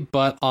ingenuity,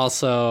 but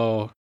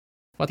also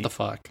what the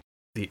fuck?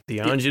 The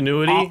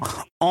ingenuity?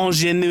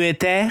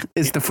 Ingenuité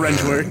is the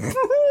French word.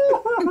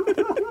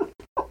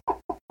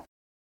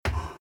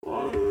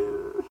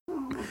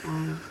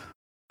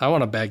 I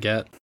want a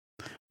baguette.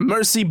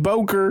 Mercy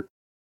Boker.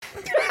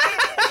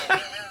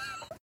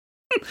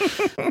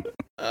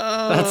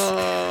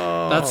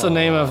 That's the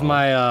name of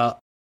my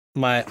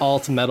my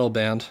alt metal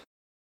band.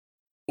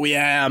 We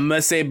are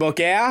Mercy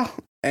Boker,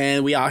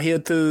 and we are here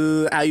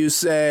to, how you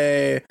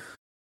say,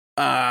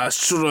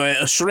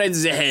 shred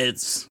the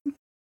heads.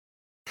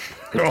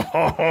 This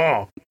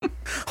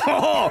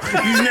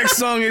next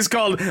song is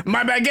called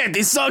My Baguette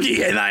is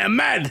Soggy and I Am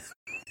Mad.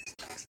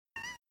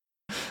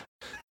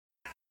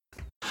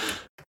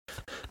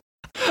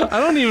 I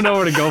don't even know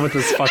where to go with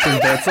this fucking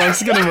bit, so I'm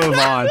just gonna move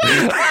on.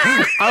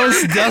 I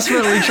was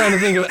desperately trying to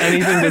think of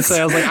anything to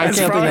say. I was like, I can't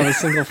think of a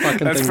single fucking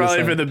thing to say. That's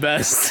probably for the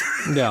best.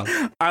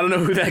 Yeah. I don't know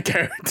who that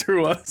character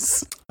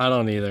was. I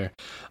don't either.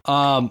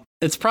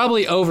 It's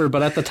probably over,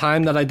 but at the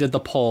time that I did the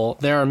poll,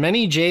 there are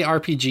many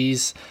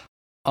JRPGs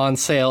on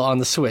sale on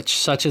the Switch,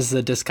 such as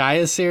the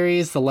Disgaea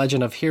series, the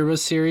Legend of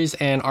Heroes series,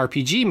 and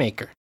RPG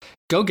Maker.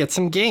 Go get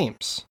some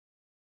games.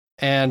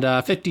 And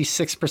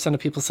 56% of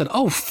people said,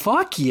 oh,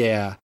 fuck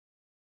yeah.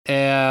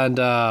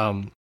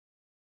 And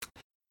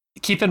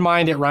keep in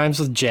mind, it rhymes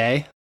with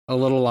J. A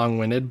little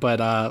long-winded,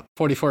 but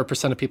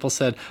 44% of people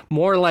said,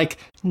 more like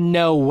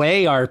no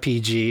way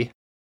RPG.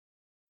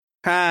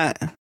 Ha.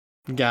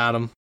 Got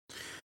them.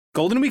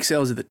 Golden Week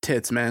sales are the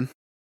tits, man.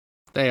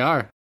 They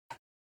are.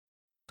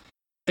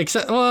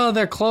 Except, well,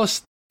 they're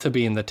close to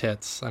being the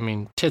tits. I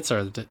mean, tits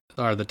are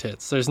the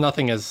tits. There's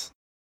nothing as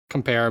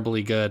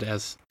comparably good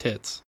as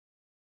tits,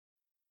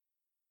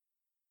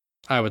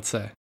 I would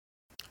say.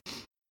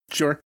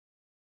 Sure.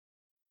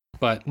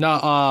 But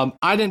no,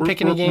 I didn't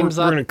pick any games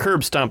up. We're going to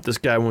curb stomp this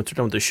guy once we're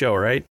done with the show,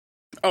 right?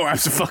 Oh,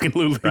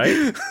 absolutely.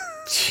 Right?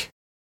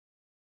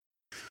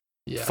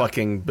 Yeah.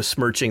 Fucking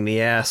besmirching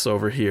the ass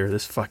over here.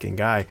 This fucking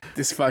guy.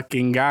 This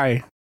fucking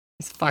guy.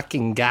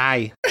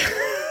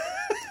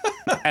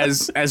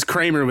 As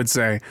Kramer would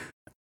say,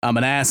 I'm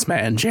an ass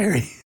man,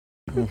 Jerry.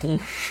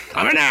 Mm-hmm.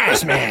 I'm an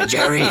ass man,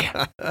 Jerry.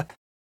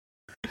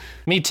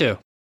 Me too.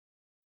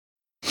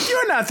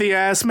 You're not the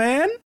ass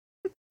man.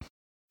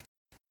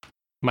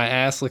 My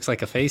ass looks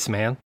like a face,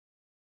 man.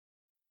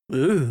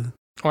 Ooh.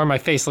 Or my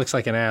face looks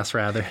like an ass,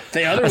 rather.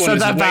 The other one is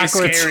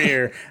way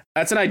scarier.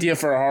 That's an idea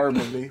for a horror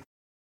movie.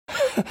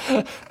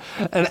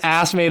 An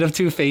ass made of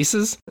two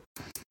faces?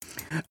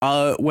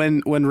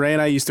 When Ray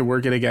and I used to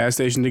work at a gas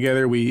station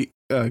together, we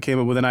came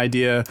up with an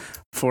idea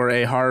for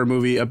a horror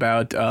movie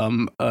about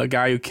a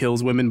guy who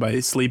kills women by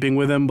sleeping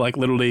with them. Like,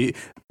 literally,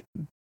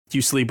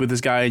 you sleep with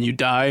this guy and you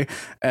die.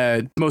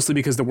 Mostly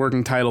because the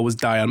working title was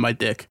Die on My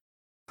Dick.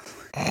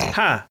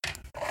 Ha!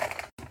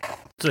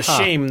 It's a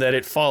shame that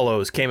It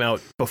Follows came out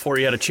before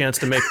you had a chance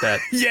to make that.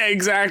 Yeah,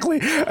 exactly.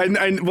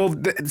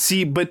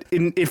 But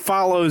in It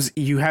Follows,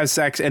 you have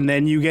sex and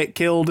then you get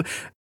killed.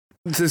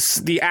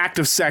 The act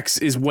of sex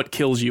is what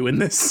kills you in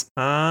this.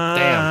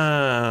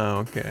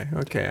 Ah, damn.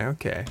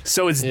 Okay.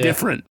 So it's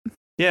different.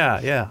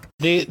 Yeah.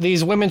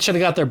 These women should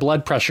have got their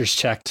blood pressures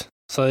checked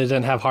so they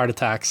didn't have heart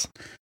attacks.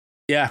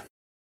 Yeah.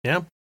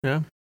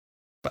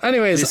 But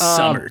anyways, this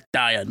summer,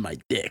 Die on My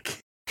Dick.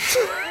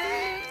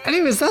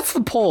 Anyways, that's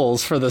the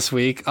polls for this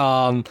week.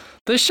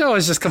 This show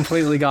has just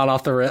completely gone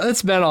off the rails.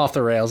 It's been off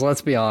the rails, let's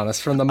be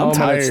honest, from the moment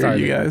it started. I'm tired of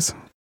you guys.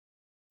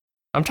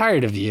 I'm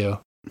tired of you.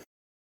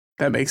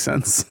 That makes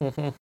sense.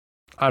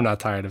 I'm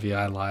not tired of you.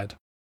 I lied.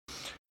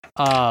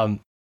 But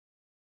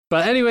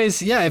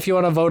anyways, yeah, if you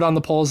want to vote on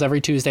the polls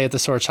every Tuesday at the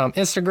Sword Chomp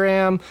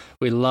Instagram,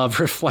 we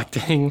love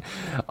reflecting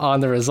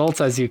on the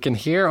results, as you can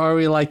hear, or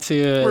we like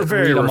to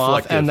read them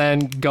off and then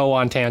go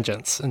on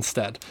tangents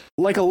instead.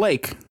 Like a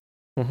lake.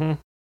 Mm-hmm.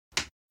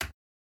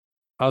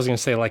 I was going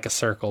to say like a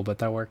circle, but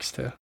that works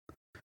too.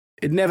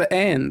 It never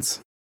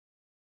ends.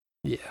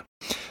 Yeah.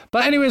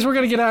 But anyways, we're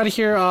going to get out of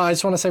here. I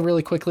just want to say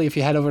really quickly, if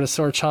you head over to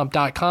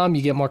swordchomp.com,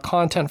 you get more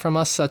content from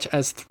us, such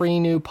as 3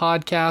 new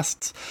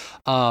podcasts.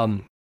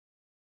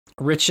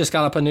 Rich just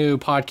got up a new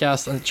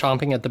podcast on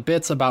Chomping at the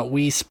Bits about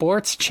Wii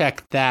Sports.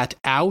 Check that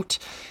out.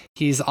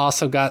 He's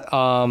also got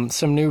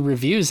some new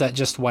reviews that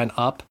just went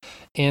up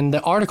in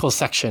the article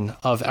section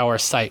of our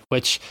site,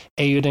 which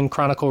Eiyuden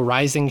Chronicle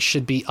Rising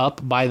should be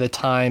up by the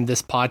time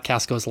this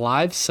podcast goes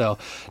live. So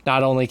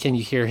not only can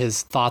you hear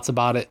his thoughts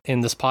about it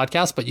in this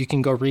podcast, but you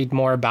can go read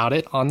more about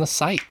it on the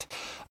site.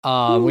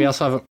 We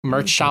also have a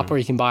merch shop where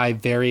you can buy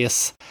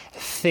various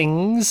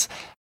things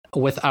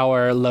with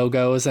our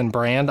logos and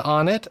brand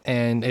on it.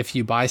 And if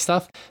you buy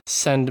stuff,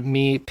 send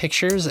me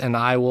pictures and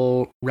I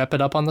will rep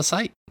it up on the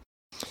site.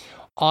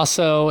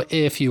 Also,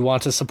 if you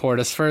want to support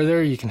us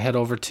further, you can head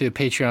over to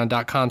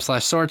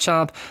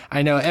patreon.com/swordchomp.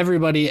 I know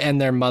everybody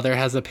and their mother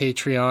has a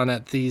Patreon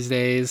at these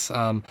days.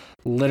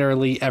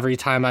 Literally every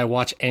time I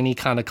watch any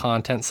kind of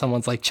content,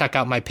 someone's like, check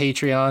out my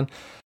Patreon.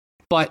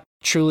 But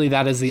truly,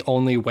 that is the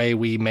only way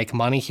we make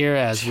money here,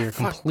 as we're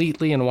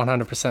completely and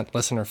 100%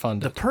 listener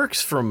funded. The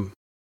perks from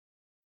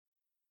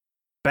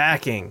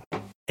backing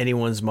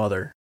anyone's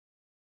mother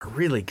are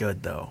really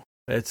good, though.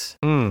 It's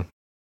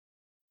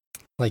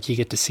like you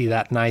get to see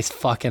that nice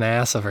fucking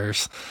ass of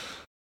hers.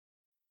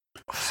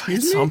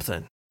 It's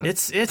something.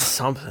 It's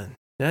something.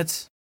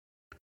 That's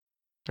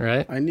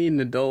right. I need an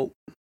adult.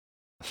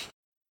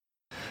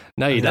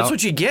 No, you don't. That's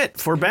what you get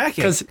for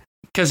backing.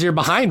 Because you're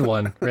behind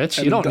one, Rich.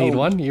 You don't need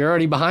one. You're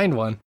already behind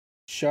one.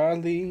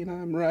 Charlene,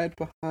 I'm right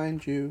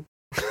behind you.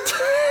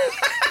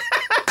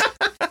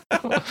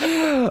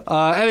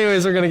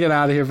 Anyways, we're going to get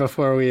out of here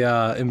before we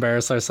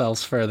embarrass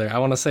ourselves further. I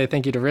want to say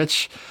thank you to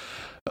Rich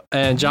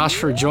and Josh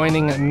for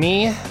joining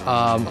me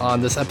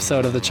on this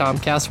episode of the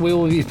Chompcast. We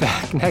will be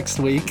back next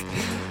week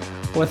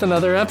with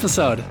another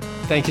episode.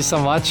 Thank you so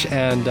much,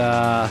 and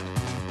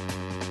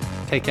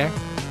take care.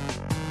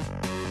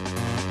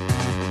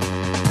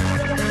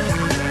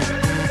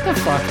 What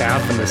the fuck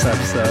happened this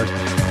episode?